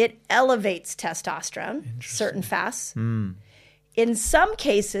 it elevates testosterone, certain fasts. Mm. In some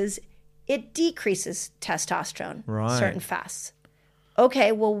cases, it decreases testosterone, certain fasts.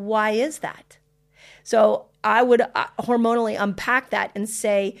 Okay, well, why is that? So I would hormonally unpack that and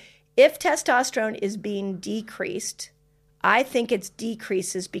say, if testosterone is being decreased, I think it's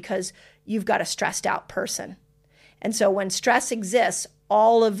decreases because you've got a stressed out person. And so when stress exists,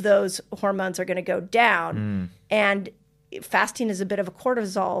 all of those hormones are going to go down. And fasting is a bit of a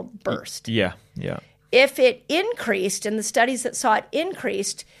cortisol burst. Yeah. If it increased, and the studies that saw it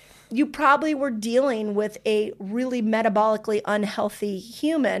increased, you probably were dealing with a really metabolically unhealthy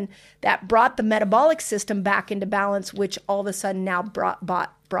human that brought the metabolic system back into balance, which all of a sudden now brought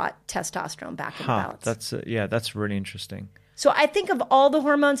testosterone back into balance. That's really interesting. So I think of all the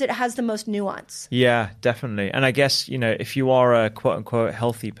hormones, it has the most nuance. Yeah, definitely. And I guess, if you are a quote unquote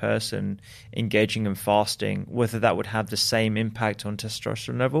healthy person engaging in fasting, whether that would have the same impact on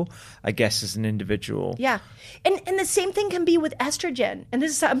testosterone level, I guess as an individual. Yeah. And the same thing can be with estrogen. And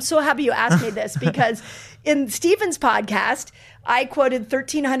I'm so happy you asked me this because in Stephen's podcast, I quoted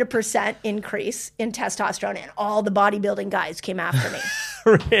 1,300% increase in testosterone and all the bodybuilding guys came after me.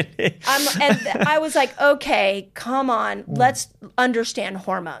 Really? And I was like, okay, come on, let's understand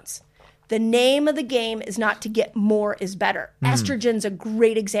hormones. The name of the game is not to get more is better. Estrogen's a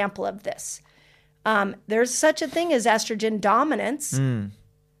great example of this. There's such a thing as estrogen dominance.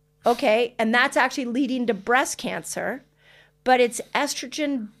 Okay, and that's actually leading to breast cancer. But it's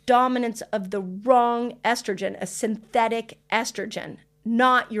estrogen dominance of the wrong estrogen, a synthetic estrogen,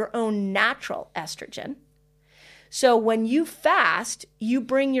 not your own natural estrogen. So when you fast, you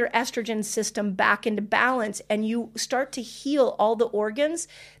bring your estrogen system back into balance and you start to heal all the organs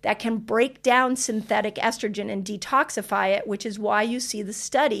that can break down synthetic estrogen and detoxify it, which is why you see the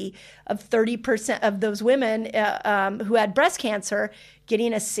study of 30% of those women who had breast cancer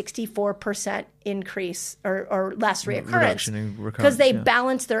getting a 64% increase or less reoccurrence Reduction in recurrence, because they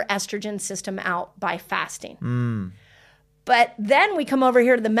balance their estrogen system out by fasting. But then we come over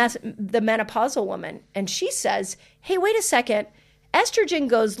here to the menopausal woman, and she says, hey, wait a second, estrogen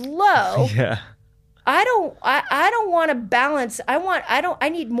goes low. Yeah. I don't want to balance. I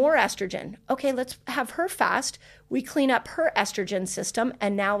need more estrogen. Okay, let's have her fast. We clean up her estrogen system,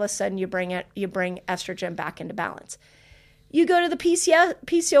 and now all of a sudden you bring estrogen back into balance. You go to the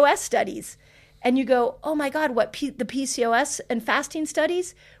PCOS studies, and you go, oh my God, the PCOS and fasting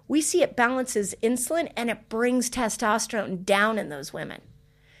studies, we see it balances insulin and it brings testosterone down in those women.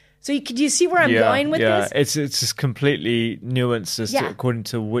 So do you see where I'm going with this? Yeah, it's just completely nuanced as to according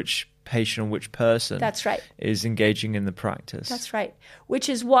to which patient, which person That's right. is engaging in the practice. That's right. Which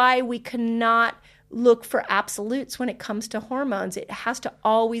is why we cannot look for absolutes when it comes to hormones. It has to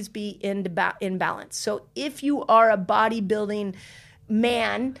always be in balance. So if you are a bodybuilding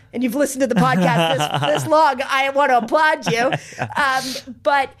man and you've listened to the podcast this long, I want to applaud you.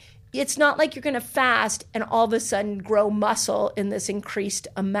 But it's not like you're going to fast and all of a sudden grow muscle in this increased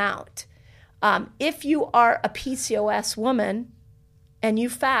amount. If you are a PCOS woman and you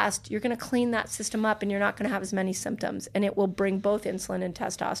fast, you're going to clean that system up and you're not going to have as many symptoms, and it will bring both insulin and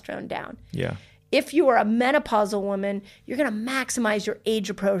testosterone down. Yeah. If you are a menopausal woman, you're going to maximize your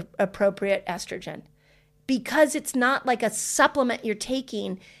age-appropriate estrogen because it's not like a supplement you're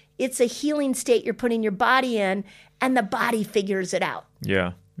taking. It's a healing state you're putting your body in, and the body figures it out.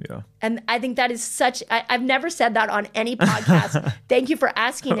 Yeah, yeah. And I think that is I've never said that on any podcast. Thank you for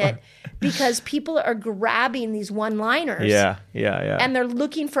asking it, because people are grabbing these one-liners. Yeah. And they're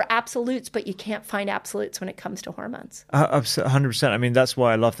looking for absolutes, but you can't find absolutes when it comes to hormones. 100%. I mean, that's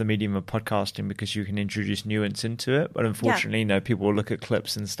why I love the medium of podcasting, because you can introduce nuance into it. But unfortunately, people will look at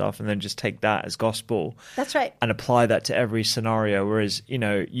clips and stuff and then just take that as gospel. That's right. And apply that to every scenario. Whereas,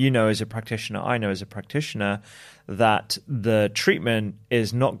 as a practitioner, I know as a practitioner, that the treatment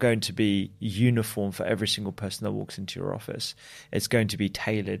is not going to be uniform for every single person that walks into your office. It's going to be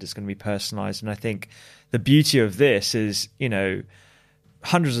tailored. It's going to be personalized. And I think the beauty of this is,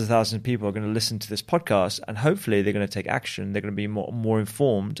 hundreds of thousands of people are going to listen to this podcast, and hopefully they're going to take action. They're going to be more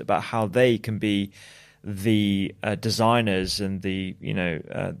informed about how they can be the designers and the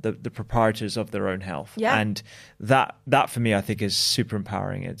proprietors of their own health. Yeah. And that for me, I think, is super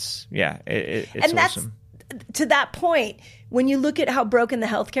empowering. It's awesome. To that point, when you look at how broken the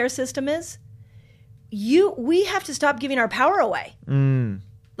healthcare system is, we have to stop giving our power away.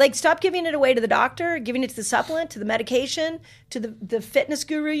 Like, stop giving it away to the doctor, giving it to the supplement, to the medication, to the fitness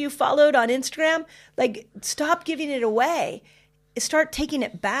guru you followed on Instagram. Like, stop giving it away. Start taking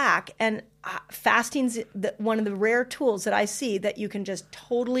it back. And fasting's one of the rare tools that I see that you can just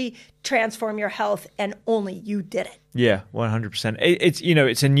totally transform your health, and only you did it. Yeah, 100%.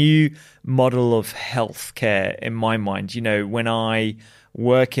 It's a new model of healthcare in my mind. When I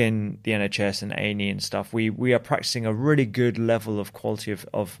work in the NHS and A&E and stuff, we are practicing a really good level of quality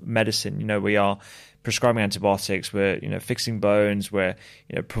of medicine. We are prescribing antibiotics, we're fixing bones, we're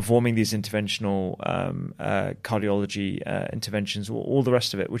performing these interventional cardiology interventions, all the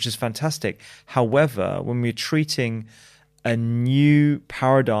rest of it, which is fantastic. However, when we're treating a new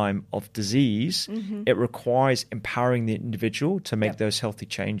paradigm of disease, it requires empowering the individual to make those healthy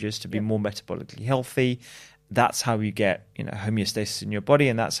changes, to be more metabolically healthy. That's how you get homeostasis in your body,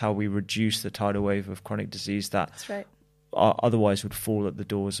 and that's how we reduce the tidal wave of chronic disease that otherwise would fall at the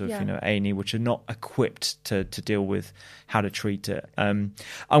doors of A&E, which are not equipped to deal with how to treat it. I'm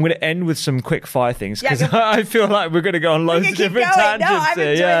going to end with some quick fire things, because I feel like we're going to go on loads of different tangents. No, I've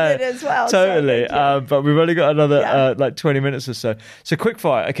enjoyed it as well. Totally. But we've only got another 20 minutes or so. So quick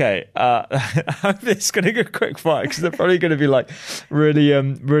fire. Okay. It's going to go quick fire, because they're probably going to be like really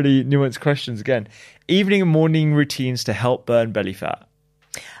nuanced questions again. Evening and morning routines to help burn belly fat.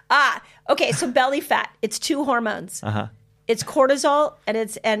 Okay. So belly fat, it's two hormones. It's cortisol,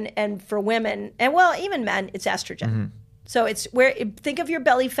 and for women, and even men, it's estrogen. So it's think of your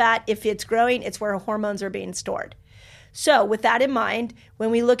belly fat. If it's growing, it's where hormones are being stored. So with that in mind,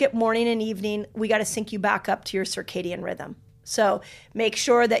 when we look at morning and evening, we got to sync you back up to your circadian rhythm. So make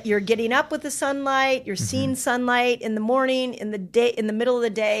sure that you're getting up with the sunlight, you're seeing sunlight in the morning, in the day, in the middle of the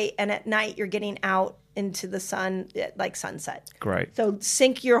day, and at night you're getting out into the sun, like sunset. Great. So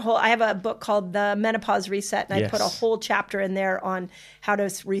sync your whole, I have a book called The Menopause Reset, and I put a whole chapter in there on how to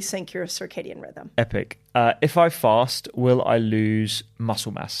resync your circadian rhythm. Epic. If I fast, will I lose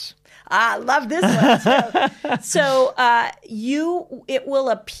muscle mass? Love this one too. So it will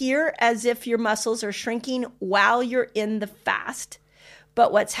appear as if your muscles are shrinking while you're in the fast,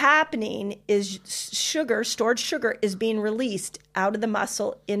 But what's happening is stored sugar is being released out of the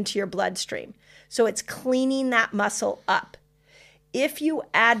muscle into your bloodstream. So it's cleaning that muscle up. If you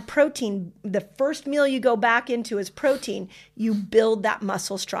add protein, the first meal you go back into is protein, you build that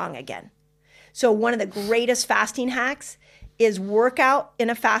muscle strong again. So one of the greatest fasting hacks is work out in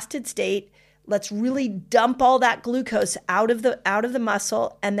a fasted state. Let's really dump all that glucose out of the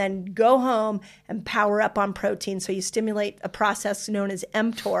muscle and then go home and power up on protein. So you stimulate a process known as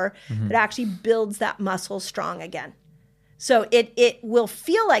mTOR that actually builds that muscle strong again. So it will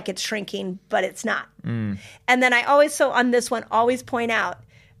feel like it's shrinking, but it's not. And then I always point out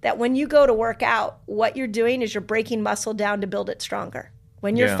that when you go to work out, what you're doing is you're breaking muscle down to build it stronger.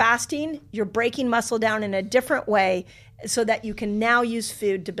 When you're fasting, you're breaking muscle down in a different way so that you can now use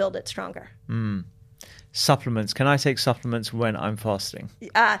food to build it stronger. Supplements. Can I take supplements when I'm fasting?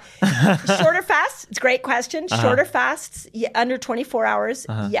 Shorter fasts, it's a great question. Shorter fasts, under 24 hours,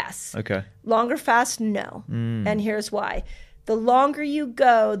 yes. Okay. Longer fasts, no. And here's why. The longer you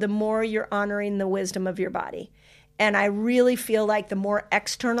go, the more you're honoring the wisdom of your body. And I really feel like the more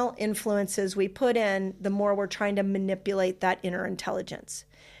external influences we put in, the more we're trying to manipulate that inner intelligence.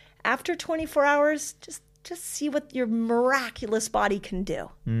 After 24 hours, just see what your miraculous body can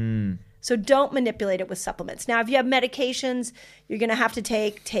do. So don't manipulate it with supplements. Now, if you have medications, you're going to have to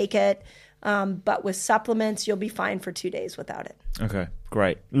take it. But with supplements, you'll be fine for 2 days without it. Okay,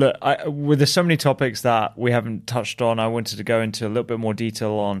 great. Look, there's so many topics that we haven't touched on. I wanted to go into a little bit more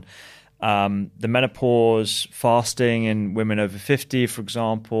detail on the menopause, fasting in women over 50, for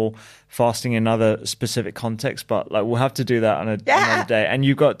example, fasting in other specific contexts. But like, we'll have to do that on another day. And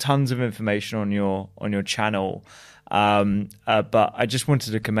you've got tons of information on your channel. But I just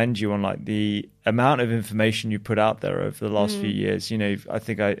wanted to commend you on like the amount of information you put out there over the last few years. You know, I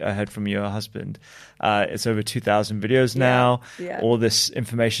think I heard from your husband. It's over 2,000 videos now. Yeah. All this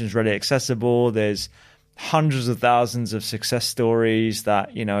information is readily accessible. There's hundreds of thousands of success stories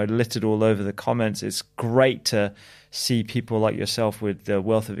that, you know, are littered all over the comments. It's great to see people like yourself with the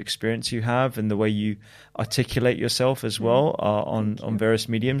wealth of experience you have and the way you articulate yourself as well on various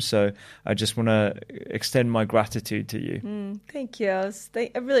mediums. So I just want to extend my gratitude to you. Thank you.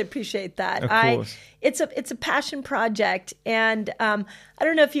 I really appreciate that. Of course. It's a passion project. And I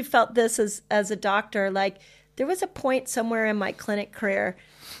don't know if you felt this as a doctor. Like, there was a point somewhere in my clinic career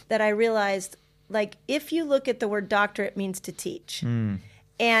that I realized, like, if you look at the word doctor, it means to teach.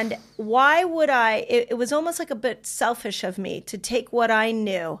 And why would it was almost like a bit selfish of me to take what I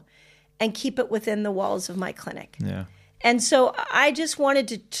knew and keep it within the walls of my clinic. Yeah. And so I just wanted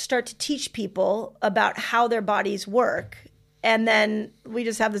to start to teach people about how their bodies work. And then we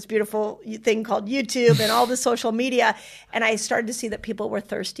just have this beautiful thing called YouTube and all the social media. And I started to see that people were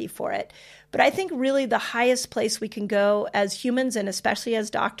thirsty for it. But I think really the highest place we can go as humans, and especially as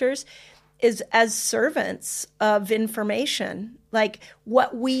doctors, is as servants of information. Like,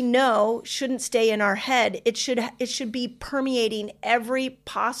 what we know shouldn't stay in our head. It should be permeating every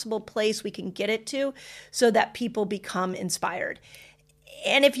possible place we can get it to so that people become inspired.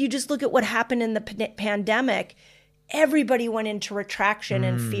 And if you just look at what happened in the pandemic, everybody went into retraction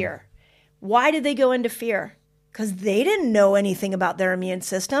and fear. Why did they go into fear? Because they didn't know anything about their immune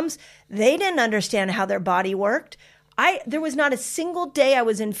systems. They didn't understand how their body worked. There was not a single day I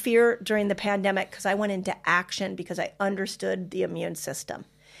was in fear during the pandemic because I went into action because I understood the immune system.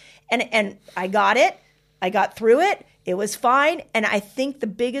 And I got it. I got through it. It was fine. And I think the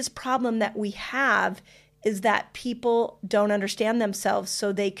biggest problem that we have is that people don't understand themselves,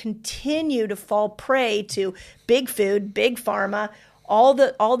 so they continue to fall prey to big food, big pharma, all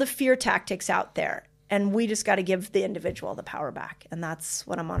the fear tactics out there. And we just got to give the individual the power back. And that's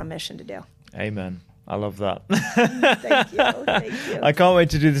what I'm on a mission to do. Amen. I love that. Thank you. I can't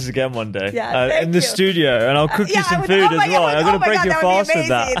wait to do this again one day in the studio, and I'll cook you some food as well. I'm going to break your fast with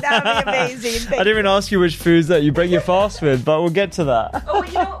that. That would be amazing. I didn't even ask you which foods that you break your fast with, but we'll get to that. Oh,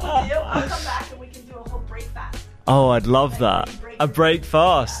 you know what we'll do? I'll come back and we can do a whole break fast. Oh, I'd love that. A break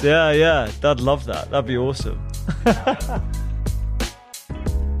fast. Yeah. I'd love that. That'd be awesome.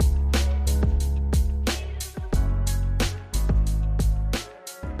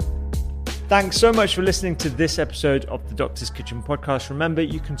 Thanks so much for listening to this episode of the Doctor's Kitchen podcast. Remember,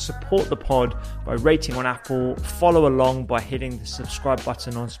 you can support the pod by rating on Apple, follow along by hitting the subscribe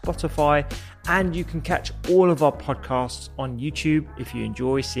button on Spotify, and you can catch all of our podcasts on YouTube if you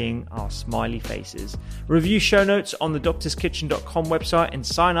enjoy seeing our smiley faces. Review show notes on the doctorskitchen.com website and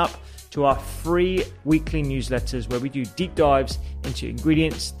sign up to our free weekly newsletters where we do deep dives into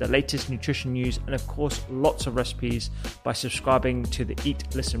ingredients, the latest nutrition news, and of course, lots of recipes by subscribing to the Eat,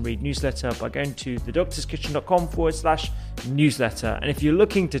 Listen, Read newsletter by going to thedoctorskitchen.com/newsletter. And if you're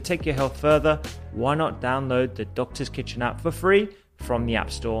looking to take your health further, why not download the Doctor's Kitchen app for free from the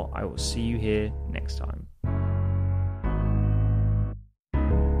App Store? I will see you here next time.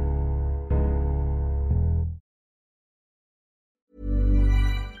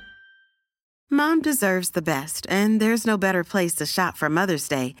 Mom deserves the best, and there's no better place to shop for Mother's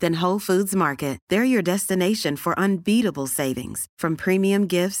Day than Whole Foods Market. They're your destination for unbeatable savings, from premium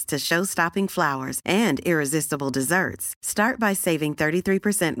gifts to show-stopping flowers and irresistible desserts. Start by saving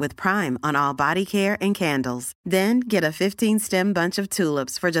 33% with Prime on all body care and candles. Then get a 15-stem bunch of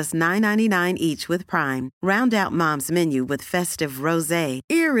tulips for just $9.99 each with Prime. Round out Mom's menu with festive rosé,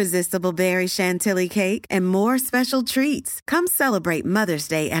 irresistible berry chantilly cake, and more special treats. Come celebrate Mother's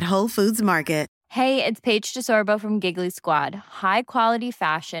Day at Whole Foods Market. Hey, it's Paige DeSorbo from Giggly Squad. High quality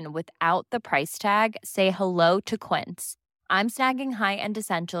fashion without the price tag. Say hello to Quince. I'm snagging high-end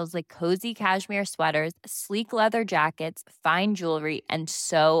essentials like cozy cashmere sweaters, sleek leather jackets, fine jewelry, and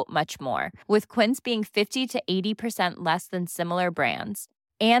so much more. With Quince being 50 to 80% less than similar brands.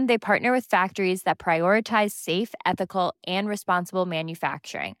 And they partner with factories that prioritize safe, ethical, and responsible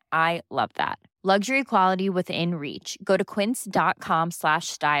manufacturing. I love that. Luxury quality within reach. Go to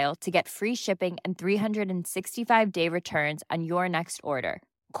quince.com/style to get free shipping and 365-day returns on your next order.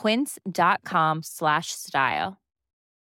 Quince.com/style.